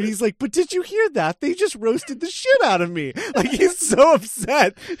away and he's like, "But did you hear that? They just roasted the shit out of me." Like, he's so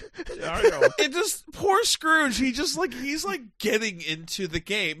upset. I know. It just, poor Scrooge, he's like getting into the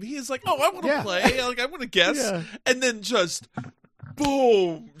game. He's like, "Oh, I want to play. Like, I want to guess." Yeah. And then just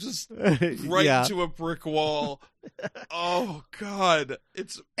boom, just right into a brick wall. Oh God,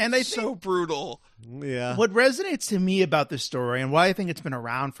 it's so brutal. Yeah. What resonates to me about this story, and why I think it's been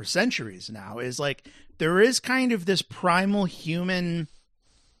around for centuries now, is like there is kind of this primal human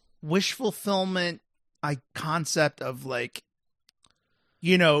wish fulfillment concept of like,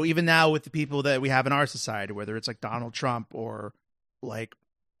 you know, even now with the people that we have in our society, whether it's like Donald Trump or like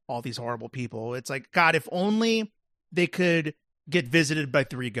all these horrible people, it's like, God, if only they could get visited by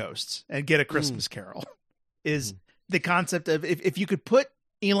 3 ghosts and get a Christmas Carol. Is the concept of if you could put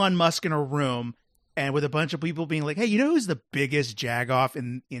Elon Musk in a room and with a bunch of people being like, "Hey, you know who's the biggest jagoff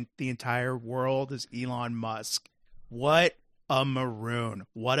in the entire world is Elon Musk." What a maroon.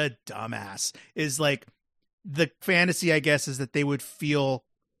 What a dumbass. Is like the fantasy, I guess, is that they would feel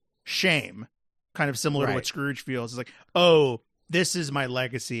shame, kind of similar to what Scrooge feels. It's like, "Oh, this is my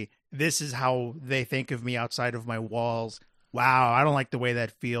legacy. This is how they think of me outside of my walls. Wow, I don't like the way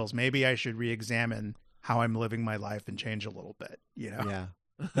that feels. Maybe I should re-examine how I'm living my life and change a little bit," you know? Yeah.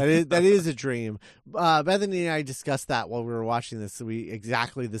 That is a dream. Bethany and I discussed that while we were watching this. So we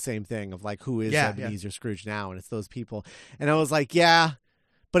exactly the same thing of like, who is Ebenezer Scrooge now? And it's those people. And I was like, yeah,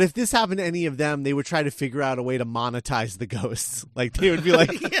 But if this happened to any of them, they would try to figure out a way to monetize the ghosts. Like they would be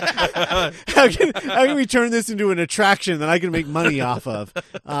like, how can we turn this into an attraction that I can make money off of?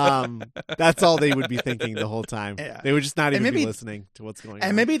 That's all they would be thinking the whole time. Yeah. They would just not even be listening to what's going on.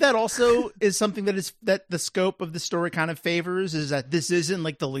 And maybe that also is something that the scope of the story kind of favors, is that this isn't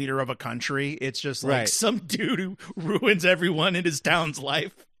like the leader of a country. It's just like some dude who ruins everyone in his town's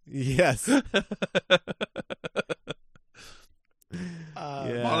life. Yes.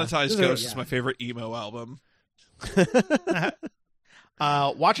 Monetized Ghost is my favorite emo album.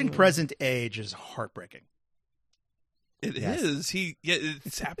 Watching Present Age is heartbreaking. It is.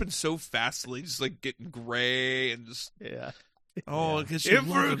 It's happened so fastly, just like getting gray and just because you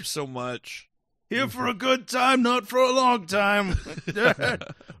love him so much. Here for a good time, not for a long time.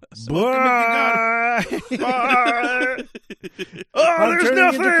 Bye. Oh, there's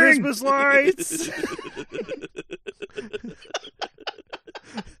nothing. Into Christmas lights.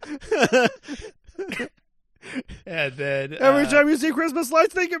 And then every time you see Christmas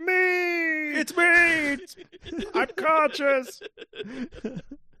lights, think of me. It's me. I'm conscious.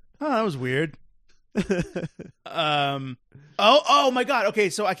 Oh, that was weird. Oh my God. Okay,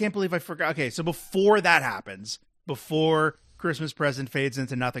 so I can't believe I forgot. Okay, so before that happens, before Christmas Present fades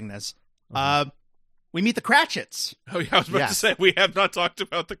into nothingness, we meet the Cratchits. Oh yeah, I was about to say we have not talked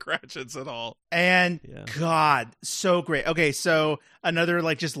about the Cratchits at all. And God, so great. Okay, so another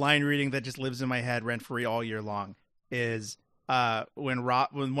like just line reading that just lives in my head rent free all year long is when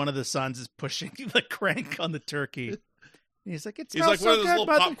one of the sons is pushing the crank on the turkey. He's like, he's like one of those little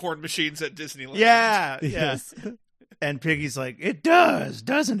popcorn machines at Disneyland. Yeah, yes. And Piggy's like, it does,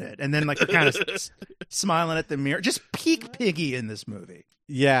 doesn't it? And then like they're kind of smiling at the mirror. Just peak Piggy in this movie.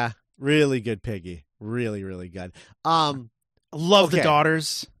 Yeah, really good Piggy. Really, really good. Love the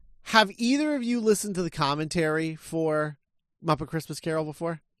daughters. Have either of you listened to the commentary for Muppet Christmas Carol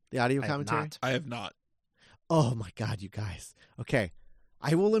before? The audio commentary? I have not. Oh my God, you guys. Okay.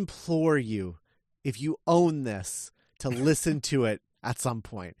 I will implore you, if you own this, to listen to it at some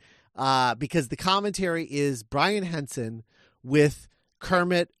point. Because the commentary is Brian Henson with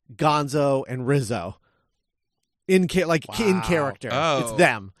Kermit, Gonzo, and Rizzo. In character. Oh. It's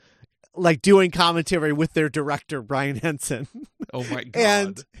them. Like doing commentary with their director, Brian Henson. Oh my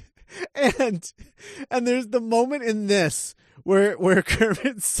God. And there's the moment in this where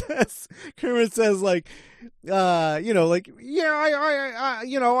Kermit says like, I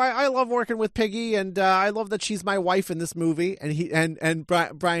love working with Piggy, and I love that she's my wife in this movie. And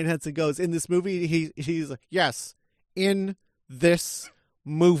Brian Henson goes, in this movie, he's like, yes, in this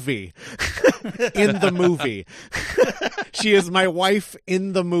movie. In the movie. She is my wife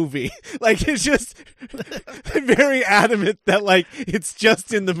in the movie. Like, it's just very adamant that like it's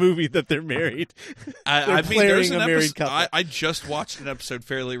just in the movie that they're married. I mean, there's an episode. I just watched an episode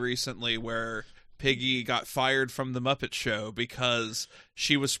fairly recently where Piggy got fired from the Muppet Show because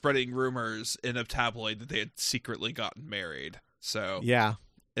she was spreading rumors in a tabloid that they had secretly gotten married. So yeah,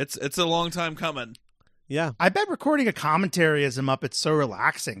 it's a long time coming. Yeah, I bet recording a commentary as a Muppet's so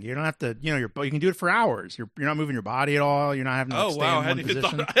relaxing. You don't have to, you can do it for hours. You're not moving your body at all. You're not having to stay in one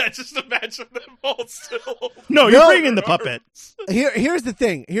position. I just imagine them all still. No, you're bringing the puppet. Here's the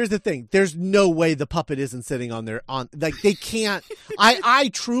thing. There's no way the puppet isn't sitting like they can't. I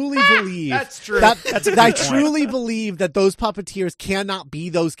truly believe that's true. I truly believe that those puppeteers cannot be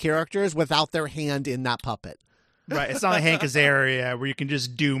those characters without their hand in that puppet. Right, it's not like Hank Azaria where you can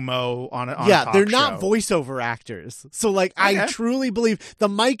just do Mo on a talk they're not show. Voiceover actors. So like I truly believe the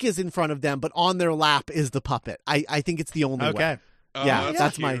mic is in front of them, but on their lap is the puppet. I think it's the only way. Oh, yeah,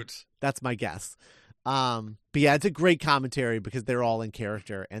 that's cute. my guess. But yeah, it's a great commentary because they're all in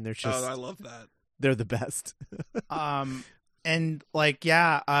character and they're just I love that. They're the best. And like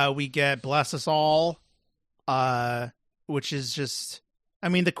we get Bless Us All, which is just, I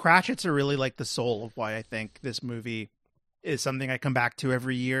mean, the Cratchits are really like the soul of why I think this movie is something I come back to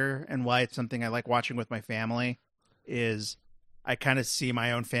every year, and why it's something I like watching with my family. Is I kind of see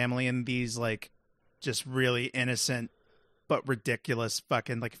my own family in these like just really innocent but ridiculous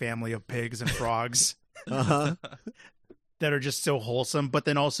fucking like family of pigs and frogs that are just so wholesome, but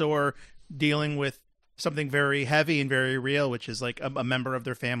then also are dealing with something very heavy and very real, which is like a member of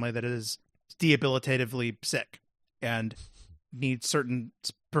their family that is debilitatively sick and need certain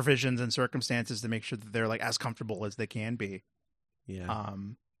provisions and circumstances to make sure that they're like as comfortable as they can be. Yeah.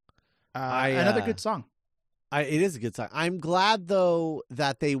 Another good song. It is a good song. I'm glad though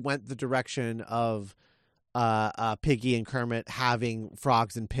that they went the direction of Piggy and Kermit having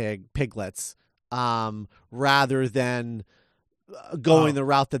frogs and piglets rather than going the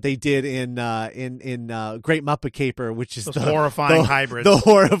route that they did in Great Muppet Caper, which is Those horrifying hybrids. The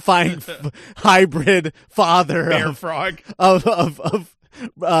horrifying hybrid father Bear frog of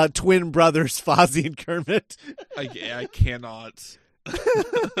twin brothers Fozzie and Kermit. I cannot.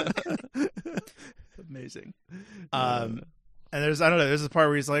 Amazing. And there's a part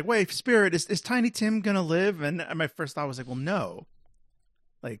where he's like, "Wait, Spirit, is Tiny Tim gonna live?" And my first thought was like, "Well, no.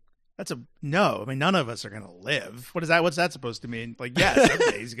 Like that's a no. I mean, none of us are gonna live. What is that? What's that supposed to mean? Like, yes,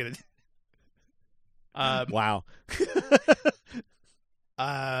 someday he's gonna." Wow.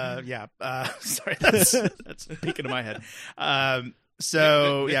 Yeah. Sorry, that's peeking in my head.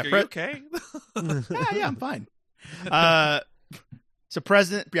 So Nick, yeah, are you okay? yeah, I'm fine. So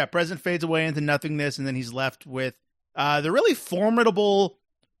President fades away into nothingness, and then he's left with the really formidable.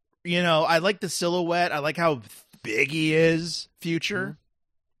 I like the silhouette. I like how big he is. Future.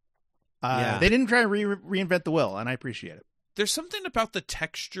 They didn't try and reinvent the wheel, and I appreciate it. There's something about the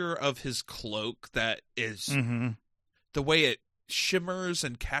texture of his cloak that is the way it shimmers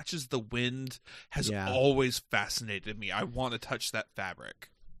and catches the wind has always fascinated me. I want to touch that fabric.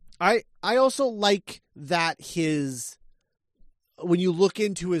 I also like that when you look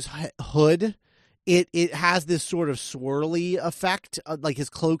into his hood, it has this sort of swirly effect. Like his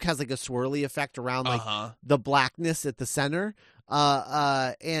cloak has like a swirly effect around like the blackness at the center.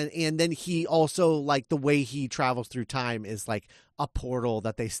 And then he also, like, the way he travels through time is like a portal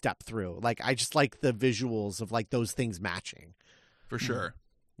that they step through. Like, I just like the visuals of like those things matching. For sure.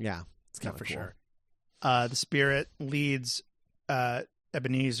 Yeah. It's kind of for cool. sure. The Spirit leads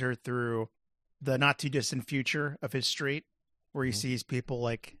Ebenezer through the not too distant future of his street, where he sees people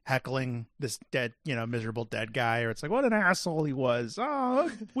like heckling this dead, miserable dead guy, or it's like, what an asshole he was. Oh,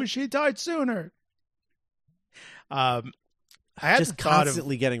 wish he died sooner. I had just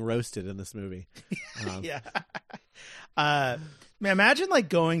constantly getting roasted in this movie. Yeah. Man, imagine like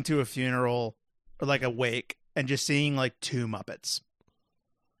going to a funeral or like a wake and just seeing like two Muppets.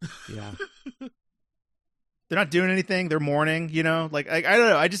 Yeah. They're not doing anything. They're mourning, like I don't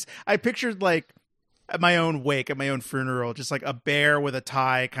know. I pictured like at my own wake, at my own funeral, just like a bear with a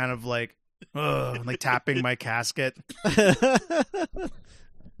tie kind of like, like tapping my casket. Like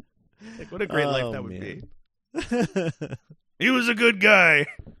what a great life that would be. He was a good guy.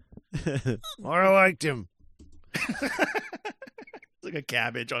 Or I liked him. It's like a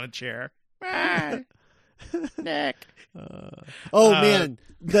cabbage on a chair. Nick. Man,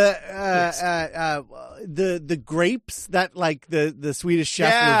 the grapes that like the Swedish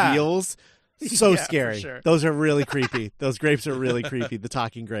chef reveals, so scary. Sure. Those are really creepy. Those grapes are really creepy. The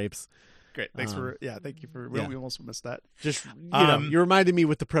talking grapes. Great. Thank you for. We almost missed that. Just you reminded me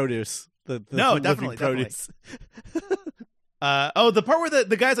with the produce. The definitely produce. The part where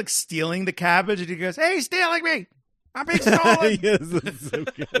the guy's like stealing the cabbage and he goes, "Hey, he's stealing me! I'm being stolen!" Yes, that's so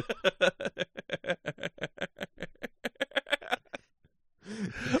good.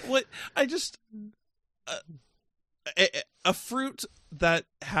 What I just a fruit that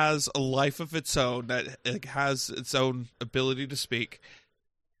has a life of its own, that has its own ability to speak.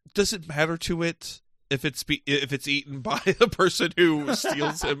 Does it matter to it if it's eaten by the person who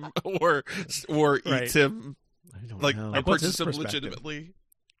steals him or eats him? I don't like know. or purchases him legitimately.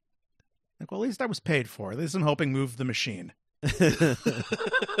 Like, well, at least that was paid for. At least I'm hoping move the machine. What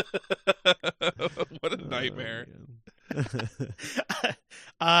a nightmare.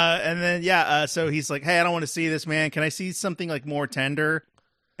 And then so he's like, "Hey, I don't want to see this, man. Can I see something like more tender?"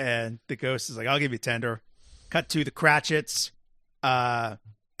 And the ghost is like, "I'll give you tender." Cut to the Cratchits.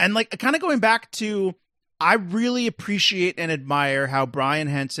 And like kind of going back to, I really appreciate and admire how Brian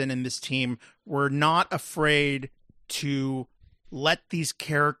Henson and this team were not afraid to let these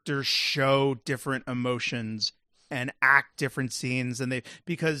characters show different emotions and act different scenes. And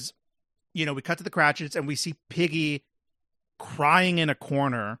because we cut to the Cratchits and we see Piggy crying in a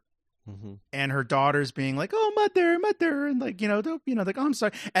corner, and her daughter's being like, "Oh, mother," and like, like, "Oh, I'm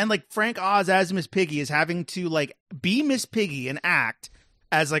sorry." And like Frank Oz as Miss Piggy is having to like be Miss Piggy and act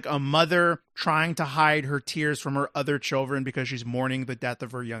as like a mother trying to hide her tears from her other children because she's mourning the death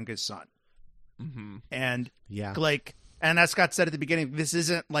of her youngest son. And and as Scott said at the beginning, this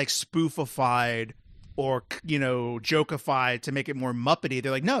isn't like spoofified or jokeified to make it more Muppety.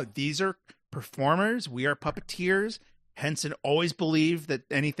 They're like, no, these are performers. We are puppeteers. Henson always believed that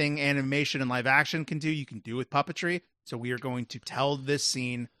anything animation and live action can do, you can do with puppetry. So we are going to tell this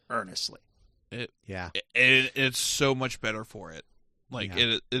scene earnestly. It's so much better for it. Like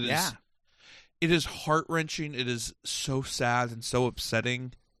it is heart-wrenching. It is so sad and so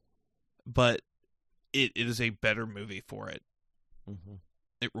upsetting, but it is a better movie for it.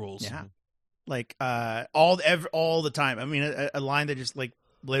 It rules. Yeah. like all the time. I mean, a line that just like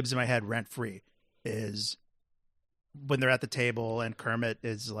lives in my head rent free is when they're at the table and Kermit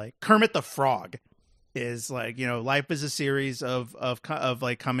the Frog is like, life is a series of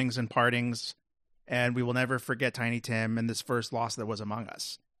like comings and partings, and we will never forget Tiny Tim and this first loss that was among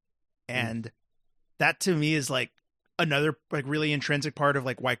us. And that to me is like another like really intrinsic part of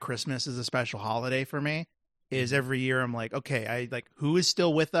like why Christmas is a special holiday for me. Is every year I'm like, okay, I like who is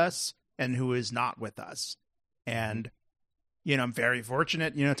still with us and who is not with us. And, I'm very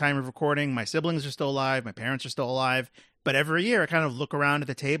fortunate, time of recording, my siblings are still alive. My parents are still alive. But every year I kind of look around at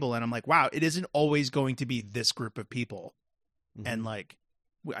the table and I'm like, wow, it isn't always going to be this group of people. And like,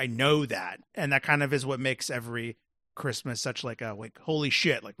 I know that. And that kind of is what makes every Christmas such like a, like, holy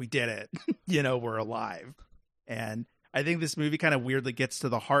shit, like we did it, we're alive. And I think this movie kind of weirdly gets to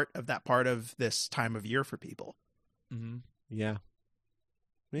the heart of that part of this time of year for people. Mm-hmm. Yeah.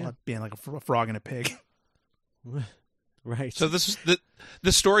 Well, being like a frog and a pig. Right. So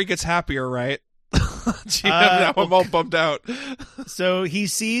the story gets happier, right? Now I'm all bummed out. So he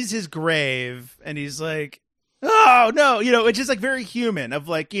sees his grave and he's like, oh no, it's just like very human of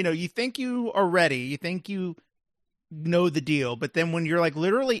like, you think you are ready. You think you know the deal. But then when you're like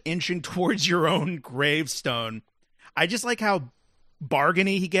literally inching towards your own gravestone, I just like how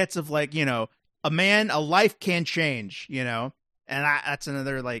bargainy he gets of like, a life can change, and that's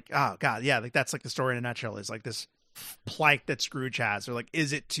another like, oh God. Yeah. Like that's like the story in a nutshell is like this plight that Scrooge has, or like,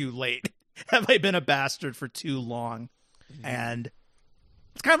 is it too late? Have I been a bastard for too long? And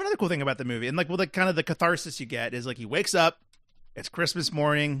it's kind of another cool thing about the movie. And like, well, the kind of the catharsis you get is like, he wakes up, it's Christmas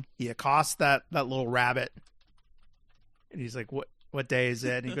morning. He accosts that little rabbit and he's like, what day is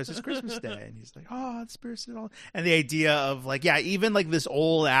it? And he goes, it's Christmas Day. And he's like, oh, the spirits and all. And the idea of like, yeah, even like this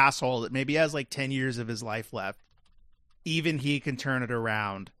old asshole that maybe has like 10 years of his life left, even he can turn it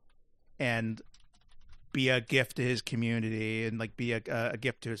around and be a gift to his community and like be a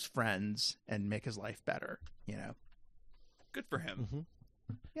gift to his friends and make his life better, Good for him. Mm-hmm.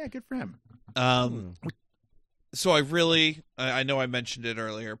 Yeah, good for him. So I know I mentioned it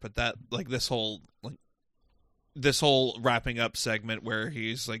earlier, but that like this whole wrapping up segment where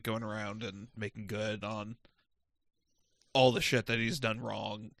he's like going around and making good on all the shit that he's done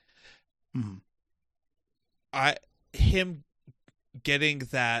wrong. Him getting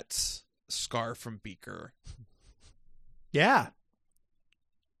that scar from Beaker. Yeah.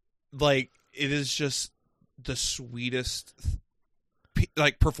 Like it is just the sweetest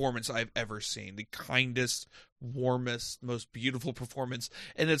like performance I've ever seen. The kindest, warmest, most beautiful performance.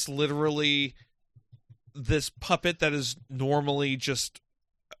 And it's literally this puppet that is normally just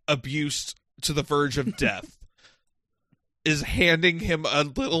abused to the verge of death is handing him a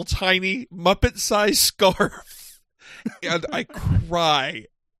little tiny Muppet-sized scarf. And I cry.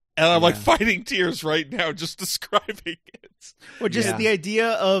 And I'm like fighting tears right now just describing it. Or just the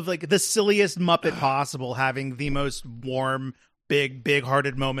idea of like the silliest Muppet possible having the most warm,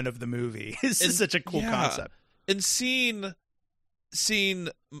 big-hearted moment of the movie. This is such a cool concept. And seeing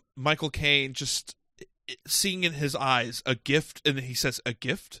Michael Caine just seeing in his eyes a gift, and he says, a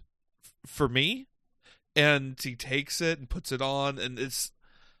gift for me? And he takes it and puts it on, and it's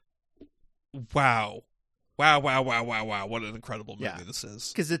wow. What an incredible movie this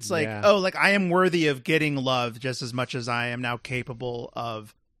is. Because it's like, like I am worthy of getting love just as much as I am now capable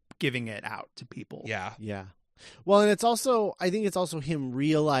of giving it out to people. Yeah. Yeah. Well, and it's also, I think it's also him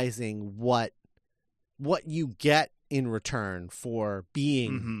realizing what you get in return for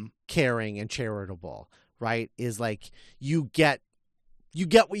being caring and charitable, right? Is like you get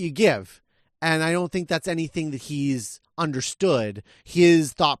what you give. And I don't think that's anything that he's understood.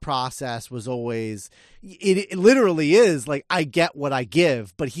 His thought process was always, it literally is like, I get what I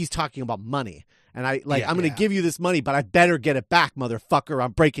give, but he's talking about money. And I'm going to give you this money, but I better get it back, motherfucker.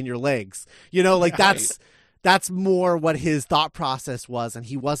 I'm breaking your legs. That's more what his thought process was. And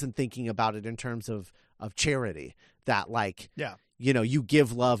he wasn't thinking about it in terms of charity, that like, you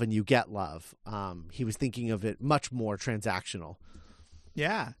give love and you get love. He was thinking of it much more transactional.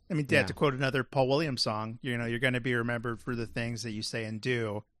 Yeah. I mean, to quote another Paul Williams song, you're going to be remembered for the things that you say and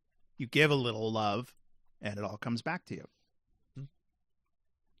do. You give a little love and it all comes back to you.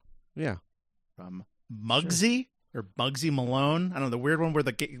 Yeah. From Muggsy or Muggsy Malone. I don't know, the weird one where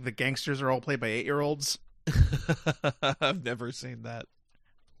the gangsters are all played by 8-year-olds. I've never seen that.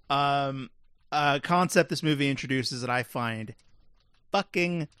 Concept this movie introduces that I find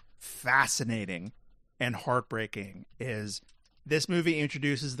fucking fascinating and heartbreaking is this movie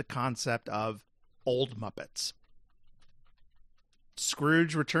introduces the concept of old Muppets.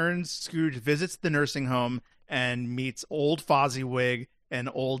 Scrooge visits the nursing home and meets old Fozziwig an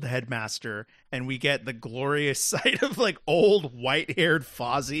old headmaster, and we get the glorious sight of like old white-haired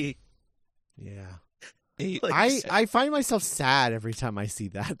Fozzie. Yeah. Like, I find myself sad every time I see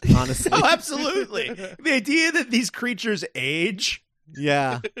that, honestly. oh, absolutely. The idea that these creatures age.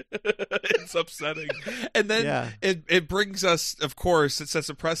 Yeah. It's upsetting. And then it brings us, of course, it sets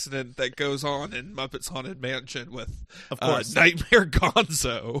a precedent that goes on in Muppets Haunted Mansion with, of course, Nightmare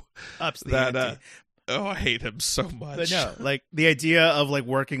Gonzo. Ups the that ante. I hate him so much. But no, like the idea of like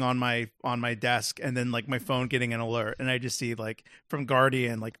working on my desk and then like my phone getting an alert, and I just see like from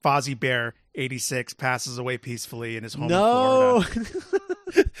Guardian, like Fozzie Bear 86 passes away peacefully in his home in Florida.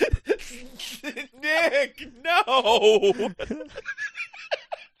 Nick, no.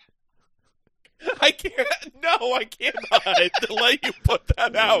 I can't. No, I cannot let you put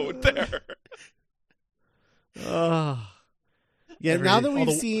that out there. Yeah, now that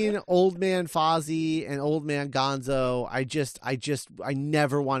we've seen Old Man Fozzie and Old Man Gonzo, I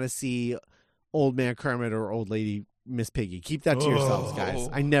never want to see Old Man Kermit or Old Lady Miss Piggy. Keep that to yourselves, guys.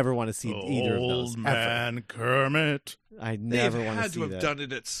 I never want to see either of those. Old Man Kermit. I never want to see to have that. done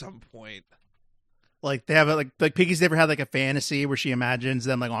it at some point. Like they have like Piggy's never had like a fantasy where she imagines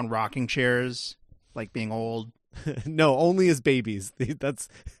them like on rocking chairs, like being old. No, only as babies. That's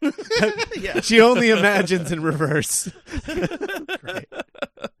yeah. She only imagines in reverse. Right.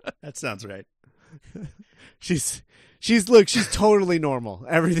 That sounds right. She's totally normal.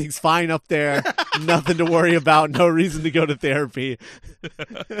 Everything's fine up there. Nothing to worry about. No reason to go to therapy.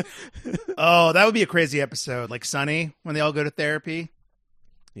 Oh, that would be a crazy episode. Like Sunny when they all go to therapy.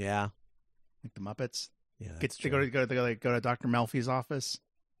 Yeah. Like the Muppets. Yeah. They go to Dr. Melfi's office.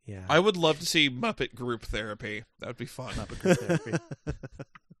 Yeah. I would love to see Muppet group therapy. That would be fun. Muppet group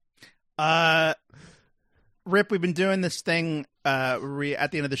therapy. Rip, we've been doing this thing at the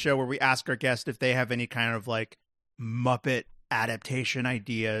end of the show where we ask our guests if they have any kind of like Muppet adaptation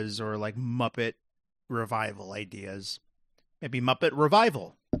ideas or like Muppet revival ideas. Maybe Muppet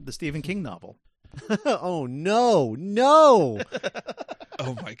Revival, the Stephen King novel. Oh, no.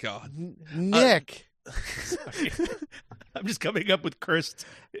 Oh, my God. Nick. Sorry. I'm just coming up with cursed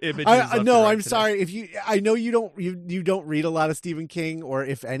images. No, I'm sorry. I know you don't read a lot of Stephen King, or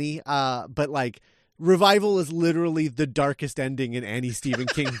if any, but like Revival is literally the darkest ending in any Stephen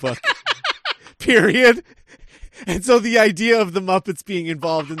King book. Period. And so the idea of the Muppets being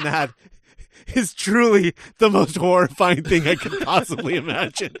involved in that is truly the most horrifying thing I could possibly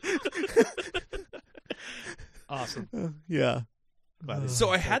imagine. Awesome. Yeah. So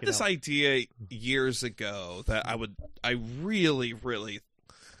I had this idea years ago that I really, really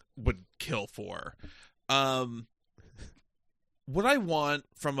would kill for. What I want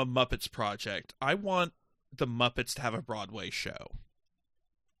from a Muppets project, I want the Muppets to have a Broadway show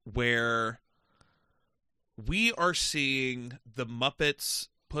where we are seeing the Muppets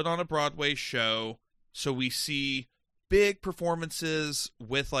put on a Broadway show. So we see big performances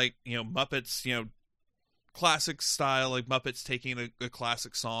with like, Muppets, classic style, like Muppets taking a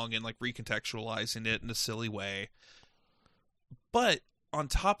classic song and like recontextualizing it in a silly way. But on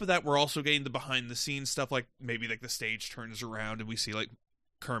top of that, we're also getting the behind the scenes stuff, like maybe like the stage turns around and we see like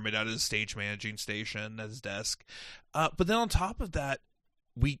Kermit at his stage managing station at his desk. But then on top of that,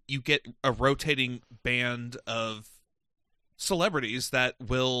 you get a rotating band of celebrities that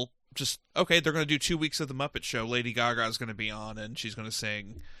will just, okay, they're going to do 2 weeks of the Muppet Show. Lady Gaga is going to be on and she's going to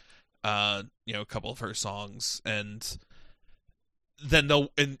sing a couple of her songs, and then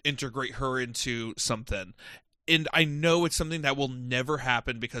they'll integrate her into something. And I know it's something that will never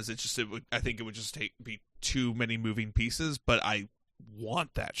happen because I think it would just be too many moving pieces, but I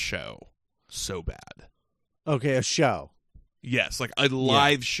want that show so bad. Okay, a show. Yes, like a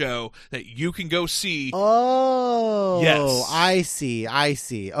live show that you can go see. Oh, yes. I see.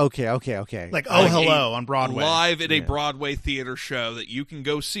 Okay. Like Hello on Broadway. Live at a Broadway theater show that you can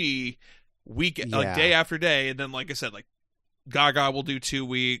go see like day after day. And then, like I said, like Gaga will do 2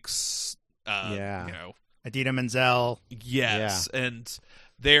 weeks. Idina Menzel. Yes. Yeah. And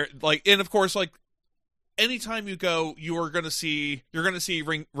they're like, and of course, like anytime you go, you're going to see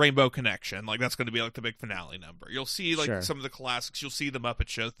Rainbow Connection. Like that's going to be like the big finale number. You'll see like some of the classics. You'll see the Muppet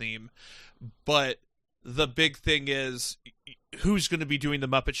Show theme. But the big thing is who's going to be doing the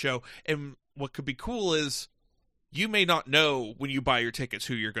Muppet Show. And what could be cool is you may not know when you buy your tickets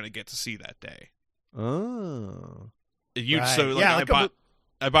who you're going to get to see that day. Oh.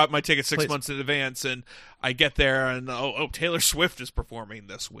 I bought my ticket 6 months in advance, and I get there, and Taylor Swift is performing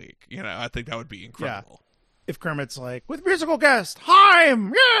this week. I think that would be incredible. if Kermit's like, with musical guest,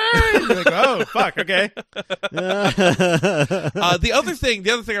 Heim! Yay! You're like, oh, fuck, okay. The other thing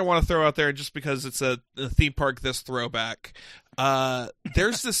I want to throw out there, just because it's a theme park this throwback,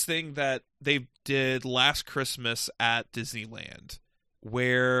 there's this thing that they did last Christmas at Disneyland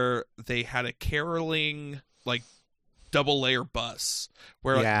where they had a caroling, like, double layer bus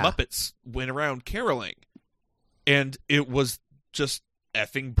where like Muppets went around caroling, and it was just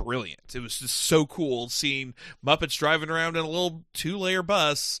effing brilliant. It was just so cool seeing Muppets driving around in a little 2-layer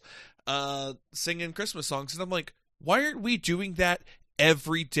bus singing Christmas songs, and I'm like, why aren't we doing that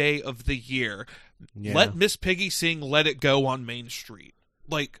every day of the year? Let Miss Piggy sing Let It Go on Main Street.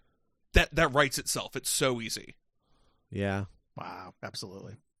 Like, that writes itself. It's so easy. Yeah. Wow,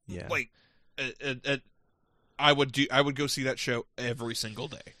 absolutely. Yeah. Like, I would go see that show every single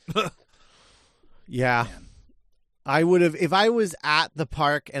day. Yeah. Man. I would have, if I was at the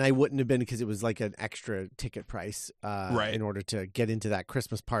park, and I wouldn't have been because it was like an extra ticket price in order to get into that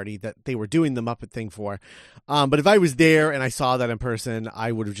Christmas party that they were doing the Muppet thing for. But if I was there and I saw that in person,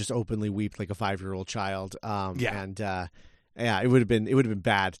 I would have just openly wept like a 5-year-old child. And it would have been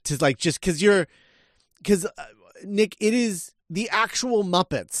bad to like, just because Nick, it is the actual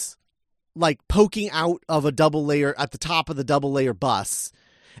Muppets like poking out of a double layer at the top of the double layer bus,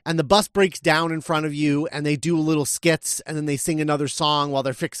 and the bus breaks down in front of you, and they do little skits, and then they sing another song while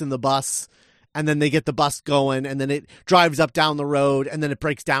they're fixing the bus, and then they get the bus going, and then it drives up down the road, and then it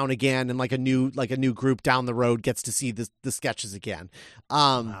breaks down again, and like a new group down the road gets to see the sketches again.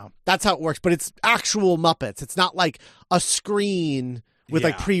 Wow. That's how it works, but it's actual Muppets. It's not like a screen with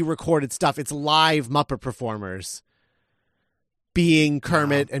like pre-recorded stuff. It's live Muppet performers being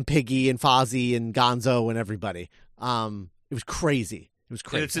Kermit and Piggy and Fozzie and Gonzo and everybody. It was crazy. It was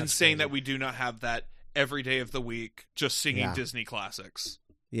crazy. And it's insane that we do not have that every day of the week, just singing Disney classics.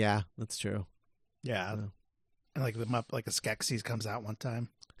 Yeah, that's true. Yeah. And like the Skeksis comes out one time.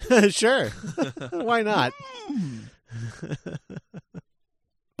 Sure. Why not?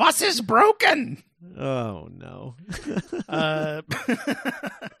 Bus is broken. Oh no.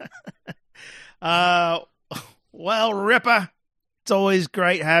 Well, Ripper, it's always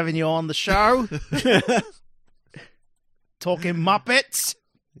great having you on the show. Talking Muppets.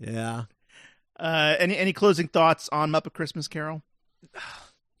 Yeah. Any closing thoughts on Muppet Christmas Carol?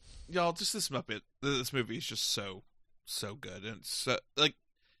 Y'all, just this movie is just so good, and it's like,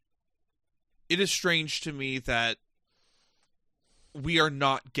 it is strange to me that we are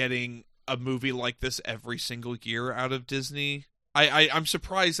not getting a movie like this every single year out of Disney. I'm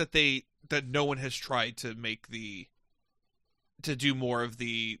surprised that no one has tried to do more of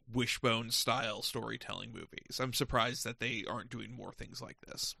the Wishbone style storytelling movies. I'm surprised that they aren't doing more things like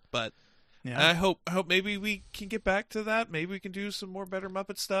this. But I hope maybe we can get back to that. Maybe we can do some more better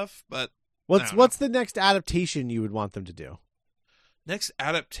Muppet stuff. But what's the next adaptation you would want them to do? Next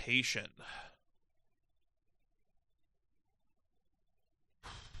adaptation.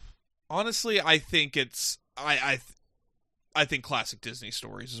 Honestly, I think it's I think classic Disney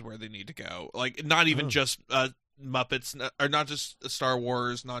stories is where they need to go. Like, not even just Muppets, or not just Star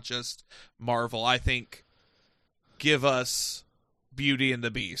Wars, not just Marvel. I think give us Beauty and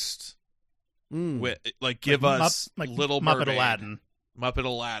the Beast. Give us Little Mermaid, Muppet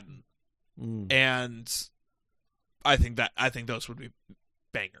Aladdin. And I think those would be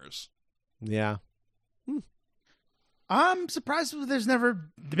bangers. Yeah. I'm surprised there's never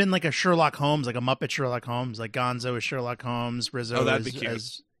been like a Sherlock Holmes, like a Muppet Sherlock Holmes, like Gonzo is Sherlock Holmes, Rizzo that'd be as cute.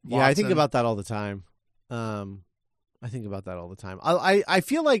 Watson. I think about that all the time. I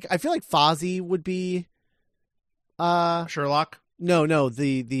feel like Fozzie would be Sherlock. No,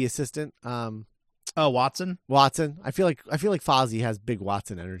 the assistant. Watson. I feel like Fozzie has big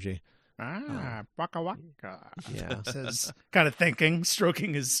Watson energy. Waka waka. Yeah. Says, kind of thinking,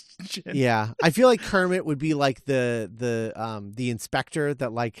 stroking his chin. Yeah, I feel like Kermit would be like the inspector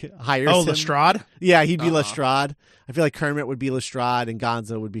that like hires him. Lestrade? Yeah, he'd be Lestrade. I feel like Kermit would be Lestrade and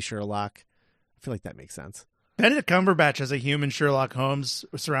Gonzo would be Sherlock. I feel like that makes sense. Benedict Cumberbatch as a human Sherlock Holmes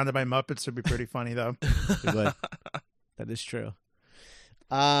surrounded by Muppets would be pretty funny, though. It would. That is true.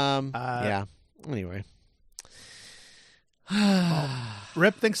 Yeah. Anyway.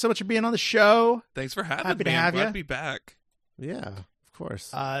 Rip, thanks so much for being on the show. Thanks for having Happy me. to have I'm glad you. to be back. Yeah, of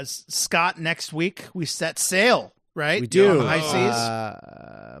course. Scott, next week we set sail, right? We do. High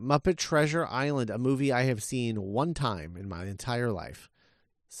seas. Muppet Treasure Island, a movie I have seen one time in my entire life.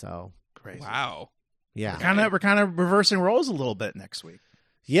 So crazy. Wow. Yeah. We're kind of reversing roles a little bit next week.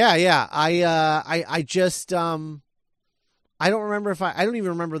 Yeah. I just I don't remember I don't even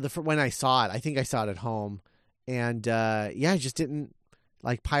remember when I saw it. I think I saw it at home, and I just didn't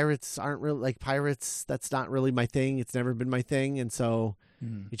like pirates aren't really like pirates. That's not really my thing. It's never been my thing. And so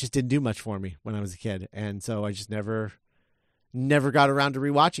it just didn't do much for me when I was a kid. And so I just never got around to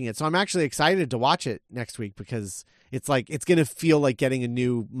rewatching it. So I'm actually excited to watch it next week because it's like, it's going to feel like getting a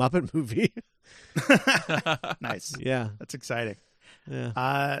new Muppet movie. Nice. Yeah. That's exciting.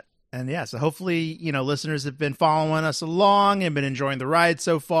 Yeah. And yeah, so hopefully, listeners have been following us along and been enjoying the ride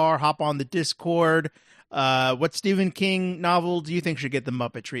so far. Hop on the Discord. What Stephen King novel do you think should get the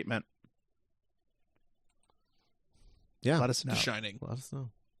Muppet treatment? Yeah. Let us know. The Shining. Let us know.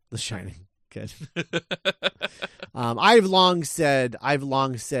 The Shining. Good. I've long said a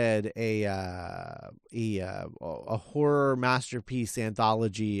horror masterpiece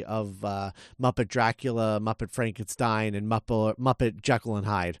anthology of Muppet Dracula, Muppet Frankenstein, and Muppet Jekyll and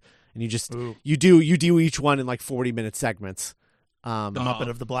Hyde, and you do each one in like 40-minute segments. The Muppet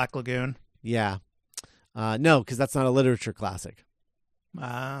of the Black Lagoon. Yeah. No, because that's not a literature classic.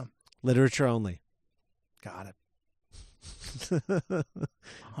 Literature only. Got it.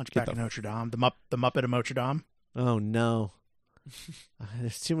 Hunchback of Notre Dame. The Muppet of Notre Dame. Oh no.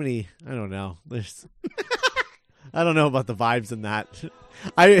 There's too many. I don't know. I don't know about the vibes in that.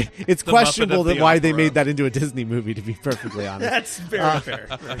 It's questionable that why they made that into a Disney movie, to be perfectly honest. That's very fair.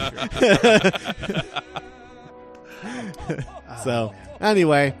 Very So,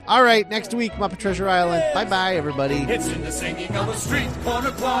 anyway, all right, next week, Muppet Treasure Island. Bye-bye, everybody. It's in the singing of a street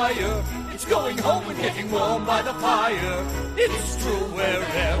corner choir. It's going home and getting warm by the fire. It's true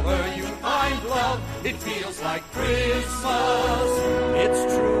wherever you find love. It feels like Christmas.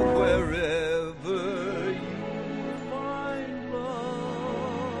 It's true wherever you find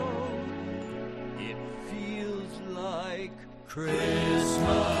love. It feels like Christmas.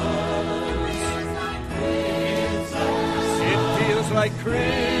 It feels like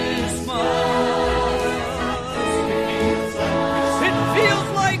Christmas.